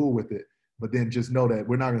 I'm cool with it. But then just know that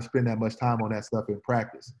we're not going to spend that much time on that stuff in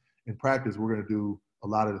practice. In practice, we're going to do a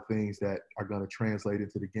lot of the things that are going to translate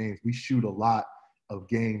into the games. We shoot a lot of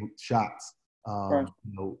game shots, you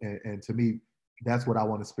know, and to me, that's what I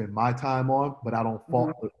want to spend my time on. But I don't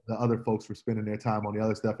fault the other folks for spending their time on the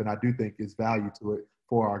other stuff. And I do think there's value to it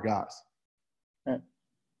for our guys.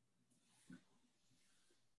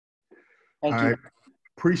 Thank all you. right.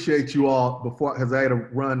 Appreciate you all. Because I had to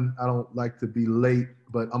run, I don't like to be late,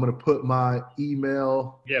 but I'm going to put my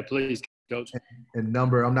email. Yeah, please, coach. And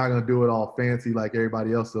number. I'm not going to do it all fancy like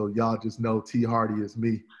everybody else, so y'all just know T. Hardy is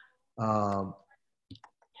me. And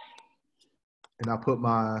I put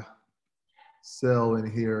my cell in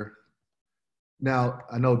here. Now,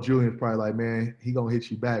 I know Julian's probably like, man, he going to hit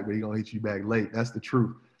you back, but he going to hit you back late. That's the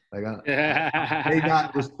truth. Like, I may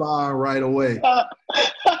not respond right away. But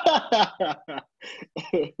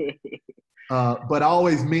I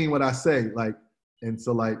always mean what I say. Like, and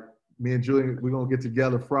so like me and Julian, we're gonna get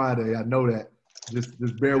together Friday. I know that.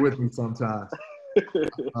 Just bear with me sometimes.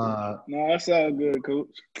 No, that sounds good, Coach.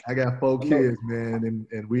 I got 4 kids, man,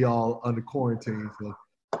 and we all under quarantine, so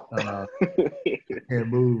I can't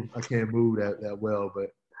move that well.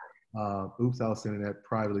 But oops, I was sending that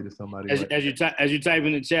privately to somebody. As you type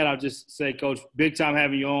in the chat, I'll just say, Coach, big time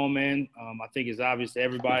having you on, man. I think it's obvious to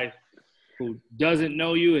everybody who doesn't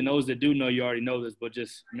know you, and those that do know you already know this, but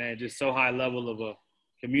just so high level of a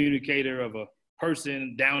communicator, of a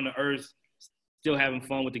person, down to earth, still having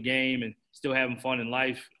fun with the game and still having fun in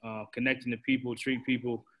life, connecting to people, treat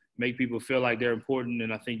people, make people feel like they're important.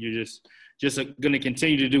 And I think you're just going to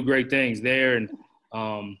continue to do great things there and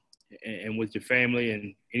with your family,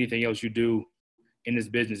 and anything else you do in this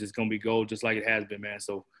business is going to be gold, just like it has been, man.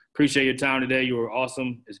 So appreciate your time today. You were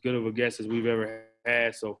awesome. As good of a guest as we've ever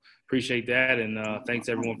had. So appreciate that. And thanks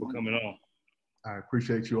everyone for coming on. All right.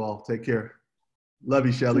 Appreciate you all. Take care. Love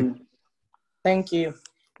you, Shelly. Thank you.